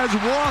Garcia has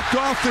walked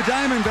off the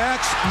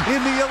Diamondbacks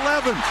in the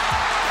 11th.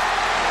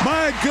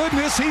 My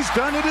goodness, he's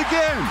done it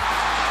again.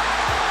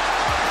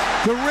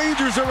 The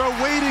Rangers are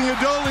awaiting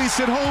Adolis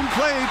at home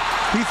plate.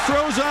 He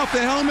throws off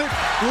the helmet,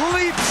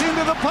 leaps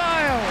into the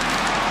pile,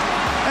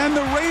 and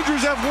the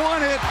Rangers have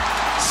won it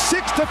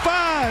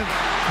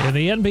 6-5. In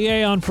the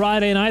NBA on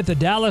Friday night, the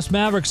Dallas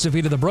Mavericks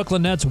defeated the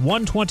Brooklyn Nets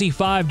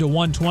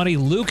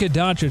 125-120. Luka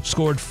Doncic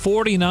scored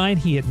 49.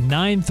 He hit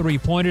 9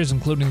 3-pointers,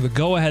 including the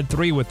go-ahead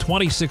 3 with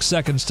 26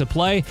 seconds to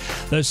play.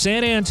 The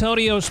San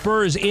Antonio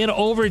Spurs in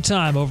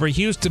overtime over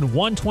Houston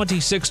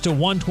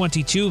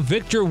 126-122.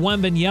 Victor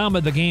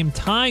Wembanyama, the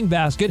game-tying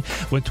basket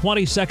with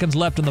 20 seconds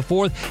left in the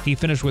fourth. He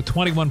finished with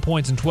 21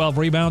 points and 12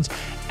 rebounds.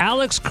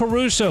 Alex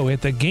Caruso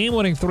hit the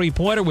game-winning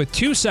 3-pointer with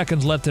 2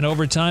 seconds left in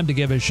overtime to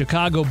give his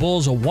Chicago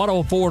Bulls a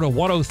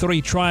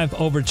 104-103 triumph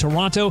over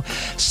Toronto.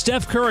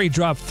 Steph Curry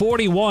dropped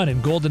 41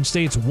 in Golden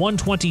State's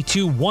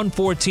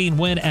 122-114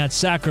 win at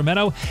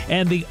Sacramento.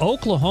 And the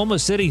Oklahoma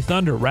City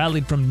Thunder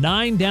rallied from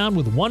 9 down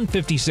with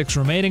 1:56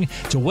 remaining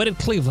to win at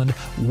Cleveland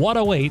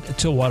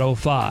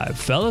 108-105.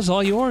 Fellas,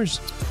 all yours.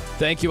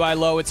 Thank you,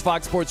 Ilo. It's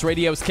Fox Sports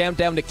Radio's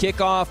Countdown to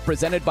Kickoff,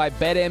 presented by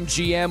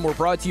BetMGM. We're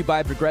brought to you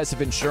by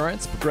Progressive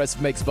Insurance.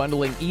 Progressive makes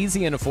bundling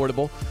easy and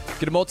affordable.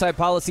 Get a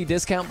multi-policy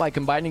discount by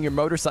combining your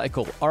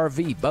motorcycle,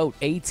 RV, boat,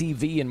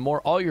 ATV, and more.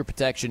 All your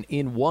protection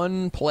in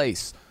one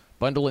place.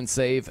 Bundle and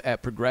save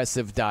at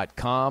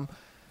Progressive.com.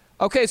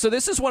 Okay, so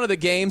this is one of the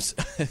games,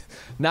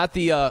 not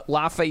the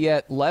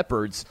Lafayette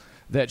Leopards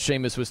that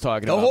Seamus was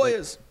talking about. Go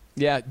Hoyas.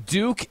 Yeah,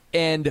 Duke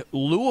and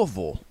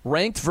Louisville,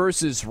 ranked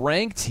versus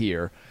ranked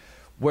here,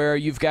 where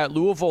you've got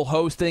Louisville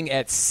hosting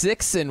at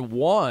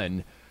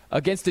 6-1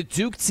 against a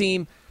Duke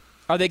team.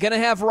 Are they going to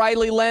have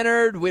Riley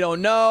Leonard? We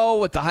don't know,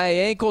 with the high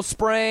ankle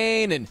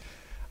sprain. And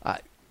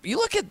you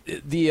look at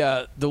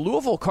the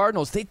Louisville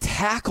Cardinals, they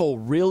tackle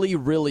really,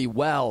 really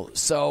well.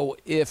 So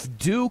if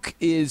Duke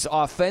is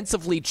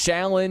offensively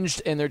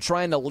challenged and they're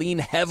trying to lean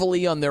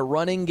heavily on their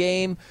running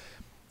game,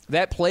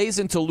 that plays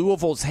into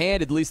Louisville's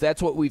hand. At least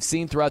that's what we've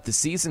seen throughout the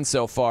season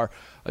so far.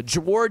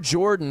 Jawar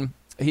Jordan,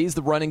 he's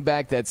the running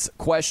back that's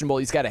questionable.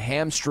 He's got a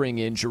hamstring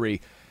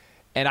injury.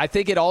 And I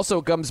think it also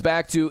comes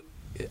back to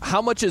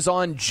how much is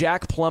on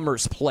Jack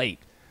Plummer's plate,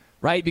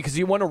 right? Because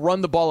you want to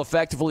run the ball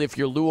effectively if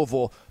you're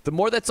Louisville. The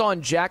more that's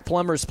on Jack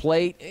Plummer's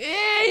plate,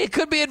 it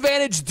could be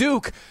advantage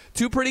Duke.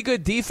 2 pretty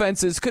good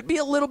defenses. Could be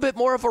a little bit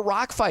more of a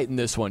rock fight in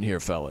this one here,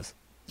 fellas.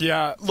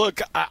 Yeah, look,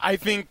 I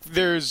think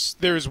there's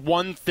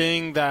one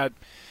thing that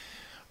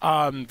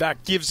that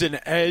gives an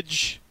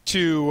edge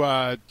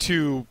to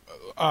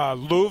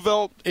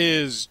Louisville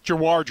is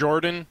Jawar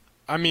Jordan.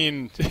 I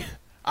mean,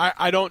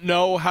 I don't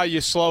know how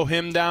you slow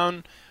him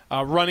down.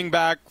 Running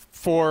back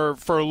for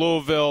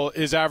Louisville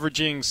is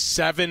averaging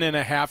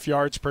 7.5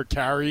 yards per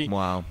carry.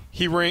 Wow.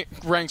 He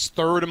ranks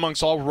third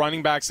amongst all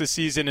running backs this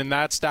season in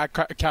that stat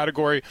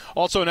category.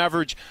 Also an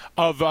average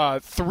of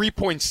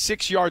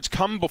 3.6 yards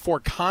come before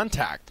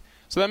contact.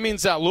 So that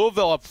means that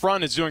Louisville up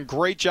front is doing a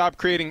great job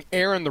creating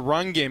air in the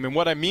run game. And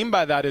what I mean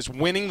by that is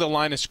winning the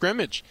line of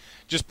scrimmage,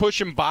 just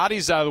pushing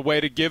bodies out of the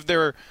way to give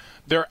their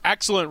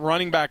excellent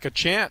running back a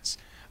chance.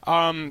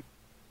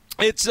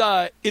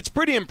 It's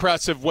pretty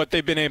impressive what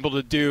they've been able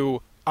to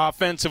do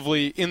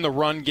offensively in the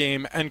run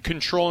game and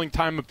controlling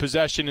time of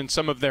possession in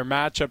some of their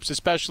matchups,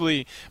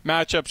 especially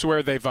matchups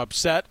where they've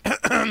upset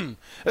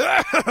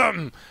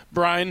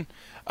Brian.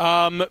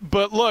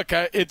 But look,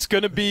 it's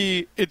going to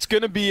be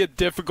a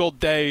difficult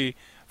day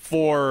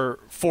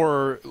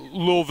for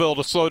Louisville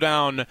to slow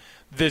down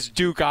this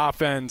Duke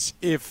offense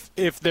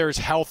if there's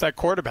health at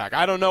quarterback.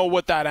 I don't know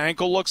what that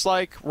ankle looks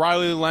like.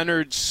 Riley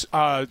Leonard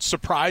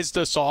surprised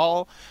us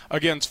all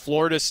against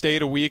Florida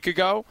State a week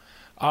ago,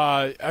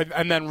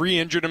 and then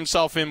re-injured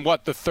himself in,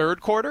 the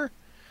third quarter?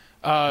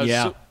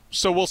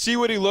 So we'll see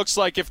what he looks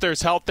like if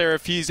there's health there,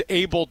 if he's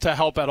able to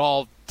help at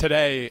all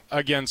today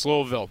against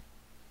Louisville.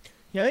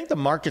 Yeah, I think the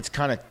market's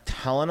kind of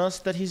telling us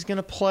that he's going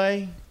to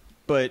play,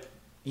 but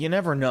you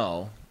never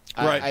know.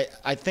 Right.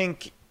 I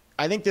think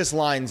this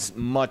line's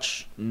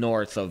much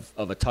north of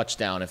a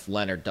touchdown if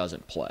Leonard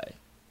doesn't play.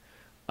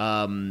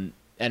 And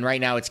right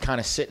now it's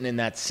kind of sitting in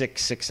that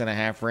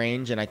 6.5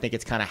 range, and I think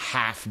it's kind of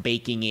half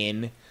baking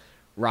in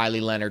Riley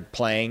Leonard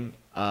playing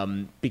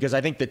because I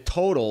think the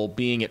total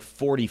being at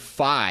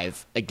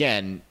 45,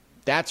 again,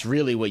 that's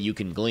really what you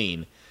can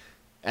glean.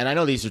 And I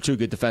know these are two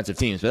good defensive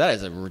teams, but that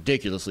is a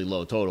ridiculously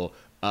low total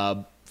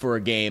for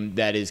a game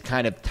that is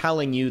kind of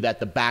telling you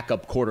that the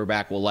backup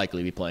quarterback will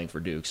likely be playing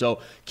for Duke.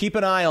 So keep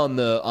an eye on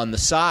the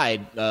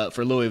side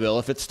for Louisville.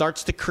 If it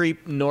starts to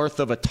creep north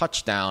of a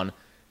touchdown,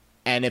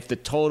 and if the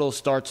total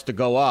starts to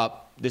go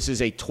up, this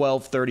is a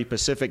 12:30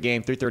 Pacific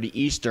game, 3:30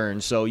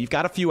 Eastern. So you've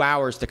got a few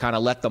hours to kind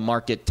of let the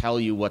market tell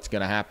you what's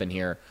going to happen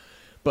here.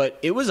 But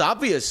it was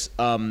obvious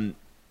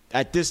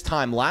at this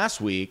time last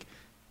week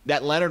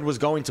that Leonard was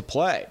going to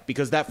play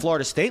because that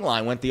Florida State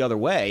line went the other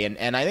way.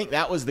 And I think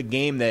that was the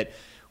game that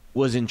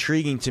was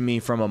intriguing to me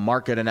from a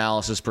market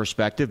analysis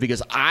perspective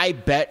because I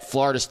bet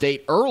Florida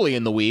State early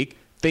in the week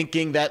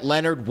thinking that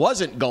Leonard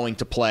wasn't going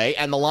to play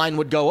and the line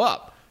would go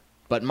up.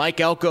 But Mike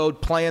Elko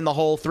playing the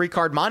whole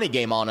 3-card Monte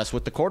game on us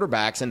with the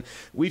quarterbacks. And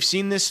we've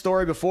seen this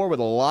story before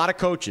with a lot of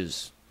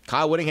coaches.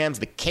 Kyle Whittingham's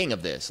the king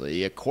of this.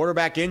 A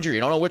quarterback injury,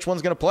 you don't know which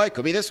one's going to play.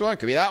 Could be this one,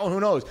 could be that one,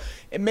 who knows.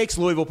 It makes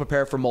Louisville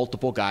prepare for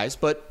multiple guys,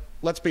 but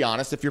let's be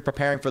honest, if you're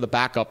preparing for the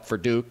backup for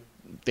Duke,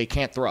 they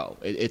can't throw.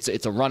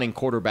 It's a running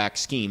quarterback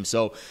scheme.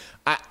 So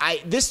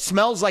this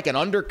smells like an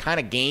under kind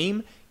of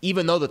game,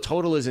 even though the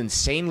total is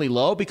insanely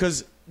low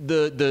because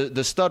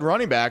the stud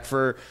running back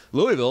for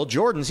Louisville,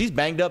 Jordan's, he's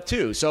banged up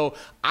too. So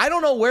I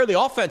don't know where the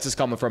offense is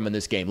coming from in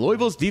this game.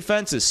 Louisville's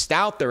defense is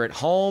stout. They're at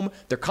home.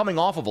 They're coming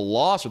off of a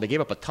loss where they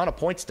gave up a ton of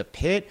points to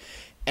Pitt.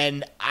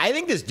 And I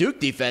think this Duke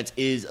defense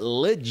is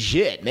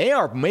legit. They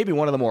are maybe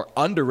one of the more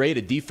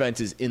underrated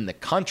defenses in the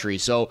country.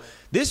 So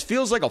this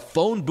feels like a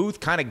phone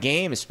booth kind of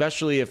game,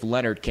 especially if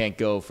Leonard can't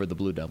go for the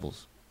Blue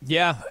Devils.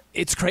 Yeah,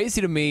 it's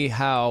crazy to me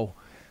how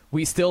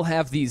we still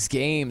have these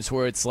games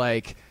where it's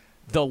like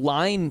the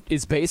line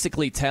is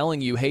basically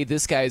telling you, hey,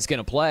 this guy is going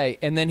to play,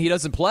 and then he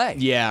doesn't play.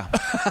 Yeah.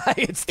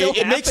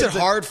 It makes it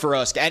hard for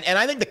us. And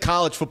I think the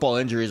college football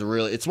injuries are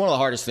it's one of the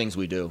hardest things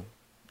we do.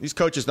 These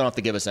coaches don't have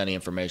to give us any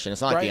information. It's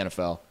not like the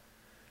NFL.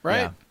 Right.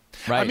 Yeah.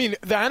 Right. I mean,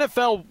 the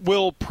NFL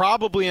will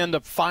probably end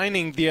up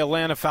fining the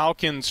Atlanta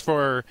Falcons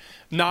for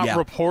not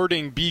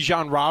reporting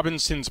Bijan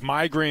Robinson's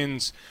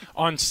migraines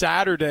on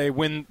Saturday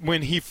when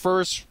he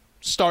first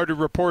started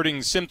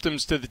reporting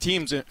symptoms to the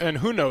teams. And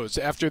who knows,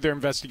 after their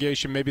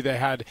investigation, maybe they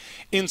had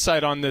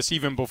insight on this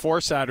even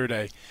before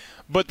Saturday.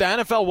 But the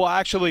NFL will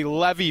actually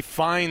levy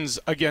fines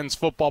against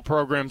football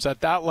programs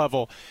at that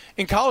level.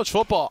 In college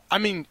football, I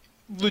mean,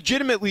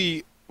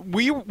 legitimately,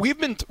 we've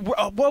been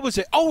what was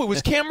it? Oh, it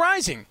was Cam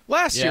Rising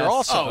last year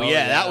also. Oh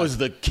yeah, that was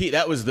the key.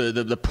 That was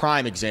the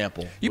prime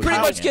example. You pretty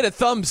much get a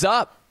thumbs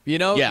up. You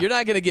know, you're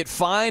not going to get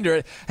fined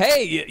or,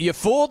 hey, you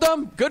fooled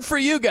them? Good for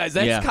you guys.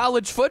 That's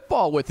college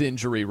football with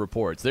injury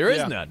reports. There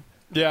is none.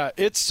 Yeah,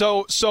 it's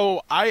so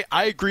I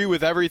agree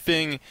with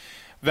everything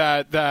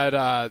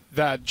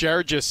that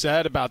Jared just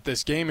said about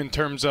this game in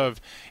terms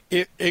of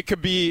it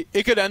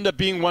could end up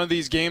being one of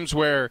these games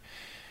where,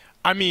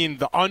 I mean,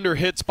 the under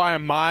hits by a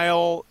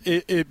mile.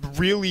 It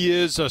really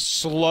is a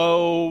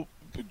slow,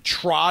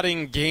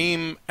 trotting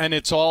game, and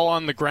it's all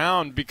on the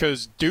ground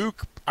because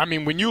Duke, I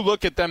mean, when you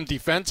look at them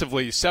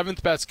defensively,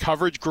 7th best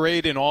coverage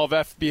grade in all of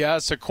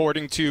FBS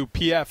according to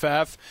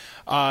PFF.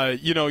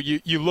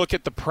 You look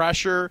at the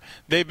pressure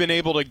they've been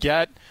able to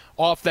get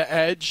off the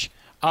edge.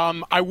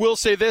 I will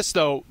say this,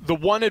 though. The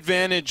one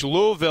advantage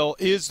Louisville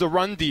is the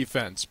run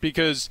defense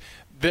because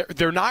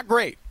they're not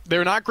great.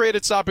 They're not great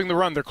at stopping the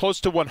run. They're close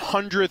to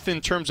 100th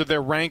in terms of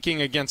their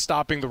ranking against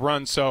stopping the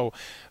run. So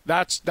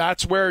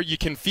that's where you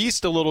can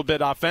feast a little bit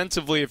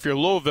offensively if you're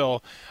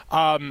Louisville.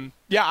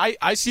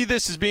 I see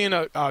this as being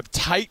a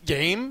tight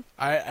game.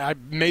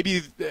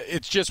 Maybe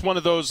it's just one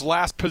of those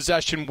last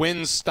possession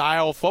wins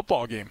style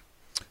football game.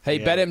 Hey,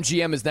 Yeah.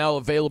 BetMGM is now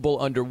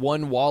available under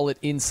one wallet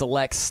in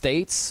select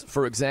states.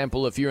 For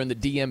example, if you're in the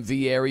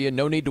DMV area,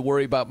 no need to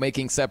worry about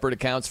making separate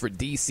accounts for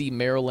D.C.,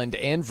 Maryland,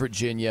 and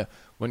Virginia.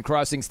 When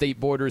crossing state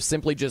borders,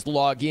 simply just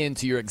log in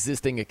to your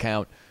existing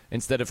account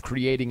instead of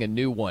creating a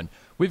new one.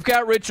 We've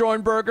got Rich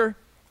Ohrnberger,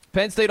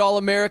 Penn State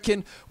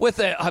All-American, with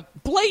a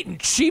blatant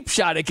cheap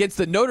shot against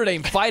the Notre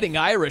Dame Fighting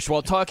Irish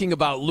while talking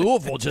about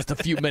Louisville just a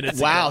few minutes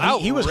ago. Wow,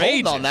 he was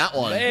holding on that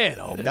one. Man,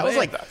 that was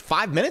like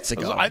 5 minutes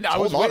ago. I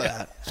was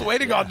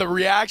waiting on the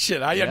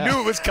reaction. I knew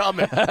it was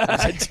coming.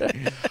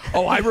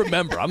 Oh, I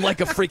remember. I'm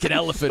like a freaking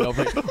elephant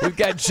over here. We've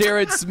got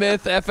Jared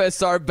Smith,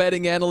 FSR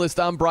betting analyst.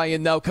 I'm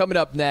Brian Noe. Coming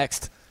up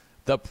next,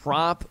 the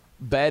prop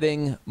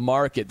betting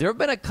market. There have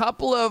been a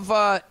couple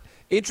of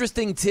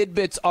interesting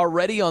tidbits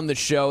already on the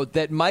show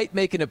that might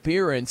make an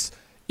appearance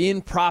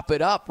in Prop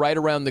It Up right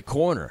around the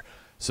corner.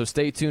 So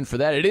stay tuned for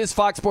that. It is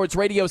Fox Sports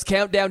Radio's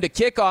Countdown to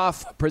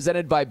Kickoff,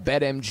 presented by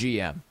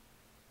BetMGM.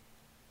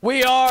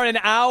 We are an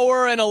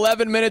hour and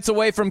 11 minutes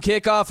away from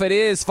kickoff. It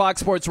is Fox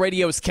Sports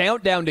Radio's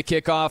Countdown to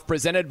Kickoff,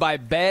 presented by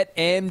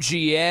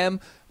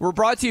BetMGM. We're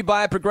brought to you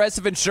by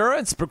Progressive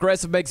Insurance.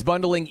 Progressive makes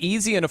bundling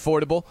easy and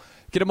affordable.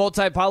 Get a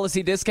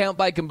multi-policy discount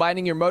by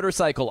combining your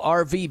motorcycle,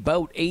 RV,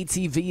 boat,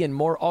 ATV, and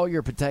more. All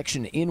your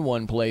protection in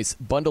one place.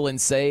 Bundle and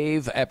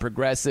save at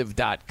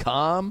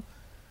Progressive.com.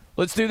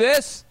 Let's do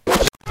this. 8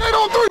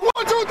 on 3,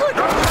 1, 2, 3.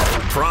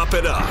 Prop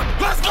it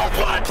up. Let's go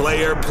play.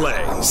 Player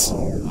plays.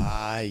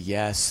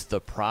 Yes, the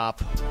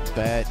prop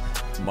bet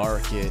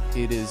market.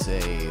 It is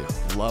a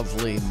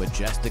lovely,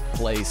 majestic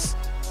place.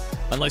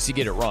 Unless you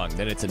get it wrong,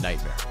 then it's a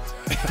nightmare.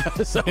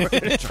 So we're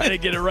going to try to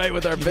get it right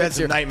with our You've bets had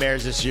some here.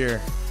 nightmares this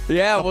year.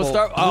 Yeah, we'll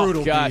start.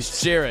 Oh, gosh,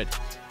 beasts. Jared,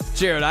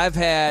 I've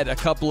had a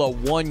couple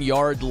of 1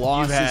 yard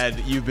losses.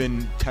 You've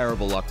been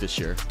terrible luck this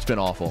year. It's been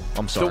awful.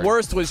 I'm sorry. The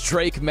worst was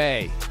Drake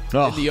May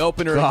in the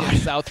opener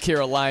against South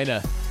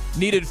Carolina.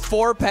 Needed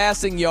 4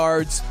 passing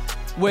yards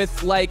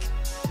with like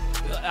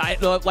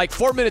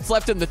 4 minutes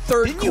left in the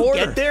third Didn't quarter.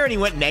 you get there and he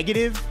went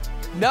negative?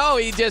 No,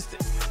 he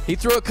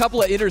threw a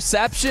couple of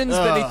interceptions,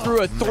 then he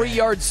threw a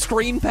 3-yard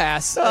screen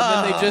pass, and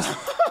then they just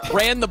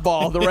ran the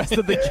ball the rest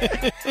of the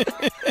game.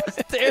 It's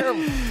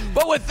terrible.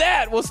 But with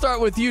that, we'll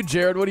start with you,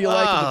 Jared. What do you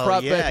like in the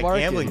prop bet market?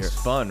 Gambling's here?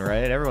 fun,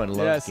 right? Everyone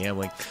loves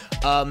gambling.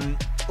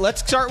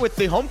 Let's start with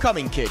the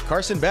homecoming kid,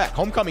 Carson Beck.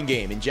 Homecoming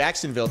game in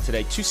Jacksonville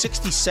today,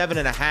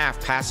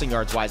 267.5 passing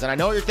yards wise. And I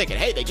know what you're thinking,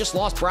 hey, they just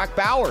lost Brock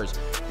Bowers.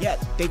 Yeah,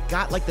 they've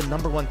got like the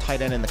number 1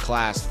 tight end in the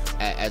class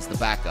as the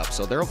backup.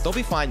 So they'll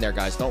be fine there,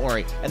 guys. Don't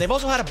worry. And they've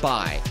also had a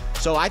bye.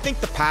 So I think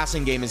the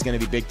passing game is going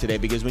to be big today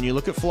because when you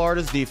look at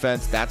Florida's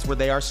defense, that's where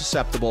they are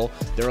susceptible.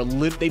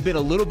 They've been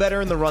a little better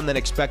in the run than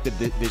expected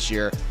this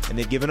year, and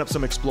they've given up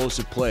some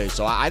explosive plays.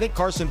 So I think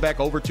Carson Beck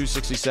over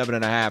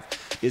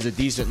 267.5 is a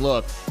decent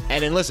look.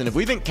 And then listen, if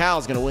we think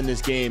Cal's going to win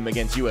this game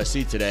against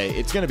USC today,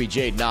 it's going to be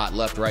Jade Knott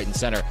left, right, and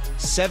center.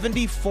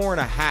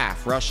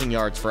 74.5 rushing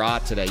yards for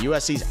Ott today.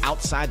 USC's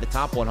outside the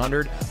top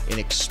 100 in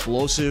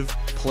explosive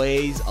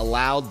plays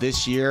allowed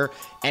this year.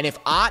 And if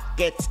Ott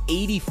gets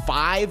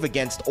 85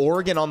 against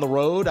Oregon on the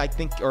road,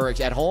 or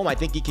at home, I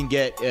think he can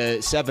get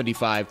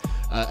 75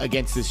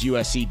 against this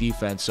USC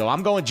defense. So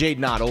I'm going Jade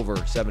Knott over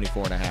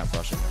 74.5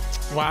 rushing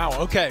yards. Wow,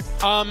 okay.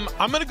 I'm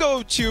going to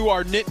go to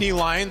our Nittany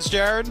Lions,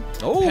 Jared.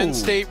 Oh. Penn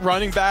State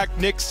running back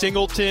Nick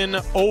Singleton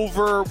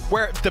over,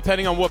 where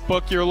depending on what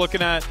book you're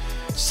looking at,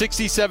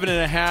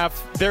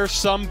 67.5. There's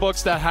some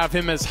books that have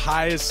him as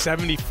high as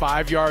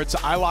 75 yards.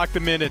 I locked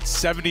him in at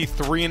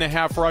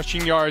 73.5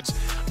 rushing yards.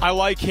 I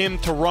like him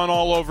to run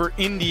all over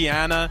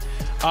Indiana.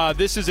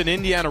 This is an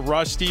Indiana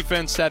rush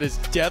defense that is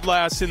dead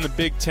last in the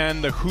Big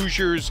Ten. The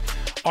Hoosiers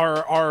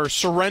are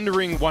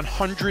surrendering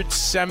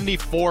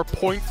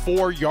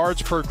 174.4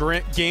 yards per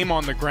game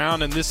on the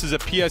ground, and this is a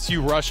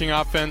PSU rushing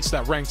offense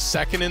that ranks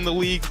 2nd in the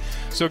league.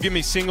 So give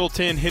me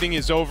Singleton hitting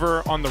his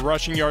over on the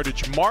rushing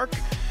yardage mark.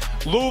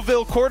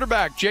 Louisville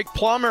quarterback Jake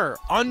Plummer,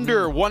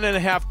 under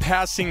 1.5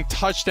 passing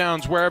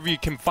touchdowns. Wherever you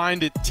can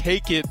find it,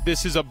 take it.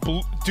 This is a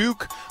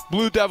Duke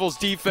Blue Devils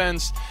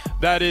defense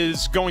that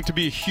is going to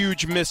be a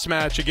huge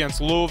mismatch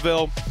against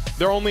Louisville.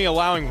 They're only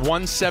allowing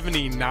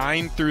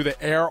 179 through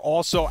the air,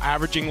 also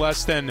averaging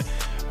less than 1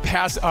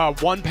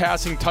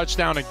 passing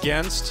touchdown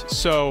against.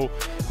 So,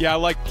 yeah, I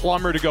like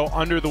Plummer to go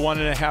under the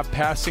 1.5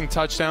 passing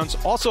touchdowns.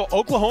 Also,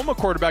 Oklahoma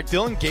quarterback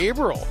Dylan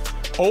Gabriel,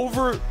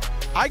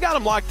 I got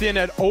him locked in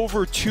at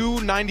over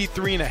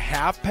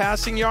 293.5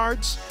 passing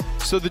yards.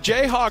 So the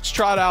Jayhawks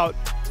trot out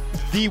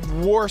the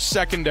worst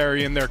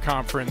secondary in their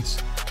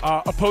conference.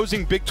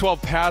 Opposing Big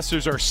 12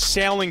 passers are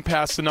sailing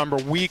past the number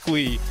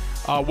weekly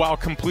while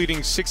completing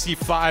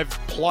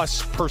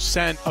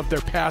 65+% of their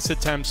pass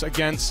attempts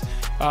against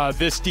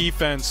this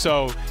defense.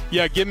 So,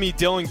 yeah, give me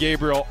Dylan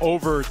Gabriel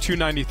over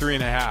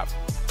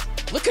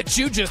 293.5. Look at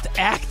you, just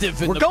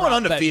active in We're the going prop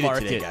undefeated bet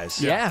market. today,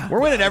 guys. Yeah. We're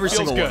winning every It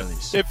feels single good. one of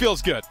these. It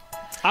feels good.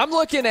 I'm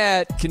looking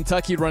at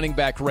Kentucky running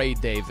back Ray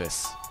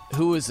Davis,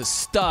 who is a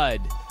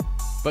stud.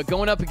 But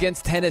going up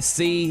against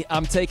Tennessee,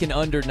 I'm taking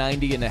under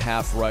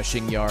 90.5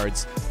 rushing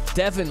yards.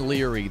 Devin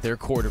Leary, their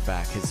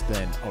quarterback, has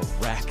been a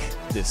wreck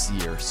this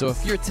year. So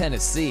if you're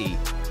Tennessee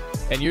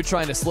and you're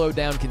trying to slow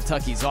down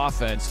Kentucky's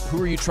offense,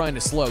 who are you trying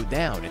to slow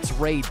down? It's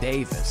Ray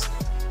Davis.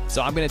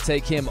 So I'm going to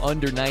take him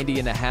under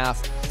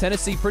 90.5.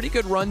 Tennessee, pretty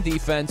good run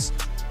defense.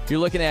 You're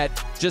looking at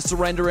just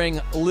surrendering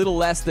a little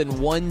less than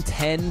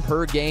 110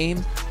 per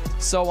game.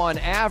 So on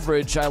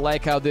average, I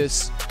like how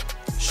this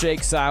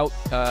shakes out.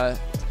 I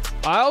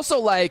also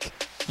like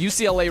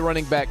UCLA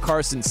running back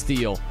Carson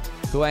Steele,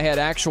 who I had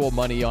actual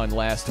money on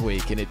last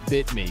week, and it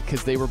bit me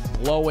because they were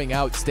blowing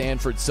out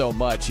Stanford so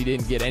much. He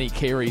didn't get any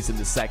carries in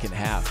the second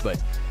half,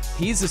 but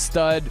he's a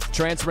stud,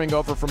 transferring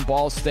over from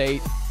Ball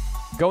State,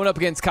 going up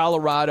against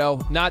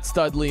Colorado, not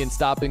Studley and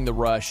stopping the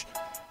rush.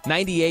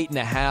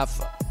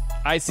 98.5.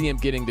 I see him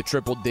getting to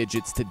triple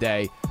digits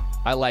today.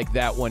 I like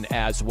that one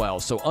as well.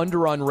 So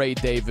under on Ray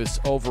Davis,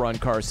 over on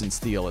Carson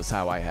Steele is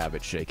how I have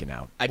it shaken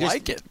out. I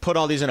just put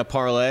all these in a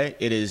parlay.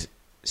 It is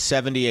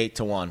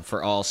 78-1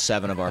 for all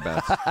 7 of our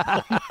bets.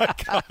 Oh my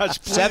gosh!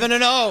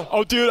 7-0.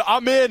 Oh, dude,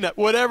 I'm in.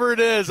 Whatever it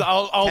is,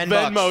 I'll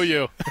Venmo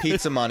you.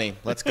 Pizza money.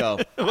 Let's go.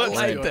 I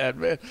like that,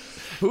 man.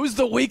 Who's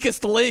the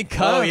weakest link,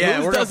 huh? Oh yeah,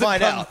 Who we're gonna doesn't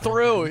find come out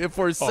through if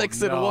we're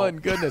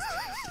 6-1? Goodness.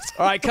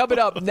 All right, coming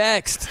up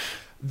next,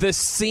 the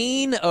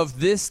scene of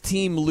this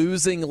team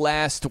losing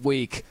last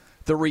week,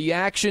 the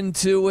reaction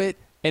to it,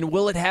 and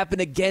will it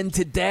happen again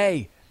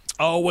today?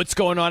 Oh, what's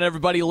going on,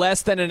 everybody?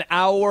 Less than an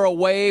hour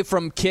away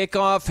from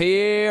kickoff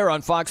here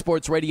on Fox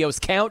Sports Radio's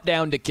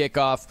Countdown to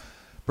Kickoff,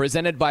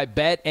 presented by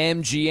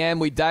BetMGM.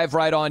 We dive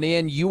right on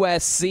in.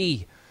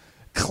 USC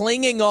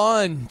clinging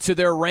on to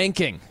their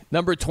ranking,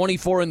 number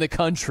 24 in the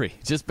country.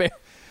 It's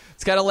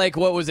kind of like,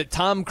 what was it,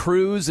 Tom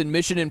Cruise in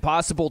Mission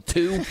Impossible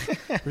 2?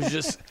 We're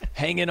just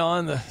hanging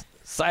on the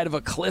side of a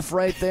cliff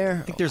right there.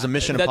 I think there's a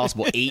Mission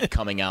Impossible 8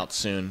 coming out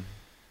soon.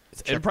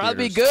 It'd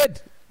probably be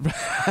good.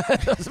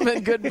 Those have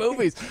been good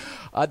movies.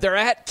 They're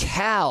at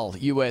Cal,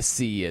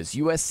 USC is.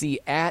 USC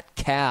at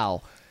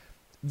Cal.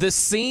 The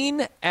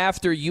scene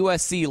after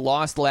USC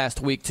lost last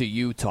week to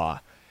Utah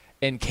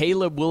and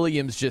Caleb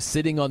Williams just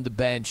sitting on the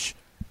bench,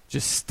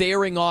 just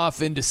staring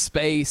off into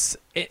space.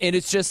 And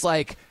it's just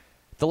like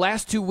the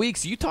last 2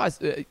 weeks,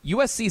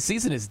 USC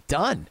season is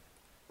done,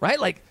 right?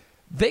 Like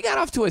they got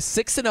off to a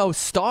 6-0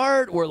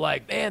 start. We're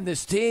like, man,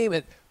 this team,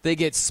 they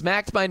get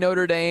smacked by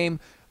Notre Dame.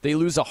 They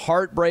lose a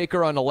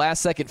heartbreaker on a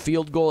last-second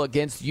field goal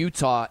against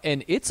Utah,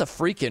 and it's a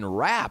freaking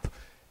wrap.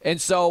 And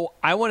so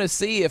I want to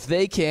see if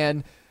they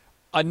can,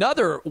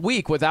 another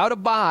week without a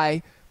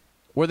bye,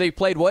 where they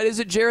played, what is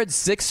it, Jared,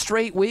 6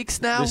 straight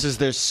weeks now? This is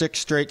their 6th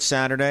straight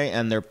Saturday,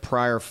 and their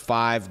prior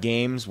 5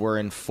 games were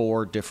in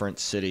 4 different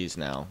cities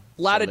now.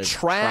 A lot of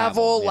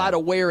travel, a lot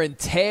of wear and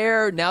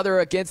tear. Now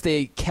they're against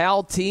a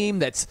Cal team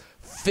that's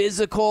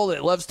physical,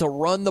 that loves to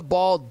run the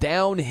ball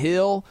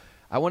downhill.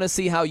 I want to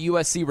see how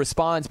USC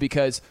responds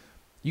because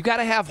you got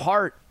to have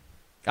heart.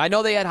 I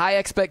know they had high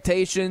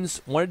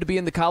expectations, wanted to be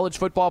in the college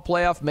football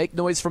playoff, make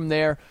noise from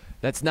there.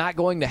 That's not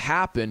going to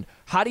happen.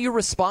 How do you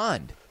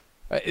respond?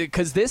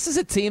 Because this is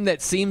a team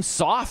that seems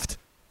soft,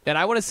 and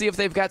I want to see if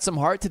they've got some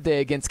heart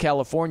today against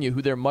California,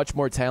 who they're much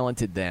more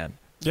talented than.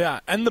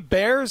 Yeah, and the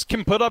Bears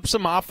can put up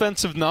some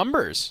offensive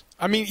numbers.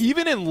 I mean,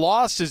 even in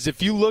losses,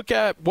 if you look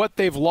at what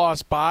they've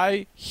lost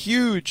by,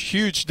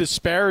 huge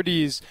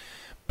disparities.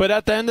 But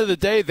at the end of the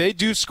day, they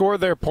do score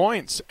their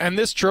points. And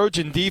this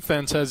Trojan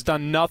defense has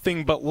done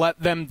nothing but let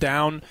them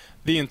down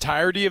the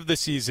entirety of the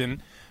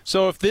season.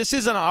 So if this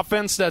is an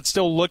offense that's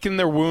still licking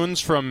their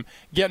wounds from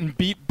getting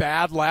beat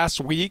bad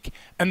last week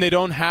and they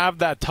don't have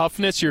that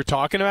toughness you're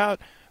talking about,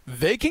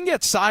 they can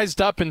get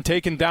sized up and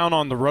taken down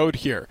on the road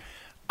here.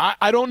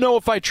 I don't know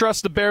if I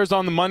trust the Bears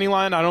on the money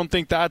line. I don't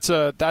think that's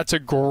a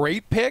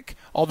great pick,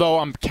 although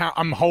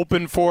I'm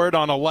hoping for it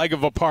on a leg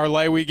of a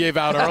parlay we gave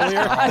out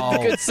earlier.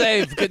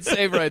 Good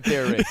save right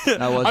there, Rick.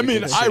 I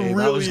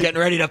was getting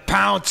ready to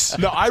pounce.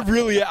 No,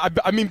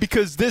 I mean,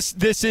 because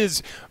this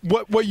is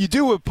what you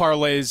do with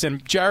parlays,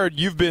 and Jared,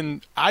 you've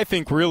been, I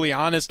think, really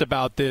honest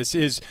about this.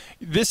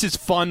 This is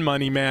fun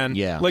money, man.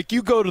 Yeah. Like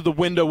you go to the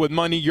window with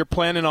money you're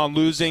planning on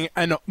losing,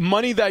 and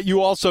money that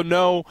you also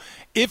know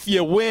if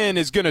you win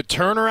is going to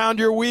turn around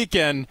your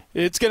weekend.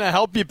 It's going to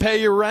help you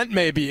pay your rent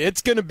maybe.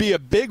 It's going to be a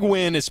big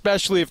win,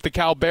 especially if the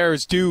Cal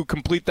Bears do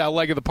complete that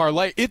leg of the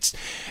parlay. It's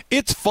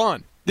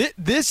fun.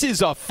 This is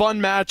a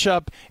fun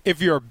matchup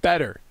if you're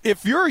better.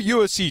 If you're a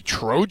USC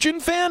Trojan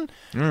fan,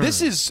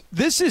 this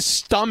is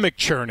stomach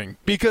churning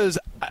because,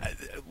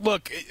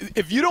 look,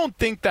 if you don't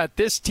think that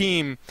this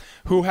team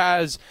who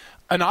has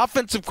an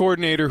offensive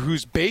coordinator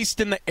who's based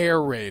in the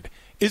air raid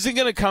isn't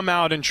going to come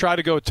out and try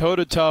to go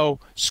toe-to-toe,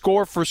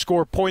 score for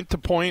score, point to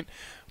point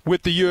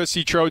with the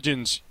USC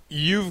Trojans,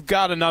 you've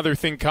got another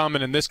thing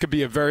coming, and this could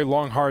be a very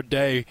long, hard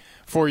day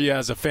for you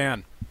as a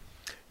fan.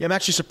 Yeah, I'm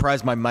actually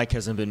surprised my mic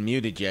hasn't been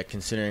muted yet,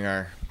 considering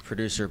our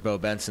producer, Bo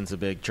Benson's a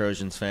big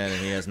Trojans fan, and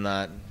he has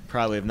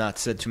probably have not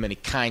said too many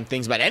kind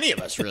things about any of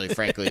us, really,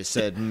 frankly. Has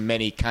said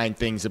many kind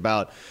things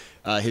about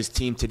his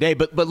team today.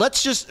 But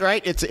let's just,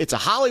 right, it's a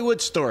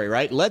Hollywood story,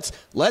 right?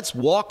 Let's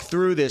walk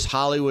through this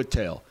Hollywood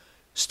tale.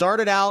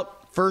 Started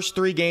out first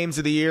 3 games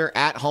of the year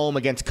at home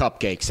against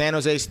Cupcake. San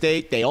Jose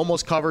State, they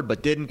almost covered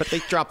but didn't, but they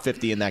dropped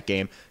 50 in that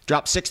game.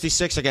 Dropped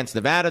 66 against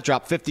Nevada,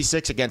 dropped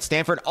 56 against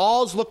Stanford.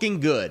 All's looking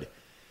good.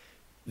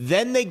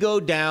 Then they go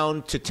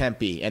down to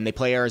Tempe and they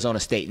play Arizona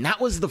State. And that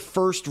was the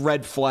first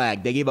red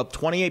flag. They gave up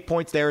 28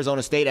 points to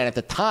Arizona State. And at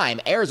the time,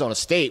 Arizona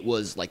State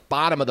was like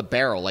bottom of the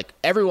barrel. Like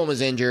everyone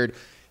was injured.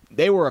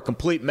 They were a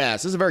complete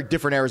mess. This is a very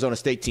different Arizona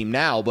State team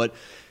now. But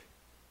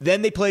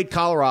then they played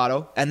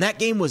Colorado. And that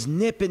game was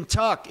nip and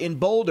tuck in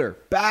Boulder.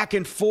 Back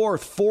and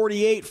forth,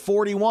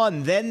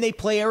 48-41. Then they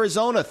play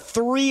Arizona.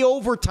 3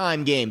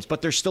 overtime games,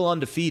 but they're still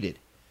undefeated.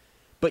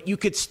 But you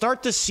could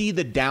start to see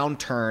the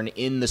downturn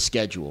in the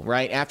schedule,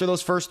 right? After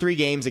those first 3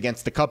 games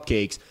against the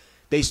Cupcakes,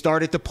 they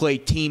started to play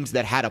teams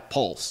that had a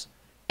pulse,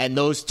 and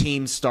those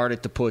teams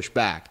started to push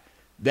back.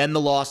 Then the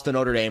loss to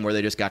Notre Dame, where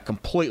they just got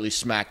completely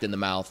smacked in the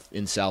mouth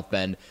in South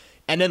Bend.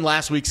 And then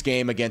last week's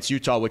game against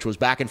Utah, which was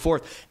back and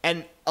forth.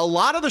 And a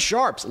lot of the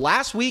sharps,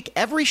 last week,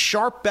 every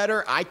sharp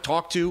bettor I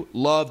talked to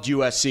loved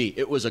USC.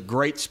 It was a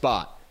great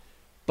spot.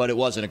 But it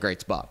wasn't a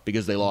great spot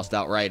because they lost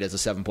outright as a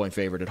 7-point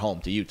favorite at home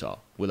to Utah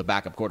with a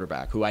backup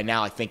quarterback who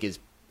I think is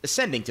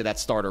ascending to that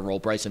starter role,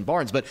 Bryson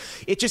Barnes. But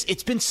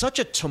it's been such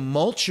a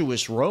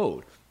tumultuous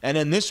road. And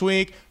then this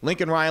week,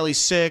 Lincoln Riley's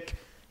sick.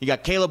 You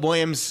got Caleb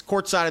Williams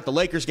courtside at the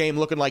Lakers game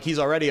looking like he's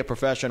already a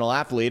professional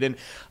athlete. And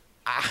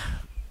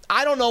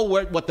I don't know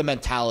what the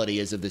mentality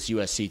is of this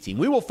USC team.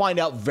 We will find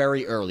out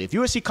very early. If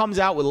USC comes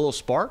out with a little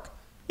spark,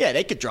 yeah,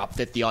 they could drop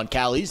 50 on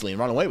Cal easily and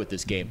run away with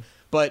this game.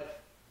 But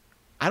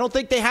I don't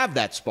think they have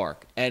that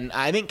spark, and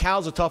I think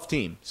Cal's a tough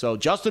team. So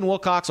Justin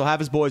Wilcox will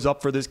have his boys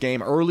up for this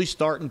game. Early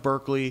start in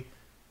Berkeley.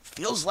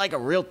 Feels like a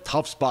real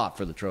tough spot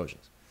for the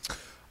Trojans.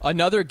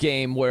 Another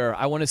game where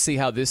I want to see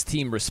how this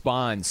team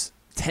responds,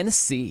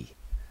 Tennessee.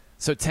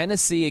 So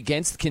Tennessee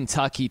against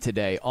Kentucky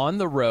today on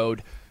the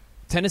road.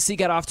 Tennessee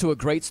got off to a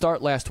great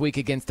start last week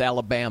against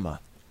Alabama.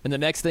 And the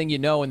next thing you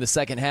know, in the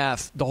second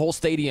half, the whole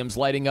stadium's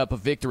lighting up a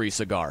victory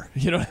cigar.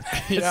 You know,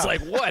 it's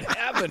like, what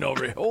happened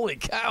over here? Holy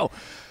cow.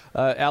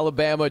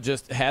 Alabama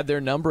just had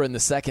their number in the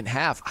second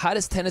half. How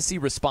does Tennessee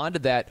respond to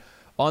that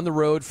on the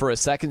road for a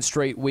second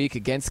straight week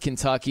against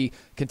Kentucky?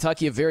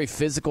 Kentucky, a very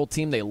physical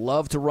team. They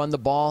love to run the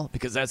ball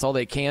because that's all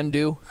they can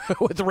do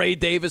with Ray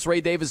Davis.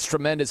 Ray Davis is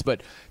tremendous, but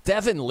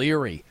Devin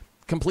Leary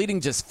completing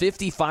just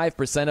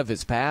 55% of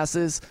his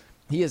passes.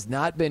 He has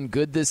not been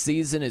good this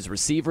season. His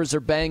receivers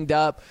are banged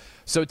up.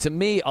 So to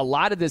me, a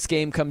lot of this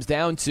game comes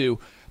down to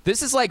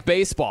this is like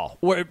baseball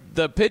where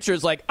the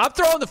pitcher's like, I'm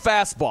throwing the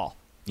fastball.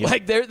 Yeah.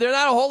 Like, they're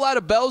not a whole lot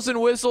of bells and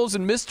whistles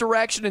and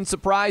misdirection and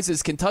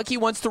surprises. Kentucky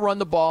wants to run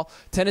the ball.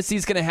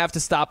 Tennessee's going to have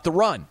to stop the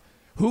run.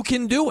 Who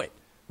can do it,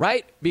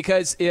 right?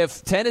 Because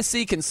if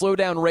Tennessee can slow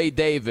down Ray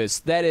Davis,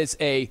 that is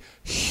a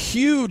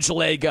huge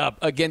leg up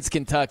against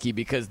Kentucky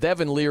because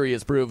Devin Leary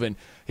has proven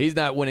he's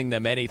not winning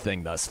them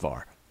anything thus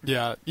far.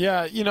 Yeah.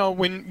 You know,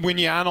 when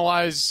you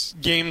analyze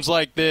games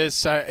like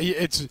this,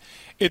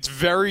 it's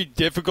very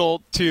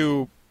difficult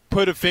to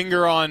put a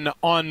finger on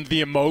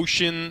the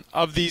emotion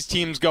of these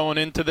teams going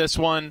into this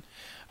one.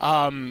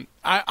 I'm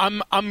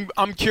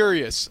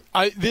curious.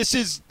 This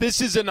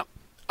is an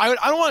I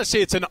don't want to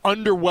say it's an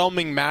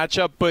underwhelming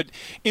matchup, but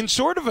in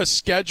sort of a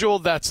schedule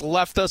that's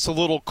left us a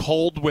little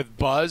cold with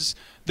buzz,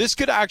 this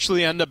could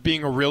actually end up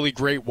being a really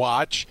great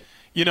watch.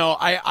 You know,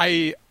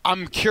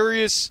 I'm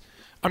curious.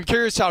 I'm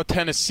curious how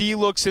Tennessee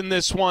looks in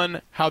this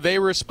one, how they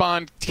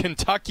respond.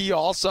 Kentucky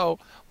also,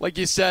 like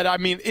you said. I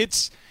mean,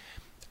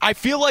 I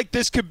feel like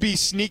this could be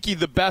sneaky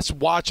the best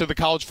watch of the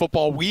college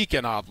football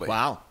weekend, oddly.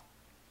 Wow.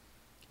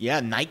 Yeah,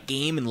 night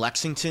game in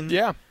Lexington.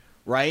 Yeah.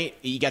 Right?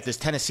 You got this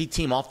Tennessee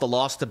team off the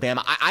loss to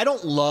Bama. I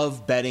don't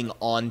love betting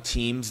on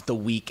teams the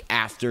week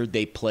after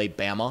they play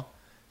Bama.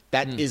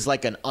 That is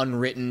like an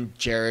unwritten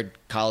Jared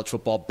college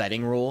football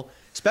betting rule,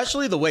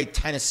 especially the way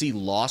Tennessee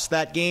lost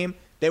that game.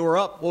 They were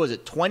up,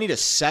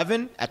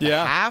 20-7 at the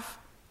half?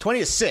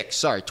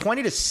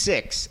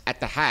 20-6 at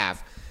the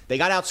half. They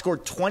got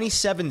outscored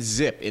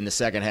 27-0 in the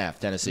second half,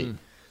 Tennessee.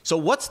 So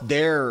what's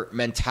their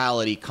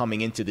mentality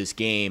coming into this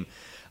game?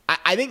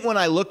 I think when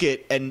I look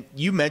at, and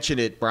you mentioned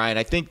it, Brian,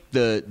 I think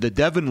the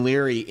Devin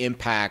Leary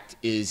impact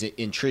is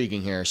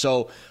intriguing here.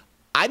 So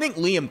I think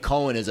Liam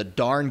Cohen is a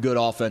darn good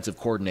offensive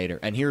coordinator,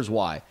 and here's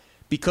why.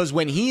 Because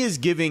when he is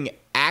giving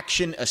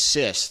action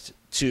assist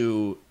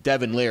to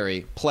Devin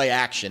Leary, play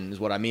action is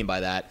what I mean by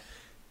that,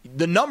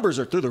 the numbers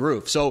are through the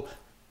roof. So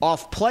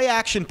off play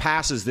action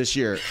passes this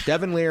year,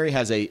 Devin Leary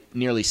has a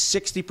nearly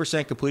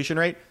 60% completion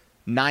rate,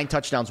 9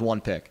 touchdowns,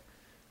 1 pick.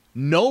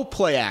 No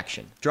play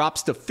action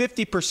drops to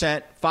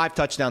 50%, 5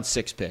 touchdowns,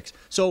 6 picks.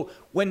 So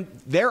when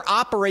they're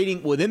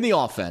operating within the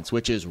offense,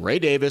 which is Ray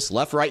Davis,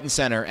 left, right, and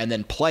center, and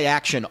then play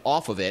action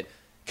off of it,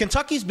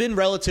 Kentucky's been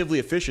relatively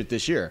efficient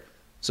this year.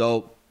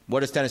 So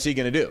what is Tennessee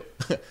going to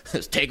do?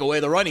 Just take away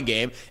the running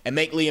game and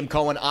make Liam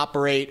Cohen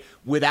operate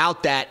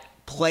without that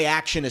play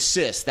action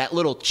assist, that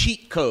little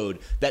cheat code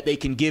that they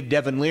can give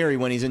Devin Leary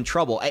when he's in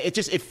trouble.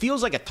 It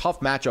feels like a tough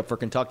matchup for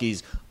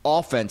Kentucky's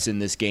offense in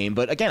this game.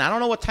 But again, I don't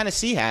know what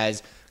Tennessee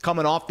has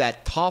coming off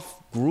that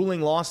tough,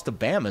 grueling loss to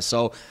Bama.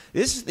 So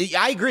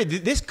I agree.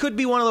 This could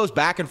be one of those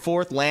back and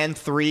forth, land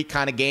 3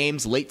 kind of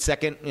games, late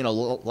second,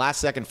 last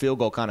second field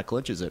goal kind of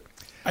clinches it.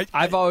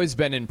 I've always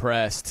been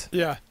impressed.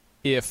 Yeah.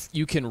 If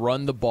you can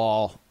run the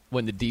ball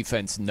when the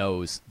defense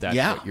knows that's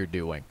what you're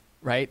doing,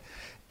 right?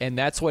 And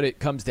that's what it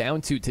comes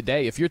down to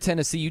today. If you're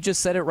Tennessee, you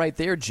just said it right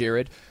there,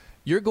 Jared.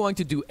 You're going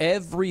to do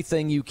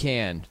everything you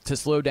can to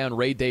slow down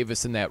Ray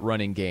Davis in that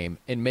running game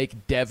and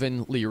make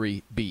Devin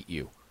Leary beat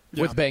you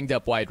with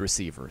banged-up wide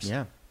receivers.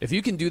 Yeah. If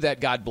you can do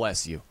that, God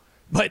bless you.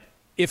 But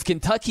if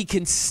Kentucky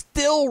can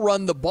still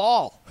run the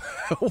ball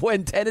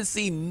when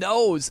Tennessee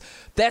knows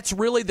that's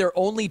really their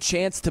only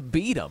chance to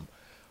beat them,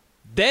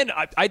 then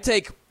I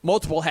take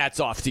multiple hats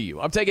off to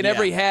you. I'm taking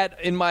every hat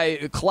in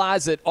my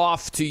closet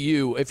off to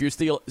you if you're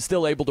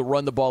still able to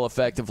run the ball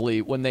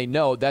effectively when they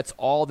know that's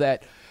all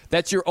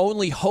that's your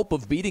only hope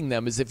of beating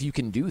them is if you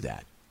can do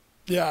that.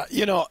 Yeah,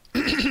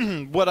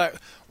 what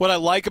I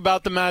like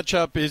about the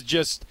matchup is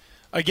just,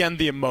 again,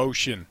 the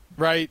emotion,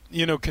 right?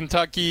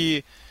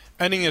 Kentucky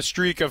ending a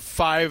streak of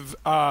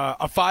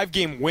a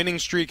 5-game winning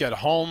streak at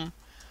home.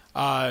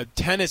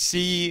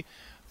 Tennessee,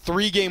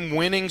 3-game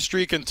winning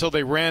streak until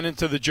they ran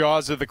into the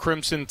jaws of the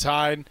Crimson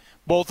Tide.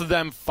 Both of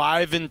them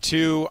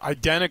 5-2,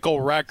 identical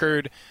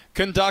record.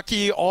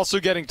 Kentucky also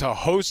getting to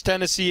host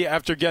Tennessee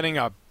after getting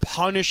a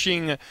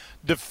punishing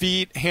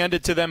defeat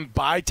handed to them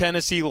by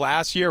Tennessee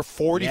last year,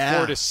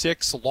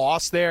 44-6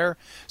 loss there.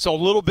 So a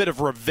little bit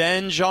of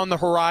revenge on the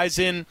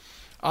horizon.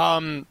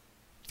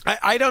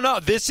 I don't know.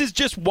 This is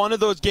just one of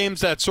those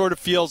games that sort of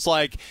feels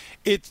like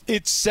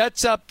it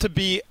sets up to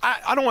be.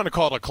 I don't want to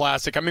call it a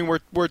classic. I mean,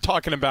 we're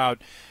talking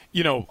about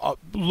a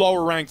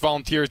lower ranked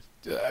Volunteer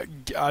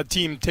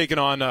team taking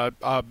on an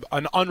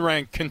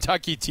unranked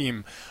Kentucky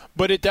team,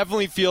 but it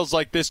definitely feels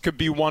like this could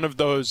be one of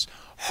those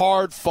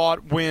hard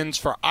fought wins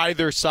for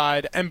either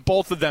side, and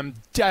both of them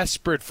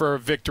desperate for a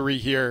victory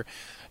here.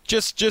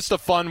 Just a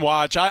fun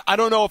watch. I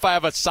don't know if I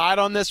have a side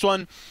on this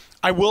one.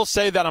 I will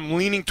say that I'm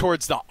leaning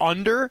towards the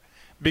under,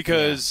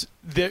 because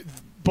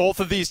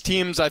both of these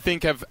teams, I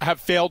think, have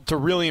failed to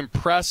really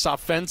impress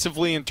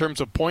offensively in terms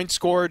of points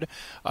scored,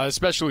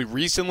 especially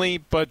recently.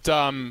 But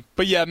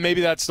yeah, maybe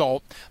that's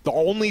the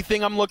only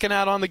thing I'm looking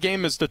at on the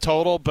game is the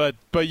total. But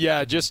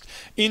yeah, just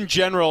in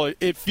general,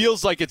 it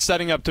feels like it's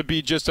setting up to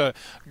be just a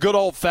good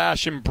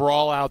old-fashioned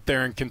brawl out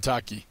there in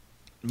Kentucky.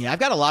 Yeah, I've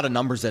got a lot of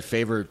numbers that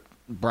favor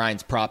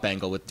Brian's prop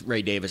angle with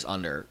Ray Davis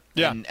under.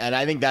 Yeah. And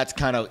I think that's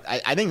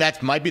I think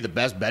that might be the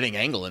best betting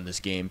angle in this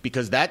game,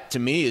 because that to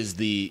me is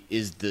the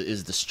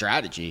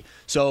strategy.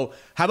 So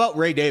how about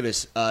Ray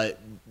Davis?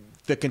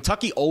 The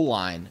Kentucky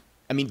O-line.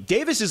 I mean,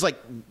 Davis is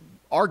like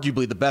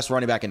arguably the best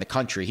running back in the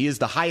country. He is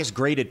the highest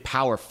graded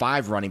Power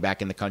 5 running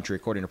back in the country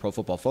according to Pro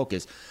Football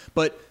Focus.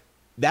 But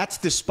that's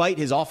despite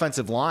his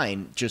offensive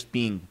line just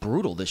being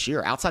brutal this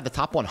year, outside the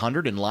top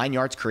 100 in line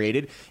yards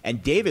created,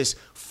 and Davis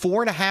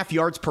 4.5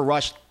 yards per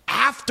rush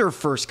after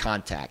first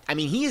contact. I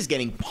mean, he is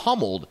getting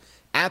pummeled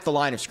at the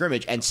line of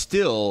scrimmage and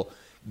still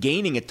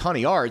gaining a ton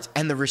of yards.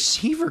 And the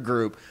receiver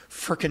group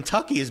for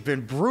Kentucky has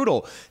been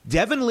brutal.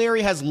 Devin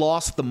Leary has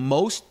lost the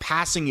most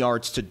passing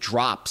yards to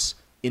drops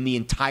in the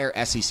entire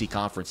SEC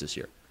conference this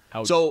year.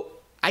 Ouch. So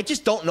I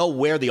just don't know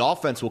where the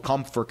offense will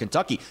come for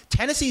Kentucky.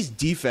 Tennessee's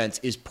defense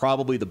is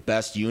probably the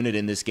best unit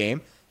in this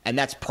game, and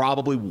that's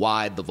probably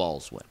why the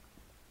Vols win.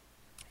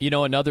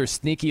 Another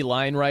sneaky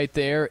line right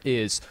there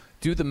is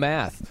do the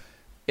math.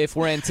 If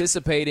we're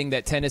anticipating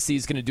that Tennessee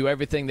is going to do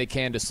everything they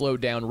can to slow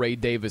down Ray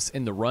Davis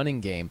in the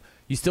running game,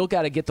 you still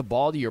got to get the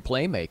ball to your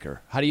playmaker.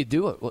 How do you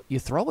do it? Well, you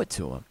throw it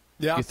to him.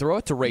 Yeah. You throw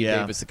it to Ray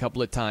Davis a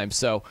couple of times.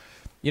 So,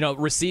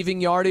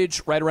 receiving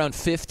yardage right around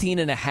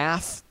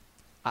 15.5.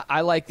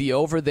 I like the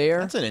over there.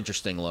 That's an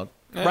interesting look.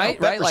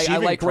 Right. Like, I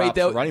like Ray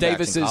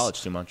Davis's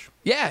college too much.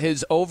 Yeah,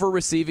 his over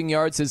receiving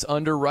yards, his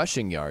under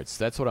rushing yards.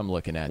 That's what I'm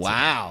looking at.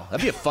 Wow,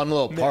 that'd be a fun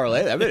little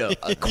parlay. That'd be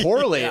a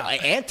correlate,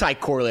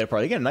 anti-correlate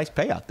parlay. You get a nice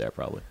payout there,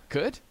 probably.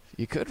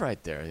 You could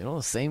right there.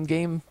 The same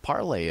game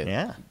parlay it.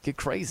 Yeah, get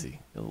crazy.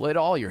 Let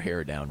all your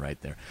hair down right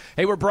there.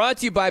 Hey, we're brought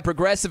to you by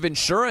Progressive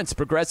Insurance.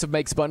 Progressive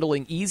makes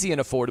bundling easy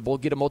and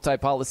affordable. Get a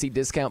multi-policy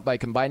discount by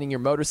combining your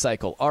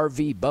motorcycle,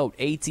 RV, boat,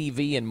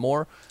 ATV, and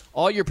more.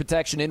 All your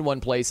protection in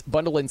one place.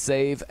 Bundle and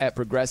save at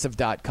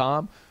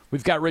Progressive.com.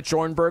 We've got Rich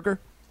Ornberger,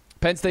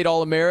 Penn State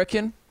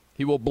All-American.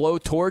 He will blow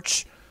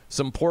torch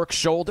some pork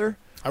shoulder.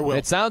 I will. And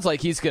it sounds like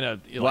he's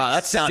going to Wow,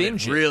 that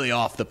sounded really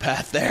off the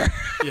path there.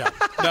 Yeah.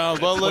 No,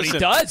 well, That's what he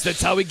does.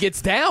 That's how he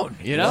gets down,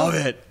 Love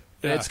it.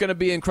 Yeah. It's going to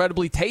be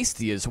incredibly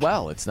tasty as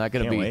well. It's not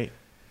going to be... Wait.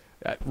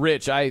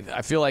 Rich, I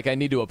feel like I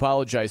need to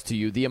apologize to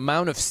you. The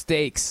amount of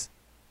steaks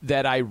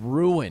that I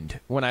ruined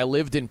when I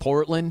lived in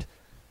Portland...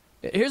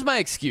 Here's my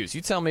excuse.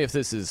 You tell me if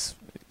this is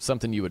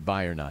something you would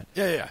buy or not.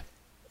 Yeah.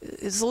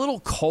 It's a little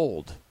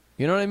cold.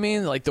 You know what I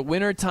mean? Like the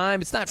winter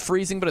time, it's not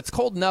freezing, but it's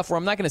cold enough where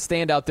I'm not going to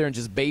stand out there and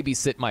just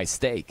babysit my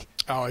steak.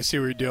 Oh, I see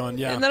what you're doing,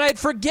 yeah. And then I'd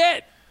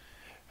forget.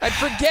 I'd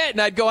forget,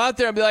 and I'd go out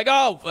there and be like,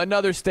 oh,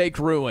 another steak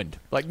ruined.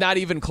 Like, not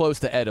even close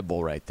to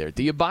edible right there.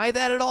 Do you buy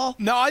that at all?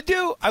 No, I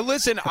do.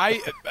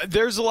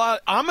 There's a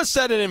lot. I'm a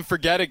set it and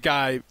forget it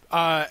guy,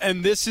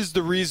 and this is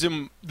the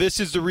reason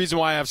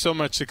why I have so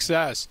much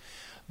success.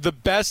 The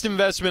best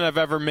investment I've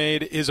ever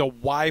made is a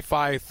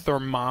Wi-Fi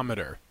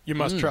thermometer. You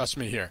must trust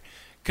me here.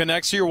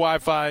 Connects to your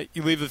Wi-Fi.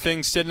 You leave the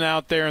thing sitting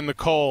out there in the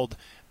cold,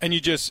 and you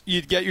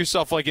get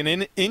yourself like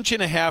an inch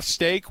and a half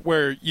steak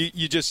where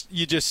you just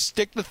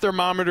stick the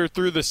thermometer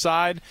through the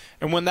side,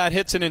 and when that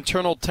hits an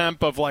internal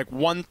temp of like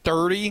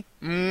 130,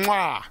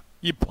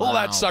 you pull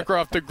that sucker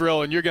off the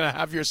grill, and you're going to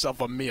have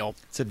yourself a meal.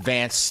 It's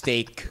advanced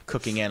steak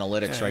cooking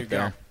analytics right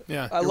there.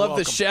 Yeah, I love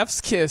the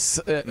chef's kiss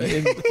in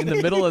the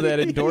middle of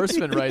that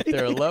endorsement right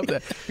there. I love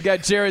that. We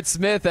got Jared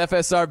Smith,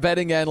 FSR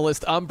betting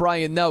analyst. I'm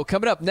Brian Noe.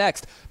 Coming up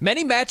next,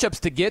 many matchups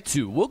to get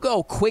to. We'll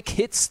go quick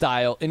hit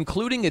style,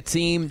 including a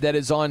team that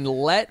is on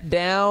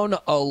letdown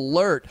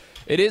alert.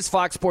 It is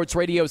Fox Sports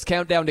Radio's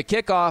Countdown to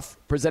Kickoff,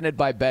 presented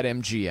by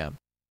BetMGM.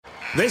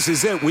 This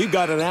is it. We've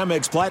got an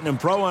Amex Platinum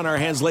Pro on our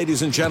hands,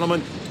 ladies and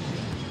gentlemen.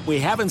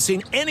 We haven't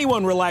seen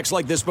anyone relax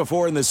like this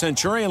before in the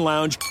Centurion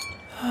Lounge.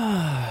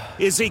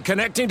 Is he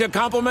connecting to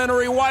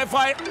complimentary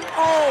Wi-Fi?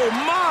 Oh,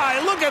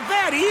 my! Look at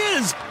that! He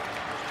is!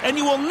 And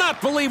you will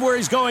not believe where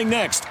he's going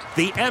next.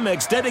 The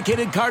Amex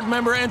dedicated card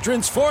member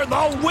entrance for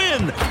the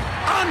win!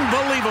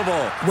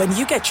 Unbelievable! When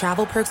you get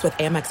travel perks with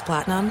Amex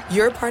Platinum,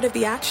 you're part of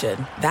the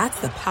action.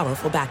 That's the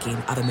powerful backing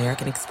of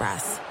American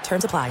Express.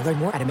 Terms apply. Learn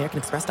more at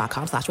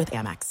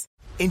americanexpress.com/withAmex.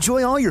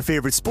 Enjoy all your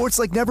favorite sports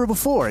like never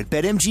before at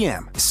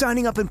BetMGM.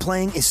 Signing up and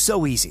playing is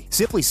so easy.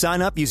 Simply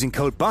sign up using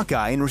code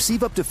Buckeye and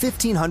receive up to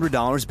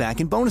 $1,500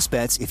 back in bonus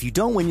bets if you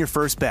don't win your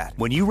first bet.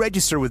 When you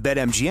register with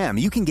BetMGM,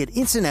 you can get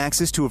instant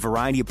access to a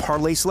variety of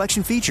parlay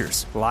selection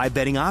features, live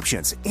betting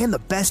options, and the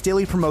best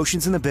daily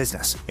promotions in the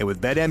business. And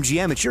with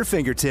BetMGM at your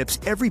fingertips,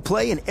 every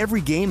play and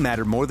every game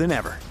matter more than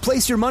ever.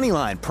 Place your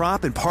moneyline,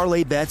 prop, and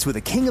parlay bets with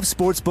the king of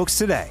sportsbooks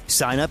today.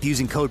 Sign up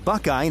using code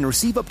Buckeye and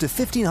receive up to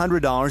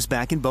 $1,500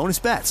 back in bonus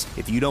bets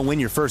if you don't win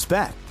your first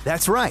bet.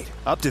 That's right,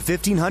 up to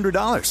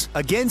 $1,500.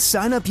 Again,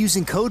 sign up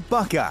using code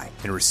Buckeye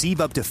and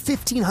receive up to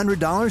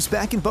 $1,500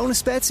 back in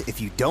bonus bets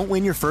if you don't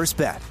win your first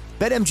bet.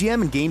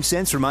 BetMGM and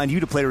GameSense remind you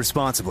to play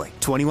responsibly.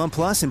 21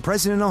 plus and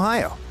present in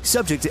Ohio.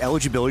 Subject to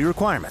eligibility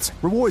requirements.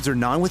 Rewards are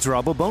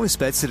non-withdrawable bonus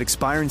bets that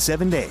expire in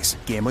 7 days.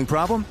 Gambling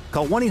problem?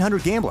 Call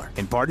 1-800-GAMBLER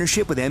in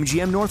partnership with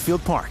MGM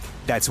Northfield Park.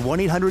 That's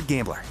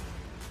 1-800-GAMBLER.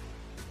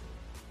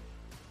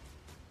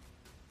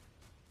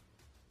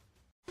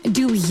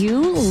 Do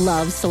you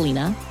love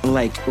Selena?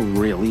 Like,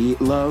 really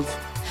love?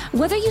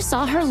 Whether you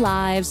saw her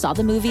live, saw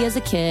the movie as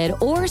a kid,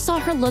 or saw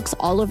her looks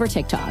all over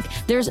TikTok,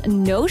 there's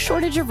no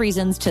shortage of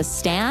reasons to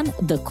stan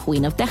the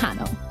Queen of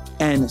Tejano.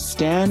 And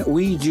Stan,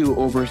 we do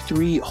over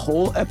 3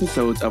 whole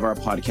episodes of our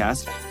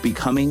podcast,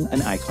 Becoming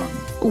an Icon.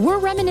 We're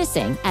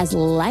reminiscing as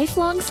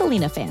lifelong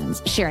Selena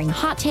fans, sharing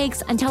hot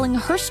takes and telling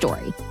her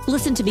story.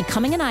 Listen to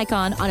Becoming an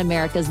Icon on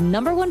America's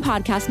 #1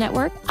 podcast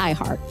network,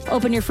 iHeart.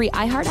 Open your free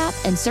iHeart app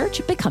and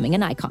search Becoming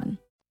an Icon.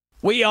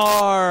 We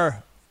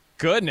are,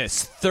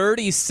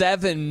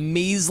 37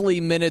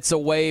 measly minutes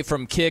away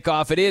from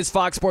kickoff. It is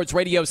Fox Sports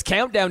Radio's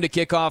Countdown to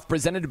Kickoff,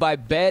 presented by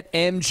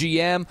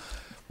BetMGM.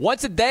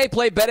 Once a day,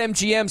 play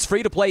BetMGM's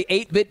free-to-play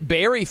 8-Bit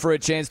Barry for a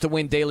chance to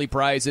win daily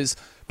prizes.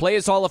 Play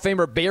as Hall of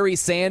Famer Barry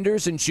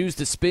Sanders and choose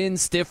to spin,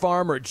 stiff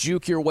arm, or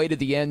juke your way to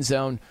the end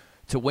zone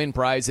to win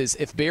prizes.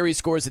 If Barry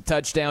scores a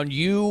touchdown,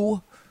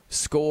 you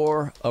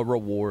score a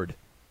reward.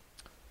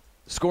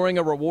 Scoring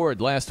a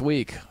reward last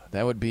week,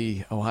 that would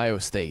be Ohio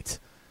State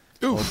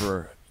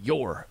over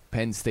your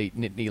Penn State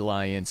Nittany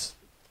Lions.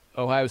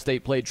 Ohio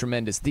State played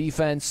tremendous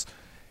defense,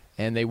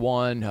 and they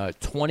won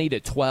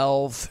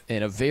 20-12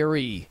 in a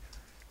very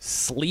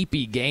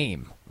sleepy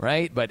game,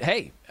 right? But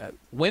hey,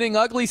 winning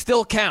ugly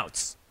still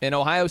counts. And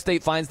Ohio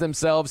State finds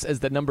themselves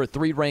as the number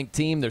 3 ranked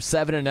team. They're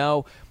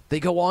 7-0.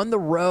 They go on the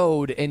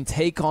road and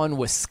take on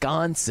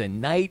Wisconsin.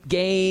 Night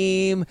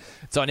game.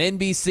 It's on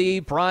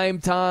NBC, prime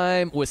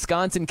time.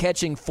 Wisconsin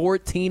catching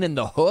 14 in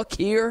the hook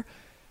here.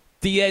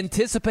 Do you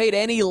anticipate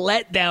any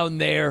letdown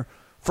there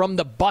from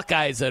the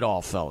Buckeyes at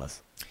all,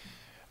 fellas?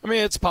 I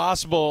mean, it's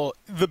possible.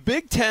 The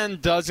Big Ten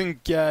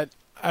doesn't get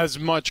as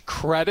much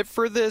credit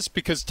for this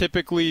because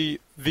typically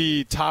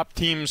the top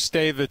teams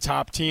stay the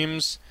top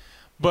teams.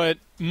 But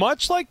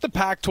much like the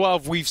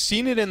Pac-12, we've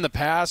seen it in the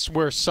past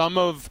where some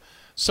of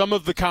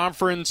the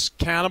conference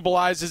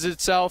cannibalizes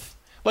itself.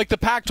 Like the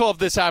Pac-12,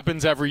 this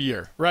happens every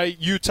year, right?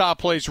 Utah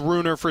plays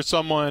Rooner for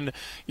someone.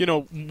 You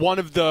know, one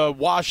of the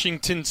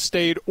Washington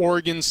State,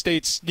 Oregon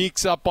State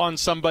sneaks up on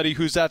somebody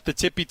who's at the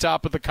tippy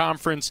top of the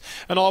conference,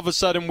 and all of a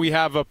sudden we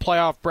have a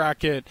playoff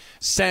bracket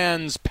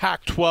sans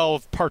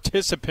Pac-12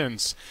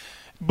 participants.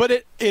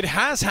 But it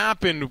has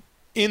happened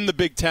in the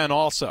Big Ten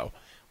also,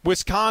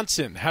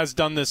 Wisconsin has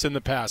done this in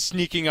the past,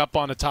 sneaking up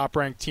on a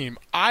top-ranked team.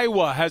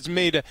 Iowa has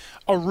made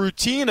a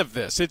routine of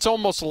this. It's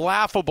almost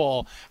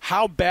laughable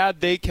how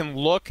bad they can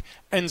look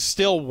and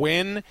still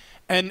win,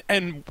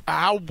 and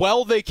how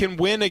well they can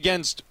win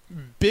against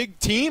big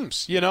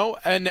teams,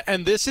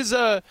 And this is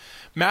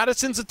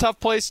Madison's a tough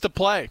place to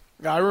play.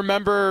 I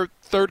remember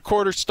third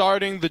quarter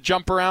starting, the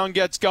jump around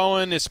gets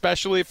going,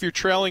 especially if you're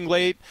trailing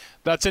late.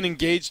 That's an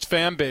engaged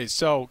fan base.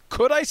 So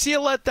could I see a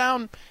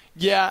letdown?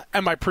 Yeah.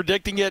 Am I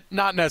predicting it?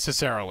 Not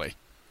necessarily.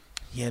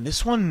 Yeah,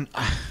 this one,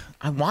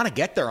 I want to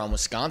get there on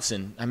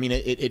Wisconsin. I mean,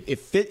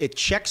 it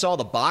checks all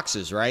the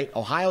boxes, right?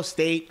 Ohio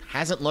State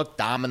hasn't looked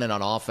dominant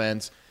on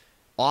offense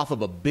off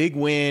of a big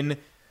win,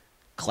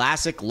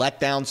 classic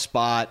letdown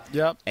spot.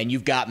 Yep. And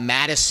you've got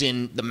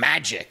Madison, the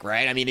Magic,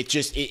 right? I mean,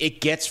 it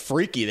gets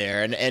freaky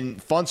there.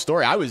 And fun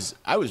story, I was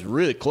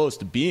really close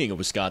to being a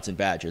Wisconsin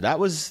Badger. It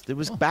was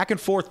back and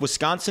forth.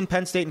 Wisconsin,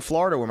 Penn State, and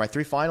Florida were my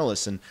 3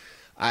 finalists, and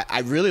I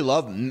really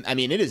love. I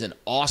mean, it is an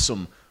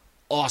awesome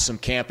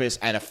campus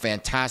and a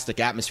fantastic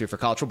atmosphere for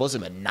college football. It's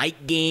a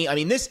night game. I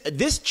mean,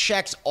 this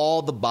checks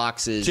all the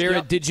boxes.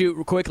 Jared, did you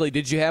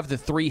have the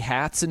 3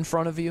 hats in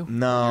front of you?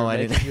 No, I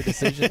didn't. Your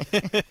decision.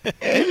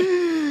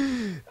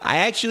 I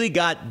actually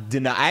got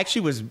denied.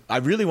 I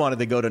really wanted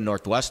to go to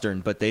Northwestern,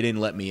 but they didn't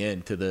let me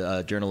in to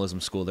the journalism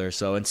school there.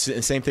 So, and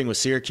same thing with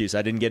Syracuse.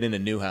 I didn't get into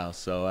Newhouse.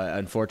 So,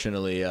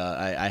 unfortunately,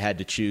 I had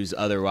to choose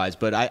otherwise.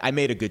 But I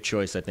made a good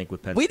choice, I think,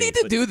 with Penn State. We need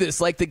to do this.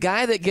 Like the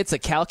guy that gets a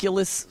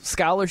calculus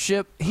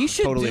scholarship, he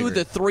should do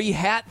the 3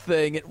 hat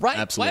thing. Right?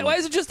 Absolutely. Why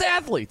is it just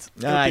athletes?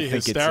 I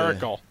think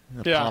hysterical.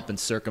 It's a pomp and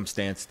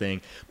circumstance thing.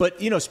 But,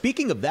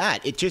 speaking of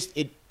that,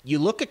 you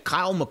look at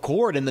Kyle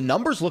McCord and the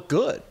numbers look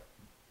good.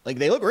 Like,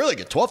 they look really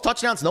good. 12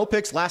 touchdowns, no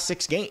picks, last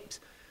 6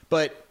 games.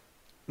 But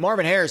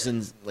Marvin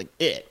Harrison's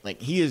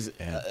he is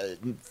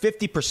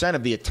 50%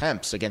 of the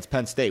attempts against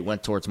Penn State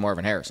went towards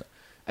Marvin Harrison.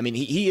 I mean,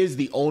 he is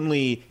the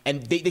only,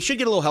 and they should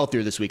get a little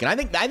healthier this week. And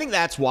I think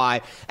that's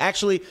why.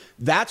 Actually,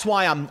 that's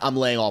why I'm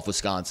laying off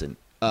Wisconsin.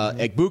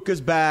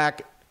 Egbuka's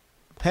back,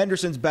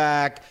 Henderson's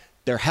back.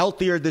 They're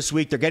healthier this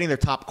week. They're getting their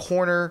top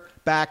corner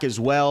back as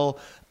well,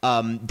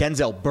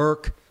 Denzel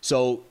Burke.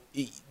 So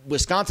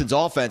Wisconsin's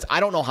offense, I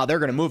don't know how they're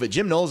going to move it.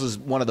 Jim Knowles is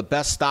one of the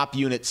best stop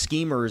unit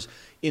schemers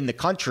in the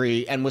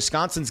country, and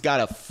Wisconsin's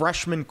got a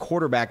freshman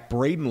quarterback,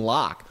 Braden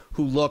Locke,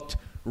 who looked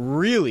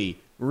really,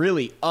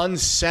 really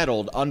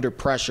unsettled under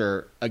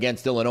pressure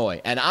against Illinois.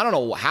 And I don't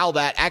know how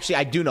that – actually,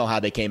 I do know how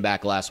they came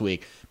back last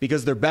week,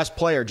 because their best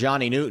player,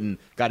 Johnny Newton,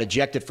 got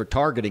ejected for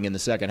targeting in the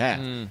second half.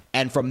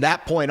 And from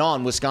that point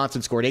on,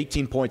 Wisconsin scored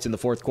 18 points in the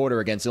fourth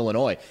quarter against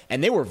Illinois,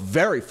 and they were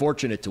very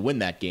fortunate to win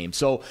that game.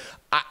 So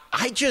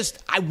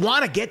I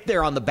want to get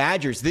there on the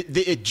Badgers.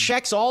 It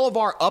checks all of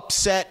our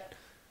upset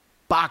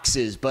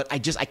boxes, but I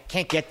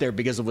can't get there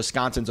because of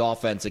Wisconsin's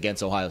offense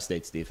against Ohio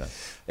State's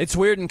defense. It's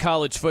weird in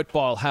college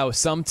football how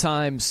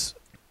sometimes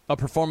a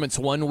performance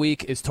one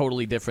week is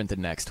totally different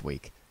than next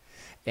week.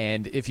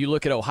 And if you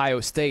look at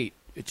Ohio State,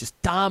 it's just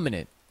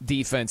dominant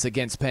defense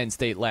against Penn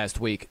State last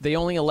week. They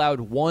only allowed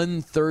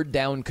 1 third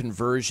down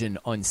conversion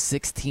on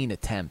 16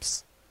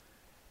 attempts.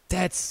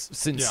 That's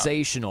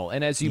sensational. Yeah.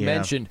 And as you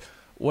mentioned,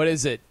 what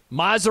is it?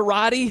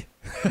 Maserati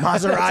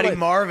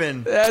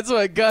Marvin. That's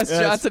what Gus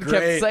Johnson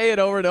kept saying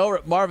over and over.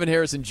 Marvin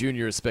Harrison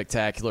Jr. is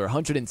spectacular.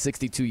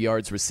 162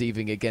 yards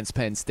receiving against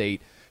Penn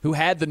State, who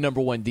had the number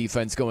 1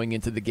 defense going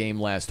into the game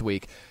last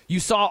week. You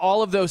saw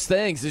all of those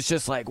things. It's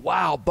just like,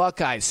 wow,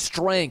 Buckeyes,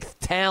 strength,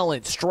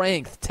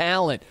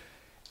 talent.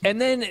 And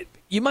then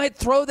you might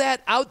throw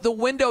that out the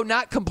window,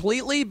 not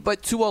completely,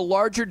 but to a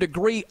larger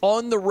degree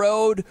on the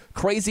road,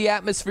 crazy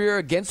atmosphere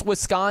against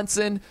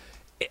Wisconsin.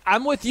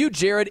 I'm with you,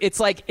 Jared. It's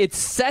like it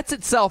sets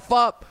itself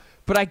up,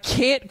 but I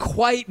can't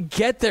quite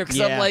get there because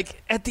I'm like,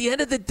 at the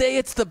end of the day,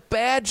 it's the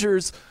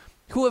Badgers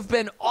who have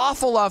been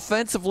awful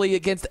offensively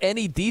against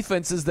any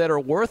defenses that are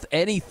worth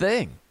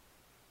anything.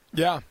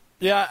 Yeah,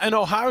 and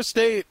Ohio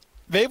State,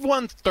 they've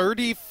won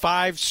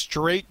 35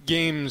 straight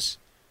games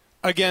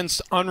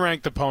against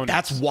unranked opponents.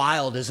 That's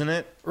wild, isn't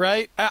it?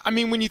 Right? I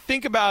mean, when you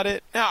think about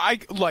it,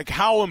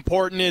 how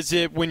important is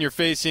it when you're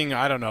facing,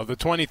 I don't know, the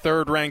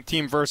 23rd ranked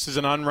team versus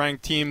an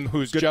unranked team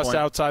who's just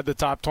outside the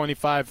top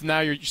 25? Now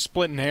you're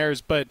splitting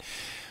hairs, but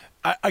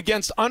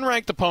against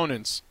unranked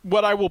opponents,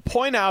 what I will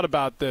point out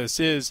about this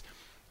is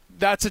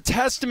that's a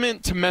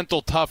testament to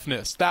mental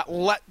toughness, that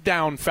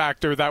letdown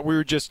factor that we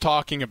were just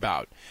talking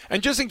about.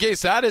 And just in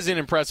case that isn't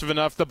impressive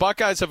enough, the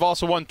Buckeyes have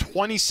also won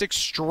 26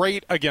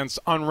 straight against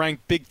unranked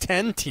Big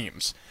Ten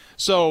teams.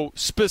 So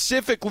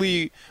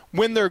specifically,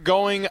 when they're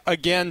going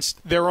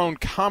against their own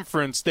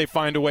conference, they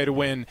find a way to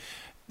win.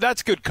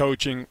 That's good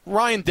coaching.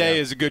 Ryan Day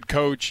is a good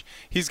coach.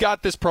 He's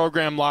got this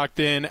program locked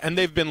in, and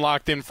they've been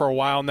locked in for a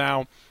while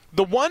now.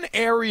 The one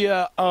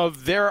area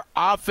of their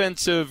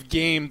offensive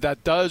game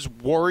that does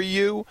worry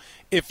you,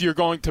 if you're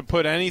going to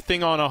put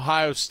anything on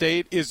Ohio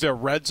State, is their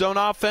red zone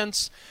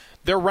offense.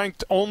 They're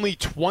ranked only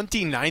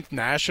 29th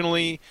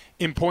nationally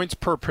in points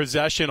per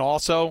possession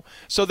also.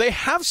 So they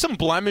have some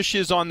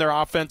blemishes on their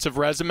offensive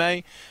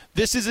resume.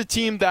 This is a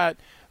team that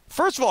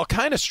first of all,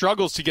 kind of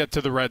struggles to get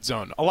to the red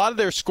zone. A lot of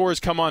their scores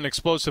come on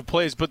explosive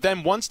plays, but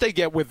then once they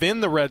get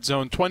within the red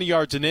zone, 20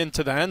 yards and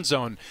into the end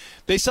zone,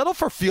 they settle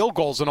for field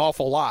goals an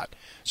awful lot.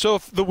 So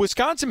if the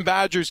Wisconsin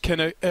Badgers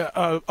can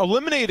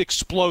eliminate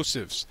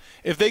explosives,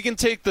 if they can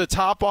take the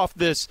top off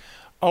this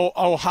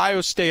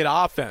Ohio State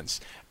offense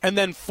and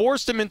then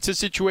force them into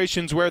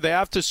situations where they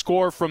have to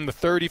score from the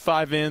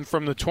 35 in,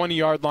 from the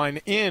 20-yard line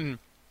in,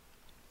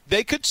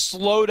 they could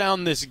slow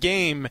down this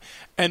game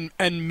and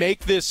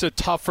make this a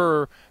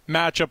tougher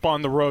matchup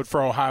on the road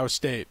for Ohio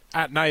State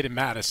at night in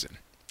Madison.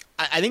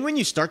 I think when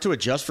you start to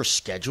adjust for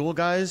schedule,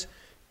 guys,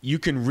 you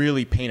can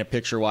really paint a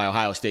picture why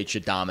Ohio State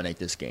should dominate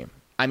this game.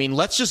 I mean,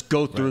 let's just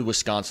go through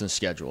Wisconsin's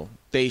schedule.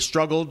 They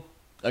struggled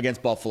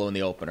against Buffalo in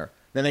the opener.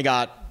 Then they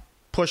got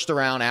pushed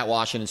around at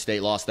Washington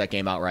State, lost that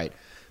game outright.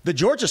 The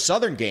Georgia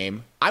Southern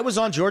game, I was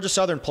on Georgia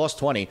Southern plus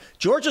 20.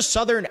 Georgia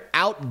Southern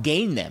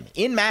outgained them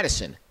in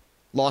Madison,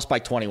 lost by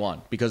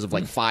 21 because of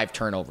 5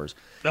 turnovers.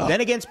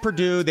 Then against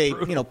Purdue, they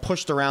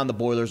pushed around the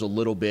Boilers a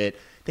little bit.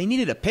 They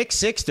needed a pick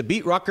 6 to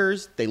beat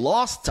Rutgers. They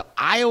lost to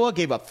Iowa,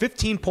 gave up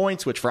 15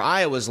 points, which for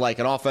Iowa was like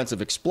an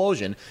offensive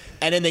explosion.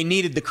 And then they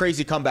needed the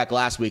crazy comeback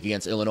last week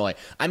against Illinois.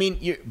 I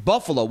mean,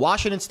 Buffalo,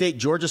 Washington State,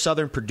 Georgia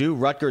Southern, Purdue,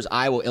 Rutgers,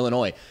 Iowa,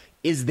 Illinois.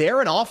 Is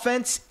there an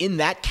offense in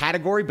that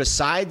category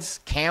besides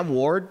Cam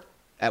Ward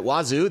at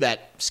Wazoo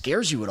that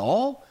scares you at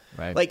all?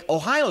 Right.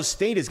 Ohio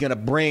State is going to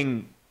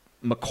bring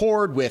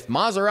McCord with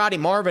Maserati,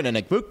 Marvin, and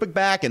Ekbukbik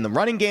back, and the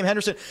running game,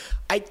 Henderson.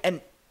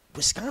 And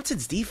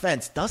Wisconsin's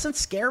defense doesn't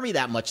scare me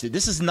that much.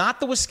 This is not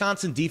the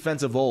Wisconsin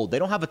defense of old. They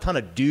don't have a ton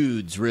of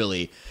dudes,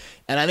 really.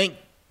 And I think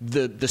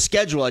the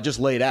schedule I just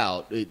laid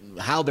out,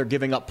 how they're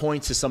giving up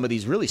points to some of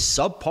these really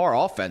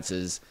subpar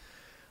offenses,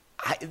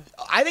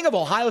 I think if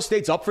Ohio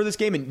State's up for this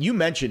game, and you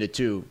mentioned it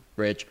too,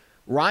 Rich,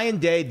 Ryan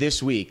Day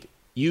this week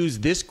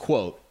used this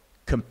quote,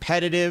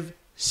 competitive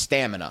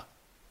stamina.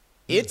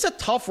 It's a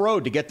tough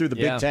road to get through the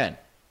Big Ten.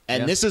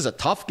 And this is a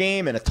tough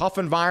game and a tough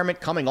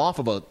environment coming off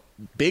of a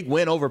big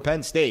win over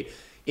Penn State.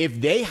 If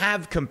they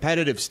have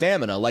competitive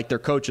stamina, like their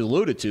coach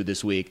alluded to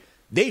this week,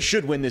 they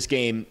should win this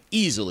game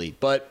easily.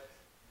 But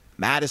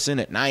Madison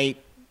at night,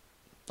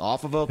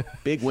 off of a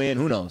big win,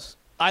 who knows?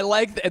 I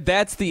like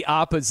that's the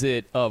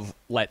opposite of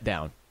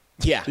letdown.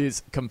 Yeah.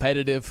 Is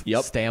competitive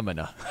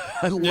stamina.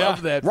 I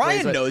love that.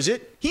 Ryan knows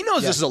it. He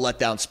knows this is a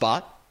letdown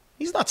spot.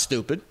 He's not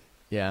stupid.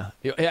 Yeah,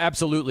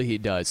 absolutely he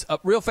does.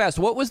 Real fast,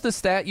 what was the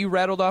stat you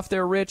rattled off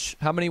there, Rich?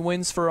 How many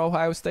wins for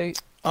Ohio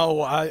State?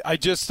 Oh, I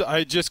just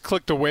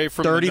clicked away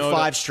from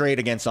 35 straight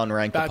against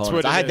unranked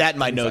opponents. I had that in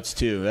my notes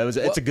too.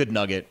 It's a good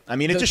nugget. I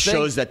mean, it just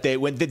shows that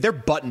when they're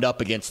buttoned up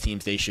against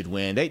teams they should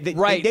win. They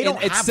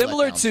don't have it's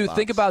similar to spots.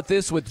 Think about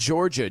this with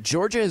Georgia.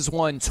 Georgia has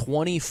won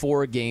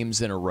 24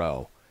 games in a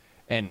row,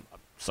 and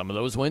some of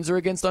those wins are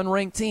against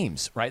unranked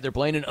teams. Right? They're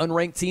playing an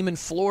unranked team in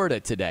Florida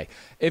today.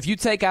 If you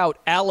take out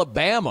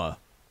Alabama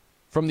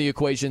from the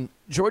equation,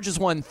 Georgia's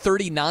won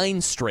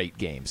 39 straight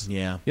games.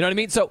 Yeah, you know what I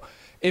mean. So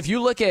if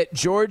you look at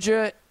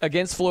Georgia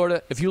against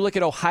Florida, if you look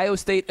at Ohio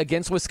State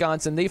against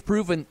Wisconsin, they've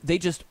proven they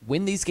just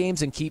win these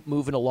games and keep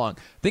moving along.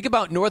 Think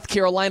about North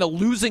Carolina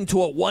losing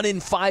to a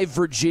 1-5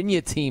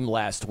 Virginia team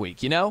last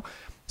week, you know?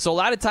 So a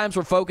lot of times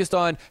we're focused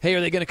on, hey,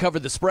 are they going to cover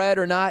the spread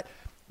or not?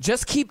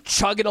 Just keep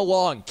chugging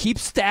along. Keep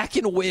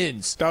stacking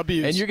wins.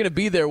 W's. And you're going to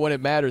be there when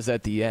it matters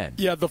at the end.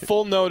 Yeah, the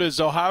full note is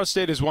Ohio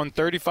State has won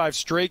 35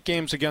 straight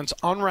games against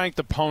unranked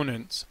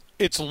opponents.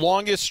 Its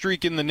longest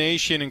streak in the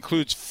nation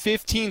includes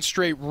 15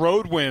 straight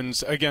road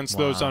wins against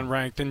those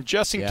unranked. And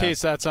just in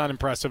case that's not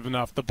impressive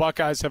enough, the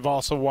Buckeyes have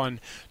also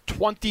won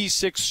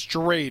 26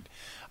 straight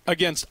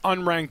against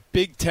unranked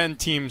Big Ten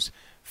teams,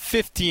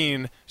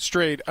 15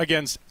 straight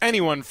against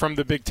anyone from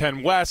the Big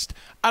Ten West.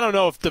 I don't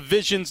know if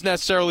divisions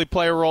necessarily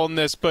play a role in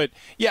this, but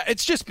yeah,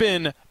 it's just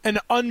been an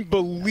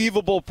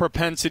unbelievable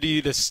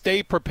propensity to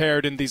stay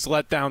prepared in these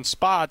letdown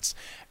spots.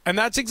 And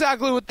that's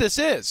exactly what this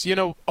is. You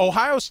know,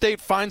 Ohio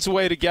State finds a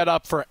way to get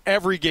up for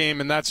every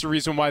game, and that's the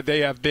reason why they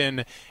have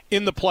been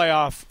in the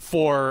playoff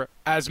for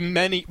as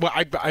many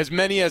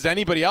as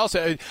anybody else.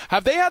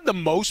 Have they had the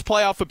most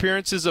playoff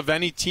appearances of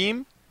any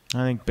team?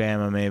 I think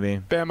Bama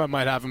maybe. Bama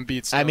might have them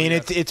beat. I mean,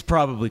 it's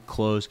probably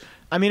close.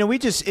 I mean,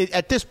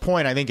 at this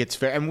point, I think it's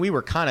fair. And we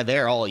were kind of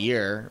there all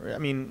year. I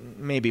mean,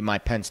 maybe my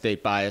Penn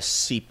State bias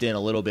seeped in a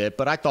little bit,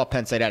 but I thought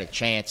Penn State had a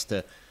chance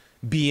to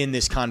be in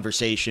this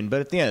conversation.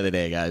 But at the end of the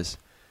day, guys,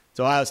 it's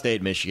Ohio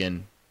State,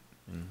 Michigan.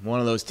 One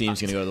of those teams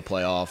going to go to the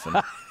playoff,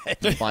 and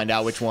we'll find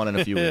out which one in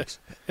a few weeks.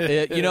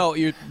 You know,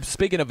 you're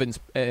speaking of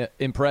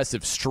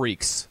impressive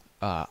streaks.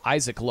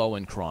 Isaac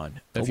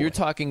Lowenkron. If you're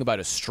talking about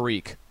a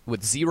streak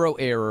with 0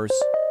 errors,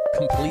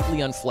 completely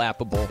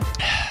unflappable,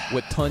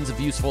 with tons of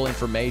useful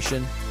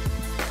information,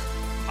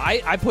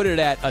 I put it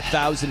at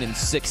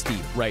 1,060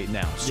 right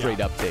now, straight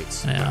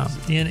updates. Yeah.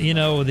 You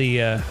know,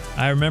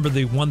 I remember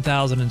the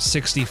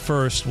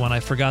 1,061st when I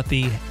forgot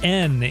the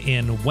N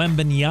in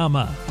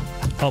Wembanyama.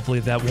 hopefully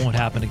that won't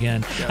happen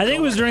again. I think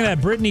it was during that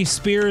Britney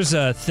Spears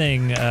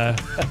thing in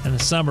the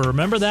summer.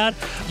 Remember that?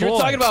 You're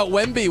talking about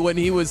Wemby when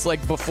he was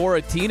like before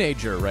a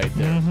teenager right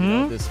there.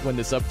 When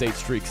this update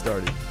streak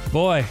started.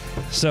 Boy,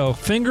 so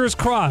fingers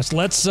crossed.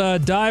 Let's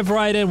dive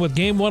right in with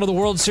Game 1 of the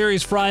World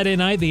Series Friday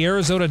night. The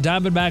Arizona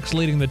Diamondbacks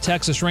leading the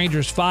Texas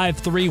Rangers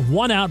 5-3,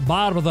 1 out,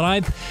 bottom of the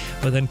ninth.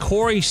 But then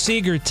Corey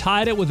Seager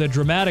tied it with a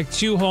dramatic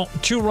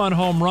two-run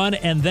home run.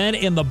 And then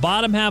in the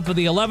bottom half of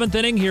the 11th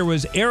inning, here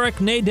was Eric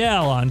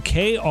Nadel on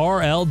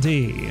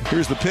KRLD.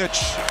 Here's the pitch.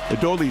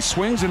 Adolis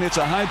swings, and it's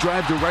a high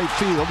drive to right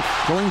field.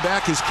 Going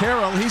back is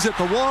Carroll. He's at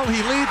the wall.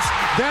 He leaps.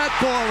 That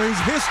ball is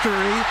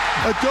history.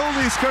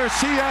 Adolis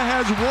Garcia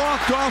has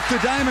walked off the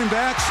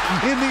Diamondbacks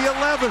in the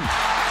 11th.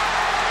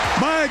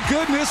 My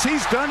goodness,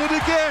 he's done it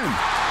again.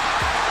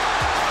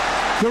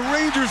 The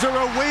Rangers are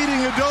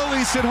awaiting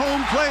Adolis at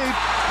home plate.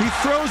 He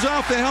throws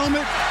off the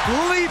helmet,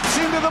 leaps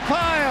into the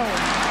pile,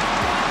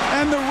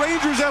 and the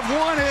Rangers have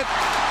won it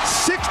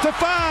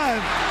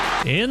 6-5.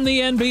 In the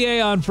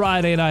NBA on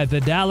Friday night,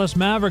 the Dallas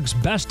Mavericks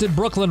bested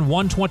Brooklyn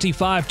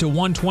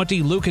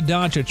 125-120. Luka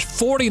Doncic,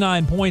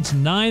 49 points,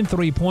 9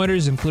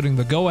 three-pointers, including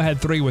the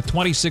go-ahead three with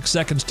 26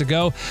 seconds to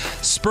go.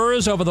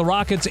 Spurs over the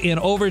Rockets in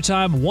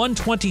overtime,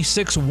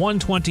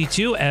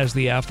 126-122, as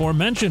the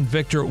aforementioned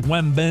Victor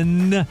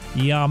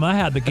Wembanyama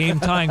had the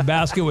game-tying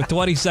basket with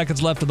 20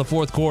 seconds left in the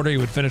fourth quarter. He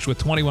would finish with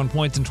 21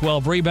 points and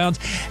 12 rebounds.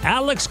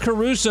 Alex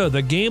Caruso,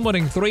 the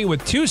game-winning three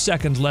with 2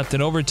 seconds left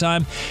in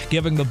overtime,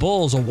 giving the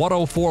Bulls a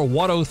 104-103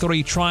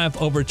 triumph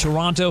over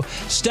Toronto.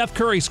 Steph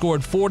Curry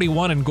scored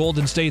 41 in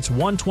Golden State's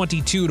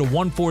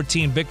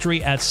 122-114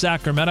 victory at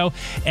Sacramento.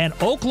 And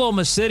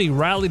Oklahoma City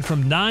rallied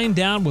from 9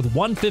 down with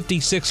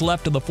 156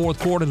 left in the fourth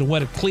quarter to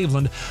win at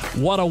Cleveland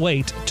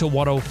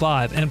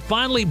 108-105. And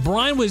finally,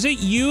 Brian, was it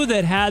you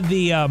that had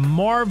the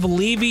Marv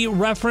Levy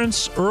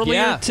reference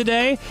earlier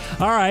today?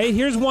 All right,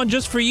 here's one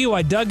just for you.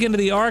 I dug into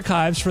the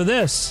archives for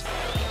this.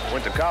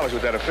 Went to college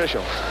with that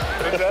official.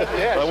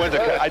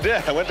 Yeah, I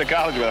did. I went to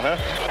college with him, huh?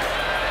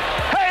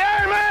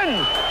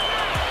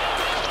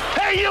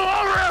 Hey, you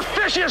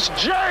over-officious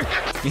jerk!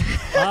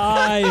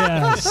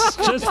 Yes.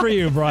 Just for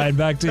you, Brian.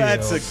 Back to you.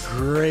 That's a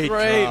great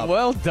job.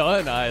 Well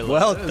done, Isla.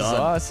 Well done.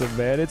 Awesome,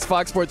 man. It's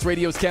Fox Sports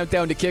Radio's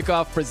Countdown to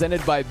Kickoff,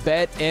 presented by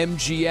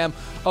BetMGM.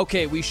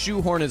 Okay, we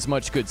shoehorn as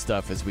much good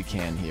stuff as we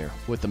can here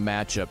with the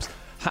matchups.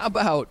 How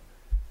about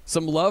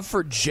some love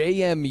for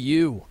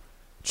JMU?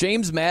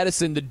 James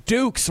Madison, the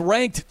Dukes,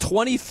 ranked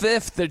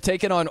 25th. They're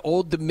taking on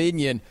Old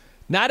Dominion.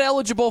 Not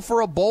eligible for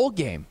a bowl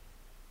game.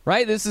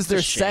 Right? This is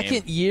their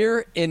second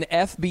year in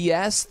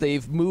FBS.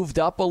 They've moved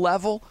up a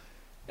level.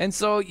 And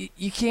so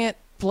you can't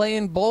play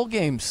in bowl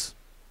games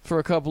for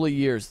a couple of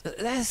years.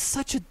 That's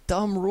such a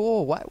dumb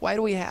rule. Why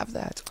do we have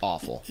that? It's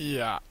awful.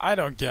 Yeah, I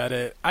don't get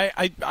it.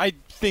 I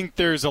think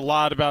there's a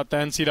lot about the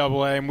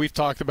NCAA, and we've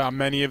talked about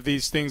many of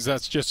these things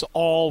that's just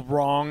all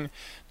wrong.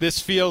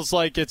 This feels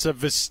like it's a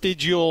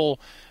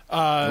vestigial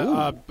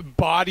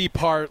body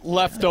part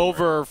left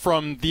over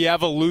from the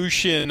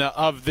evolution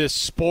of this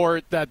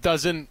sport that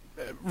doesn't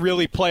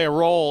really play a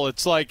role.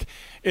 It's like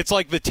the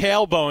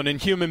tailbone in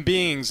human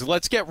beings.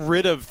 Let's get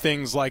rid of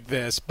things like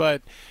this.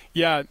 But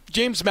yeah,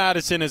 James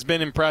Madison has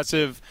been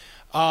impressive.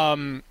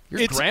 Your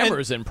grammar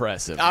is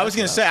impressive. I was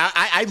going to say I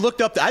had to look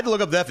up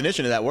the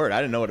definition of that word. I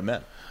didn't know what it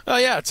meant. Oh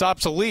yeah, it's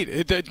obsolete.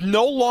 It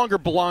no longer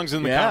belongs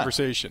in the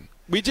conversation.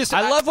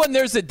 I love when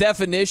there's a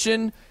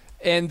definition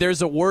and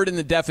there's a word in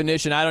the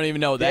definition. I don't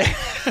even know that.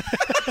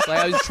 Like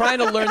I was trying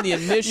to learn the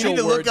initial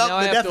word. Now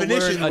I have to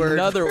learn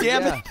another word.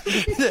 Damn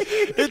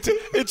it.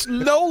 It's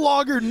no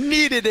longer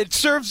needed. It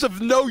serves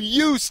of no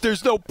use.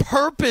 There's no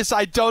purpose.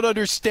 I don't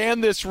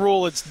understand this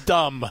rule. It's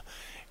dumb.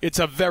 It's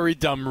a very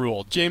dumb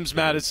rule. James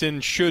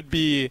Madison should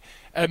be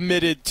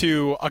admitted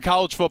to a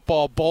college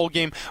football bowl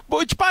game,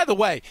 which, by the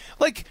way,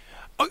 I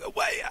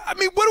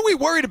mean, what are we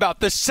worried about?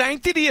 The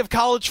sanctity of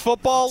college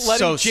football,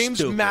 letting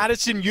James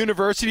Madison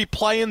University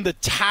play in the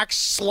Tax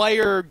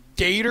Slayer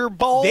Gator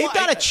Bowl? They've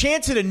got a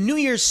chance at a New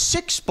Year's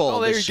Six Bowl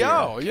this year. There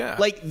you go, yeah.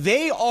 Like,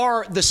 they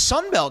are – the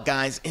Sun Belt,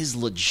 guys, is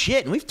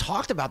legit. And we've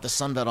talked about the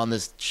Sun Belt on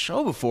this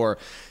show before.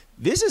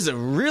 This is a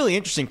really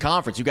interesting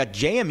conference. You've got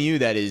JMU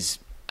that is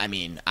 – I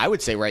mean, I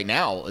would say right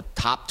now a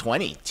top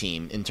 20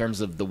 team in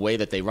terms of the way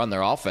that they run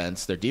their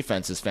offense. Their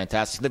defense is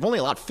fantastic. They've only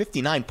allowed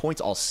 59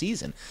 points all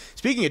season.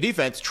 Speaking of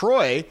defense,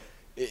 Troy,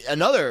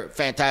 another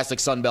fantastic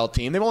Sun Belt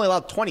team, they've only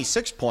allowed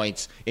 26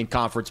 points in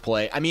conference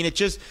play. I mean, it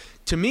just –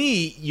 to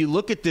me, you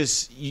look at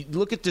this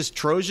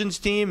Trojans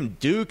team,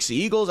 Dukes,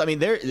 Eagles. I mean,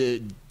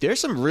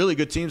 there's some really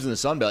good teams in the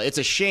Sun Belt. It's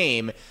a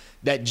shame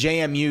that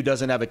JMU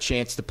doesn't have a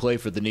chance to play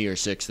for the New Year's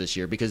Six this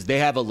year because they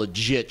have a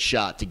legit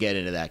shot to get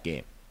into that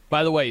game.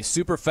 By the way,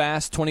 super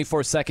fast,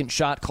 24-second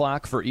shot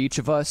clock for each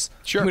of us.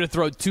 Sure. I'm going to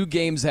throw 2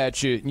 games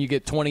at you, and you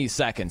get 20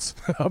 seconds.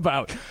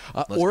 About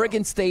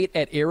Oregon State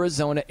at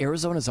Arizona.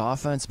 Arizona's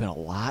offense has been a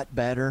lot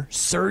better,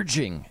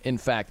 surging, in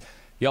fact.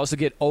 You also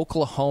get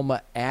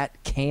Oklahoma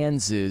at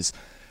Kansas.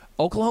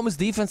 Oklahoma's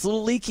defense a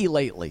little leaky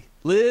lately.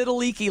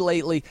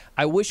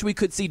 I wish we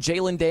could see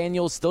Jalen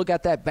Daniels, still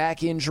got that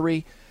back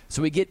injury.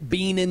 So we get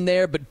Bean in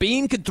there, but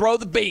Bean can throw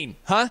the bean,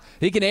 huh?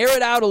 He can air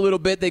it out a little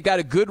bit. They've got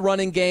a good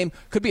running game.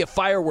 Could be a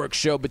fireworks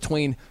show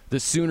between the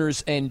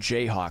Sooners and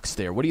Jayhawks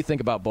there. What do you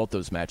think about both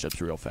those matchups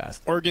real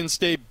fast? Oregon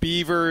State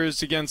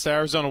Beavers against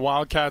Arizona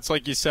Wildcats,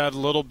 like you said,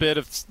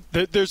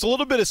 there's a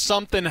little bit of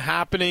something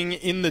happening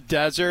in the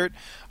desert.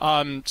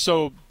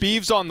 So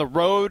Beavs on the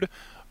road.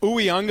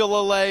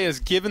 Uiagalelei has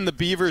given the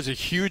Beavers a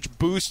huge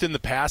boost in the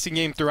passing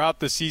game throughout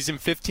the season.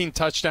 15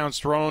 touchdowns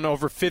thrown,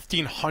 over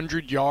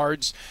 1,500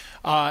 yards,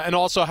 and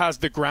also has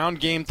the ground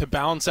game to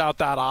balance out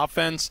that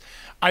offense.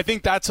 I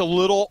think that's a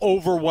little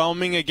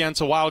overwhelming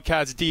against a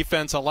Wildcats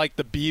defense. I like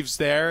the Beavs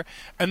there.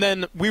 And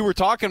then we were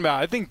talking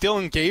about, I think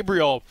Dylan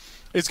Gabriel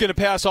is going to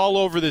pass all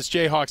over this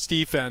Jayhawks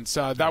defense.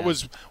 That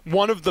was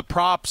one of the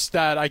props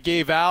that I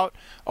gave out.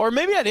 Or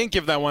maybe I didn't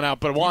give that one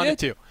out, but I wanted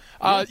to.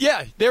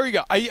 Yeah, there you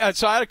go.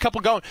 So I had a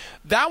couple going.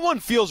 That one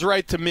feels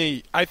right to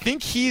me. I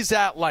think he's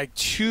at like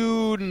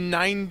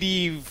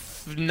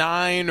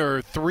 299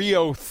 or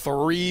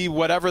 303,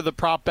 whatever the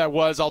prop bet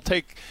was. I'll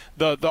take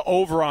the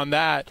over on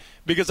that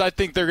because I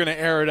think they're going to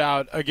air it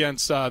out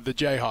against the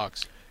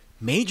Jayhawks.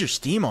 Major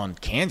steam on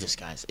Kansas,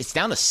 guys. It's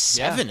down to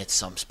 7 at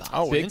some spots.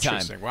 Oh, big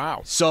interesting. Time.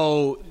 Wow.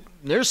 So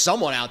there's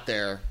someone out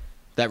there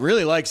that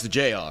really likes the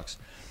Jayhawks.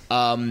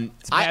 I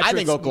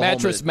think Oklahoma.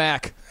 Mattress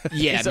Mac.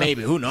 Yeah,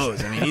 maybe. Who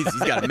knows? I mean, he's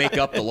got to make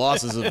up the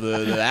losses of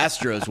the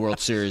Astros World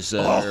Series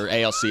or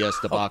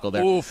ALCS debacle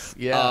there. Oof,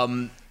 yeah.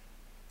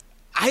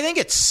 I think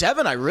at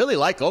 7, I really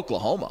like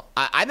Oklahoma.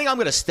 I think I'm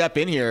going to step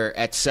in here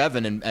at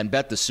 7 and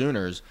bet the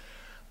Sooners.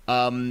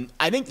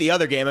 I think the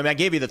other game, I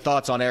gave you the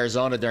thoughts on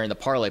Arizona during the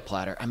parlay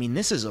platter. I mean,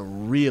 this is a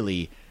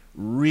really,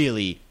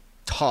 really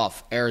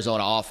tough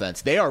Arizona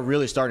offense. They are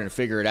really starting to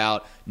figure it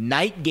out.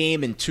 Night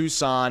game in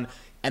Tucson.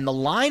 And the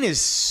line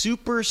is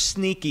super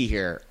sneaky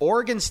here.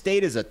 Oregon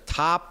State is a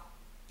top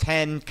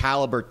 10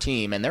 caliber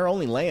team, and they're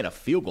only laying a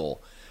field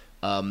goal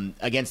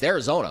against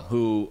Arizona,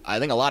 who I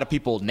think a lot of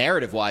people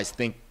narrative-wise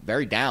think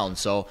very down.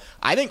 So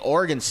I think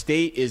Oregon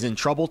State is in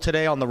trouble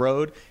today on the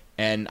road,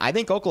 and I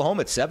think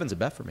Oklahoma at 7 is a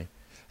bet for me.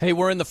 Hey,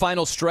 we're in the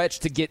final stretch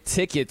to get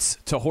tickets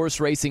to horse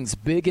racing's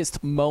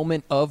biggest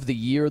moment of the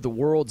year. The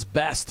world's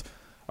best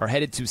are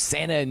headed to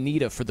Santa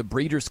Anita for the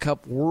Breeders'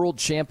 Cup World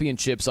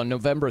Championships on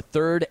November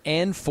 3rd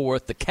and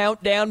 4th. The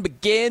countdown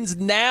begins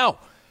now.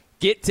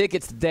 Get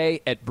tickets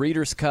today at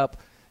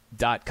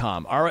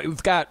breederscup.com. All right,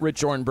 we've got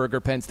Rich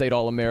Orenberger, Penn State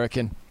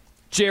All-American,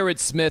 Jared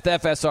Smith,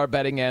 FSR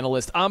betting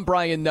analyst. I'm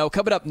Brian Noe.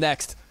 Coming up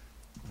next,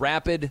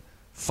 rapid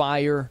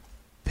fire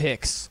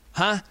picks.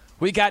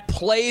 We got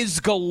plays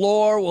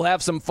galore. We'll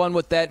have some fun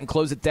with that and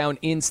close it down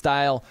in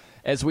style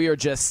as we are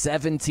just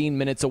 17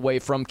 minutes away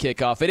from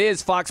kickoff. It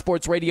is Fox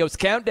Sports Radio's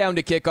Countdown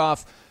to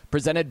Kickoff,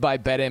 presented by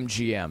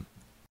BetMGM.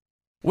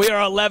 We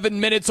are 11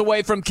 minutes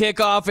away from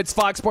kickoff. It's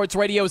Fox Sports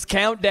Radio's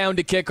Countdown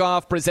to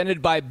Kickoff,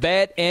 presented by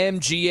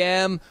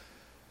BetMGM.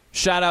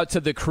 Shout out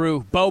to the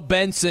crew. Bo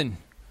Benson,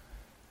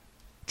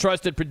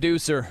 trusted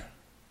producer,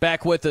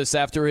 back with us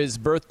after his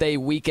birthday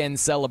weekend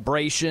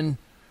celebration.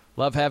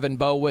 Love having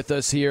Bo with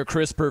us here.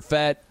 Chris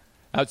Perfett,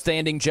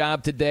 outstanding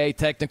job today,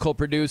 technical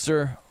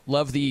producer.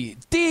 Love the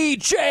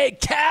DJ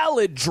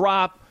Khaled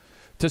drop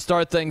to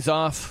start things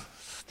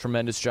off.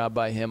 Tremendous job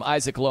by him.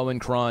 Isaac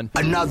Lowenkron.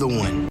 Another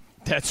one.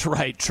 That's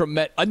right.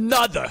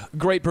 Another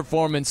great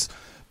performance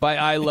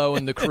by Ilo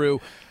and the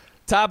crew.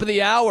 Top of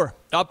the hour.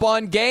 Up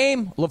on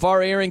game.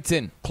 LeVar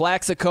Arrington.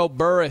 Plaxico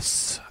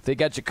Burress. They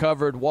got you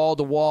covered wall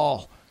to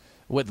wall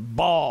with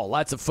ball.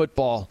 Lots of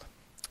football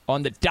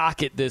on the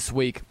docket this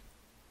week.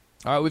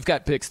 All right, we've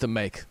got picks to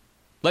make.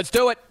 Let's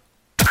do it.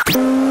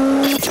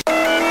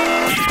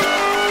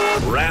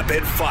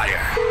 Rapid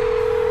fire.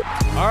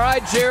 All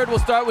right, Jared, we'll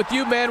start with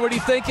you, man. What are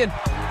you thinking?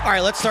 All right,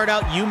 let's start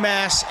out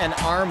UMass and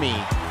Army.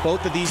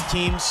 Both of these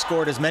teams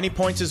scored as many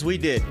points as we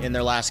did in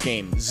their last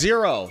game.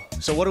 0.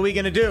 So what are we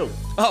going to do?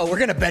 Oh, we're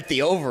going to bet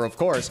the over, of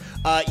course.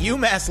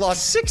 UMass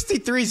lost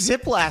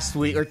 63-zip last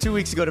week or 2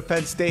 weeks ago to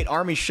Penn State.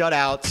 Army shut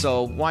out,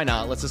 so why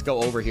not? Let's just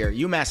go over here.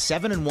 UMass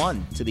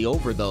 7-1 to the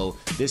over, though,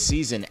 this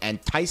season.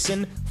 And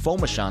Tyson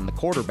Fomashan, the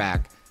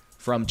quarterback,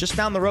 from just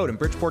down the road in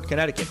Bridgeport,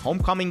 Connecticut.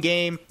 Homecoming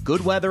game,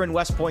 good weather in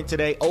West Point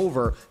today,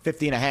 over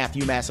 50.5,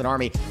 UMass and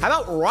Army. How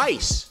about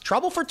Rice?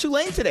 Trouble for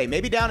Tulane today,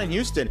 maybe down in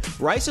Houston.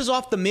 Rice is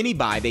off the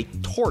mini-bye. They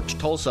torched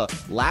Tulsa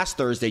last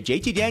Thursday.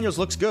 JT Daniels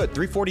looks good,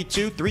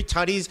 342, 3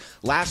 tutties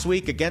last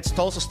week against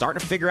Tulsa, starting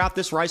to figure out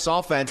this Rice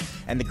offense.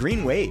 And the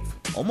Green Wave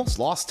almost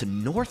lost to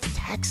North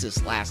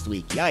Texas last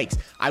week. Yikes.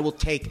 I will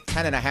take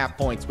 10.5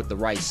 points with the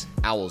Rice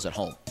Owls at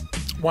home.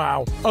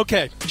 Wow.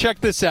 Okay,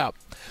 check this out.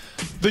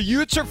 The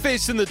Utes are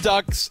facing the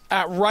Ducks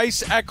at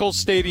Rice-Eccles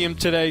Stadium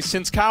today.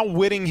 Since Kyle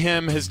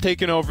Whittingham has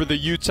taken over the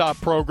Utah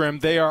program,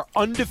 they are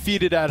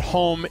undefeated at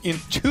home in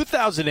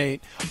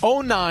 2008,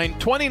 09,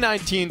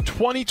 2019,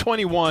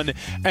 2021,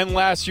 and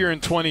last year in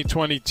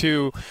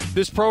 2022.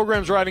 This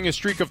program's riding a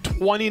streak of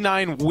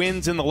 29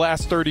 wins in the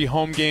last 30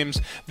 home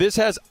games. This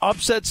has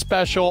upset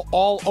special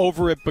all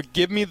over it, but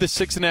give me the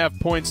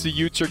 6.5 points the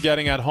Utes are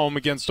getting at home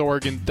against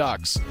Oregon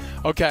Ducks.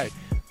 Okay.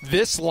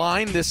 this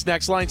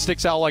next line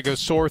sticks out like a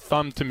sore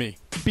thumb to me.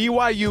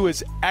 BYU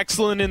is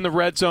excellent in the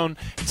red zone.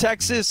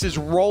 Texas is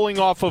rolling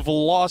off of a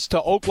loss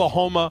to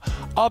Oklahoma,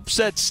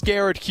 upset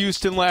scare at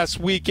Houston last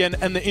weekend,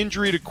 and the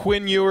injury to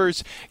Quinn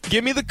Ewers.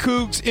 Give me the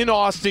Cougs in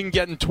Austin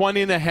getting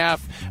 20.5,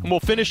 and we'll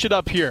finish it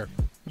up here.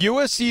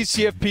 USC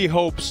CFP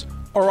hopes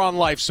are on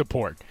life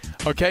support.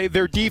 Okay,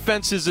 their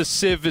defense is a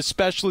sieve,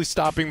 especially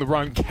stopping the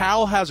run.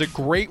 Cal has a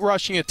great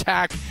rushing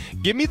attack.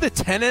 Give me the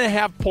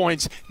 10.5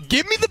 points.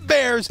 Give me the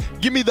Bears.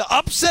 Give me the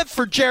upset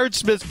for Jared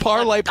Smith's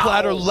parlay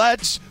platter.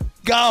 Let's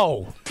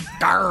go.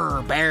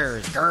 Grr,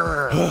 Bears,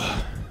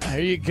 grr.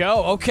 There you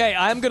go. Okay,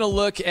 I'm going to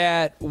look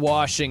at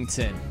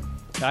Washington.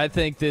 I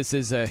think this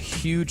is a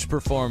huge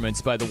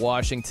performance by the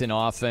Washington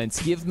offense.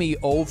 Give me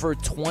over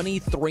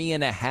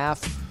 23.5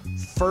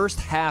 first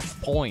half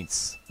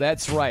points.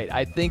 That's right.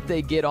 I think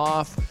they get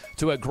off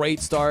to a great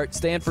start.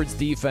 Stanford's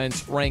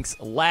defense ranks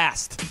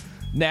last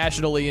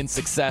nationally in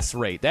success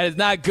rate. That is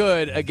not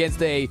good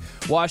against a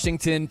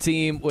Washington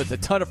team with a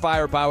ton of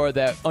firepower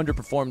that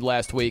underperformed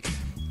last week.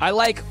 I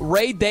like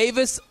Ray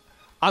Davis.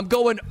 I'm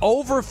going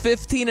over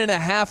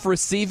 15.5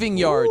 receiving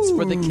yards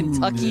for the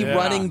Kentucky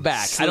running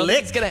back. Slick. I don't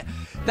think it's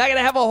not going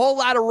to have a whole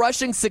lot of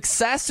rushing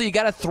success, so you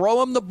got to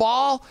throw him the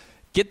ball.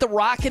 Get the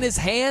rock in his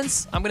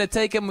hands. I'm going to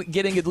take him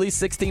getting at least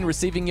 16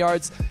 receiving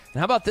yards. And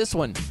how about this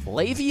one?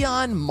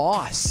 Le'Veon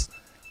Moss,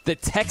 the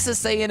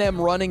Texas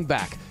A&M running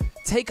back.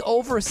 Take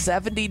over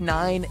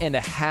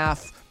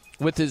 79.5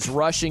 with his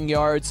rushing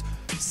yards.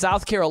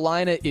 South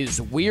Carolina is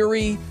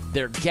weary.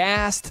 They're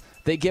gassed.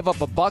 They give up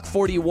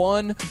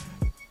 $141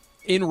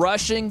 in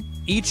rushing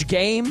each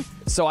game.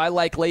 So I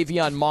like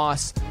Le'Veon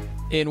Moss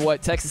in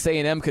what Texas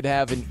A&M could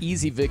have an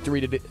easy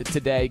victory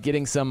today,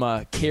 getting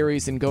some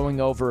carries and going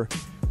over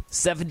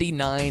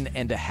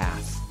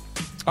 79.5.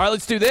 All right,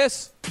 let's do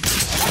this.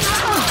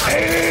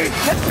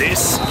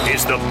 This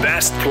is the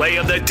best play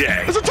of the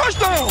day. It's a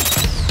touchdown!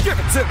 Give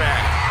it to me!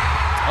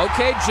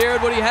 Okay,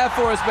 Jared, what do you have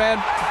for us,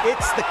 man?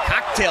 It's the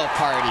cocktail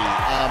party,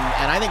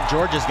 and I think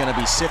Georgia's going to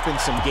be sipping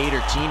some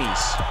Gator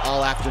Teenies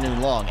all afternoon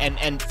long.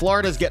 And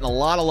Florida's getting a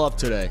lot of love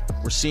today.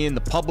 We're seeing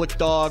the public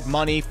dog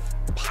money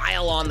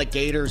pile on the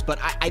Gators, but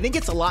I think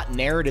it's a lot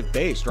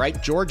narrative-based, right?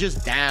 Georgia's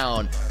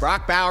down.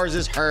 Brock Bowers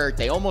is hurt.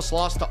 They almost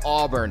lost to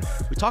Auburn.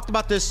 We talked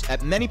about this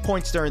at many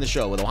points during the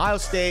show with Ohio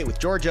State, with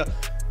Georgia.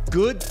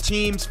 Good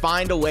teams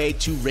find a way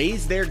to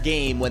raise their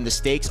game when the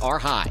stakes are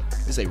high.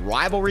 This is a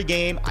rivalry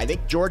game. I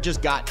think Georgia's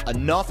got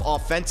enough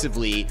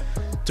offensively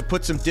to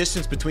put some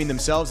distance between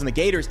themselves and the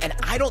Gators, and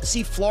I don't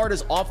see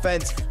Florida's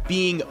offense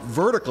being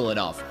vertical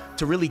enough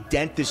to really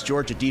dent this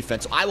Georgia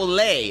defense. So I will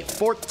lay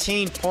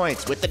 14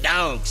 points with the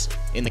Dogs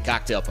in the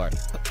cocktail party.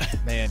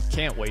 Man,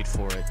 can't wait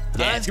for it.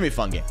 Yeah, it's going to be a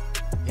fun game.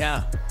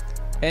 Yeah.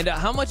 And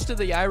how much do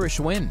the Irish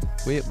win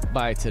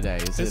by today?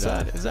 Is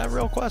that a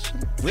real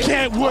question? We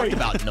can't talk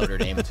about Notre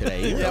Dame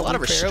today. Yeah, a lot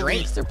of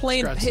restraint. They're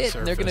playing Pitt,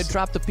 and they're going to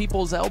drop the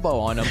people's elbow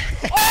on them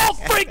all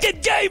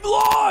freaking game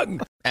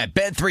long. At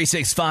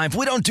Bet365,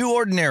 we don't do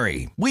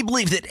ordinary. We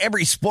believe that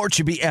every sport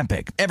should be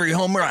epic. Every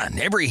home run,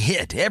 every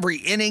hit, every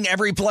inning,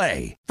 every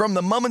play. From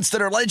the moments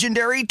that are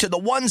legendary to the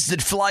ones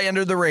that fly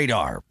under the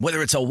radar.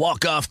 Whether it's a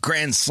walk-off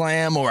grand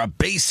slam or a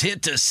base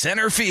hit to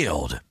center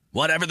field.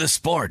 Whatever the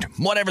sport,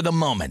 whatever the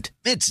moment,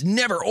 it's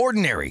never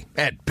ordinary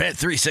at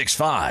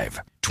Bet365.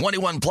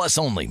 21 plus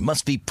only.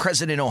 Must be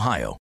present in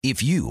Ohio.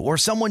 If you or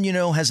someone you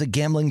know has a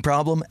gambling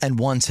problem and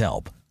wants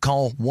help,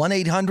 call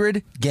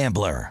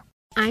 1-800-GAMBLER.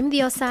 I'm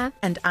Diosa.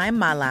 And I'm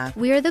Mala.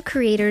 We are the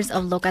creators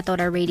of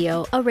Locatora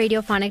Radio, a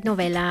radiophonic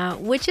novela,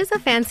 which is a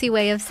fancy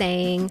way of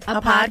saying a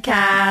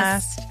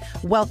podcast.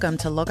 Welcome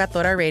to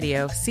Locatora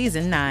Radio,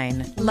 Season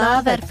 9.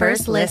 Love at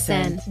first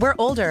listen. We're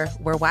older,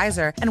 we're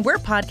wiser, and we're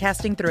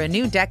podcasting through a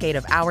new decade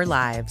of our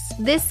lives.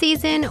 This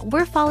season,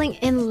 we're falling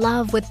in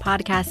love with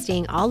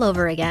podcasting all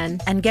over again.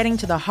 And getting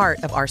to the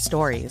heart of our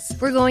stories.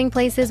 We're going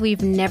places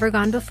we've never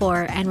gone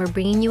before, and we're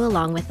bringing you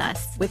along with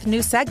us. With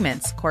new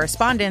segments,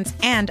 correspondence,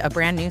 and a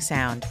brand new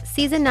sound.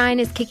 Season 9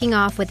 is kicking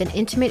off with an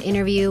intimate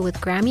interview with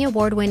Grammy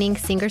Award-winning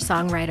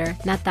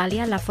singer-songwriter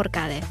Natalia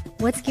Lafourcade.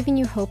 What's giving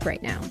you hope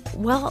right now?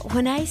 Well,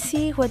 when I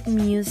see what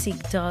music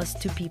does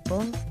to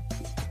people,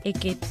 it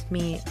gives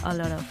me a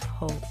lot of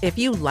hope. If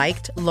you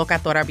liked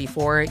Locatora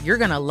before, you're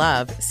going to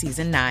love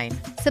Season 9.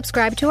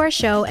 Subscribe to our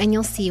show and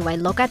you'll see why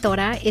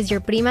Locatora is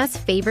your prima's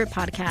favorite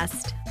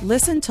podcast.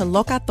 Listen to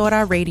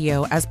Locatora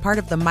Radio as part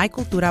of the My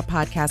Cultura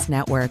Podcast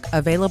Network,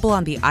 available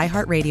on the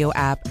iHeartRadio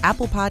app,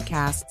 Apple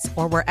Podcasts,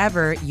 or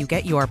wherever you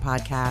get your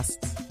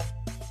podcasts.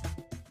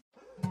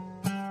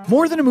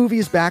 More Than a Movie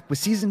is back with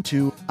Season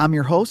 2. I'm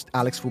your host,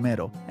 Alex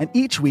Fumero, and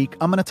each week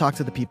I'm going to talk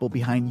to the people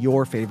behind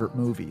your favorite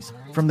movies.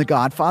 From The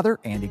Godfather,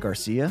 Andy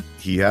Garcia.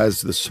 He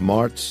has the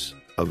smarts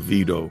of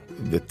Vito,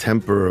 the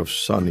temper of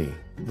Sonny,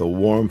 the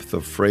warmth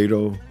of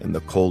Fredo, and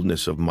the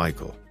coldness of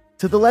Michael.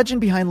 To the legend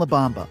behind La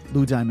Bamba,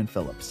 Lou Diamond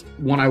Phillips.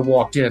 When I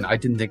walked in, I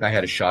didn't think I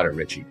had a shot at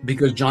Richie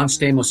because John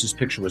Stamos'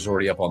 picture was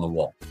already up on the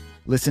wall.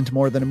 Listen to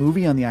More Than a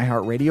Movie on the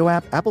iHeartRadio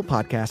app, Apple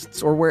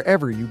Podcasts, or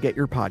wherever you get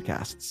your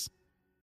podcasts.